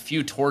there. There's a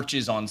few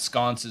torches on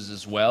sconces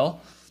as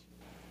well,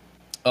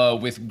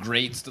 with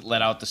grates that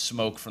let out the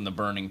smoke from the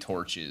burning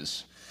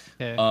torches.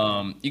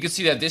 Okay. You can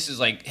see that this is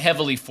like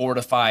heavily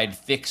fortified,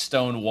 thick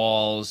stone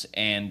walls,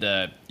 and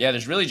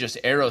there's really just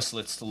arrow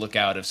slits to look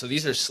out of. So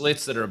these are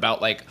slits that are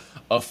about like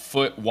a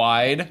foot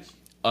wide,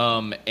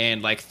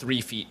 and like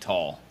 3 feet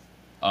tall.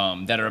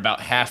 That are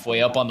about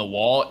halfway up on the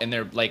wall, and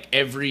they're like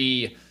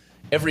every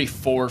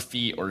 4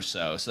 feet or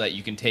so that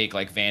you can take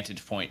like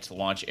vantage point to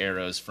launch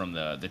arrows from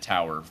the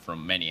tower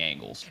from many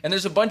angles. And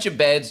there's a bunch of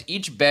beds.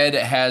 Each bed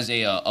has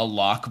a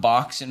lock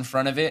box in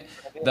front of it.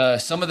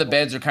 Some of the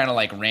beds are kind of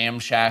like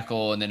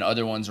ramshackle, and then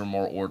other ones are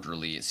more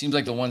orderly. It seems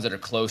like the ones that are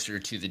closer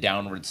to the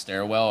downward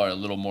stairwell are a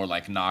little more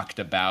like knocked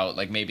about,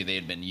 like maybe they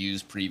had been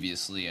used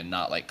previously and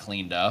not like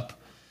cleaned up.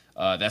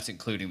 That's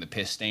including the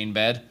piss stain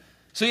bed.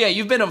 So yeah,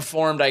 you've been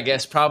informed, I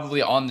guess,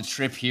 probably on the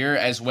trip here,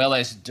 as well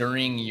as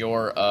during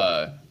your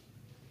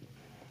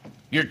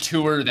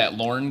tour that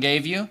Lauren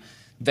gave you,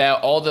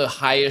 that all the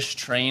highest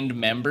trained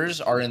members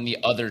are in the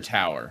other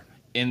tower,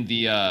 in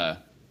the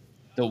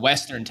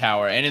western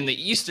tower, and in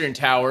the eastern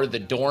tower, the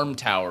dorm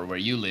tower where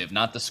you live,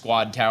 not the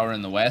squad tower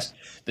in the west.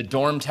 The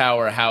dorm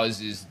tower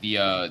houses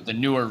the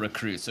newer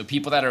recruits, so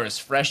people that are as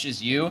fresh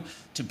as you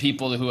to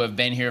people who have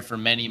been here for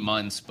many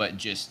months, but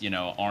just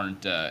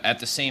aren't at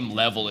the same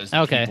level as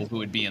the people who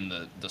would be in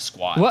the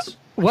squads.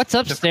 What's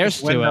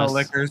upstairs to us?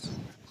 Lickers.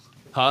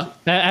 Huh?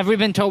 Have we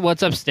been told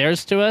what's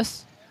upstairs to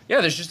us? Yeah,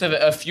 there's just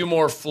a few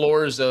more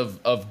floors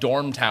of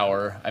dorm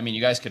tower. I mean,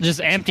 you guys could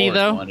just empty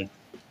though.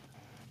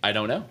 I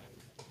don't know.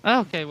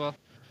 Okay, well,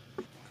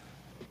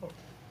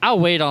 I'll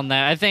wait on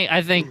that. I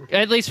think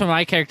at least for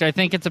my character, I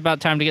think it's about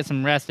time to get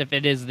some rest if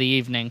it is the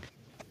evening.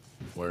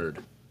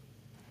 Word.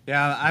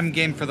 Yeah, I'm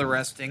game for the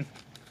resting.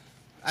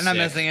 I'm not Sick.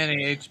 missing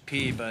any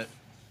HP, but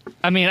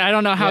I mean, I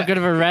don't know how Yeah. good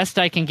of a rest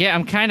I can get.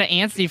 I'm kind of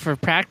antsy for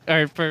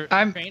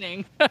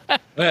training.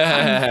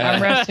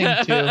 I'm resting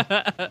too.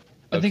 I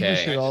think we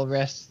Okay. should all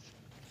rest.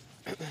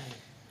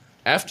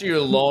 After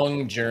your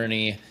long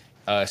journey,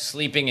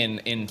 sleeping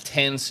in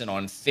tents and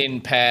on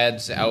thin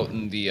pads out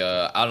on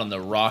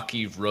the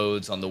rocky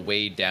roads on the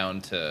way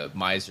down to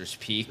Miser's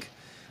Peak,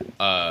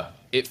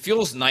 it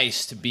feels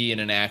nice to be in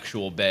an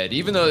actual bed.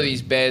 Even though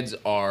these beds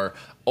are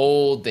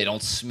old, they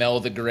don't smell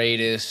the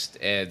greatest.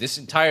 This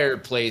entire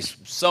place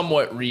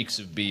somewhat reeks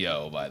of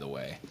BO, by the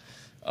way.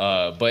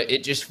 But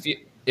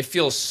it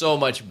feels so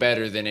much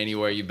better than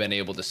anywhere you've been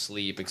able to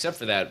sleep, except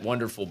for that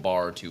wonderful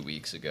bar 2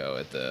 weeks ago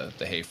at the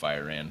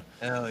Hayfire Inn.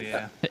 hell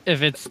yeah.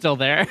 If it's still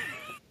there.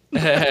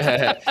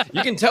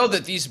 You can tell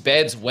that these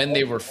beds, when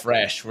they were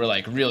fresh, were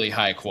like really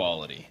high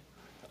quality.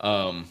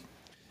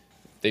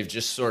 They've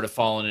just sort of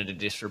fallen into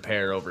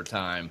disrepair over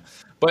time.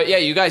 But yeah,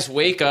 you guys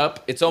wake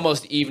up. It's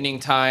almost evening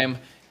time,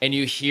 and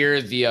you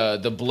hear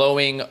the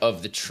blowing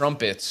of the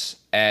trumpets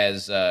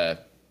as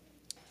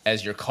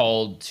you're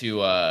called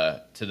to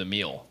the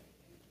meal.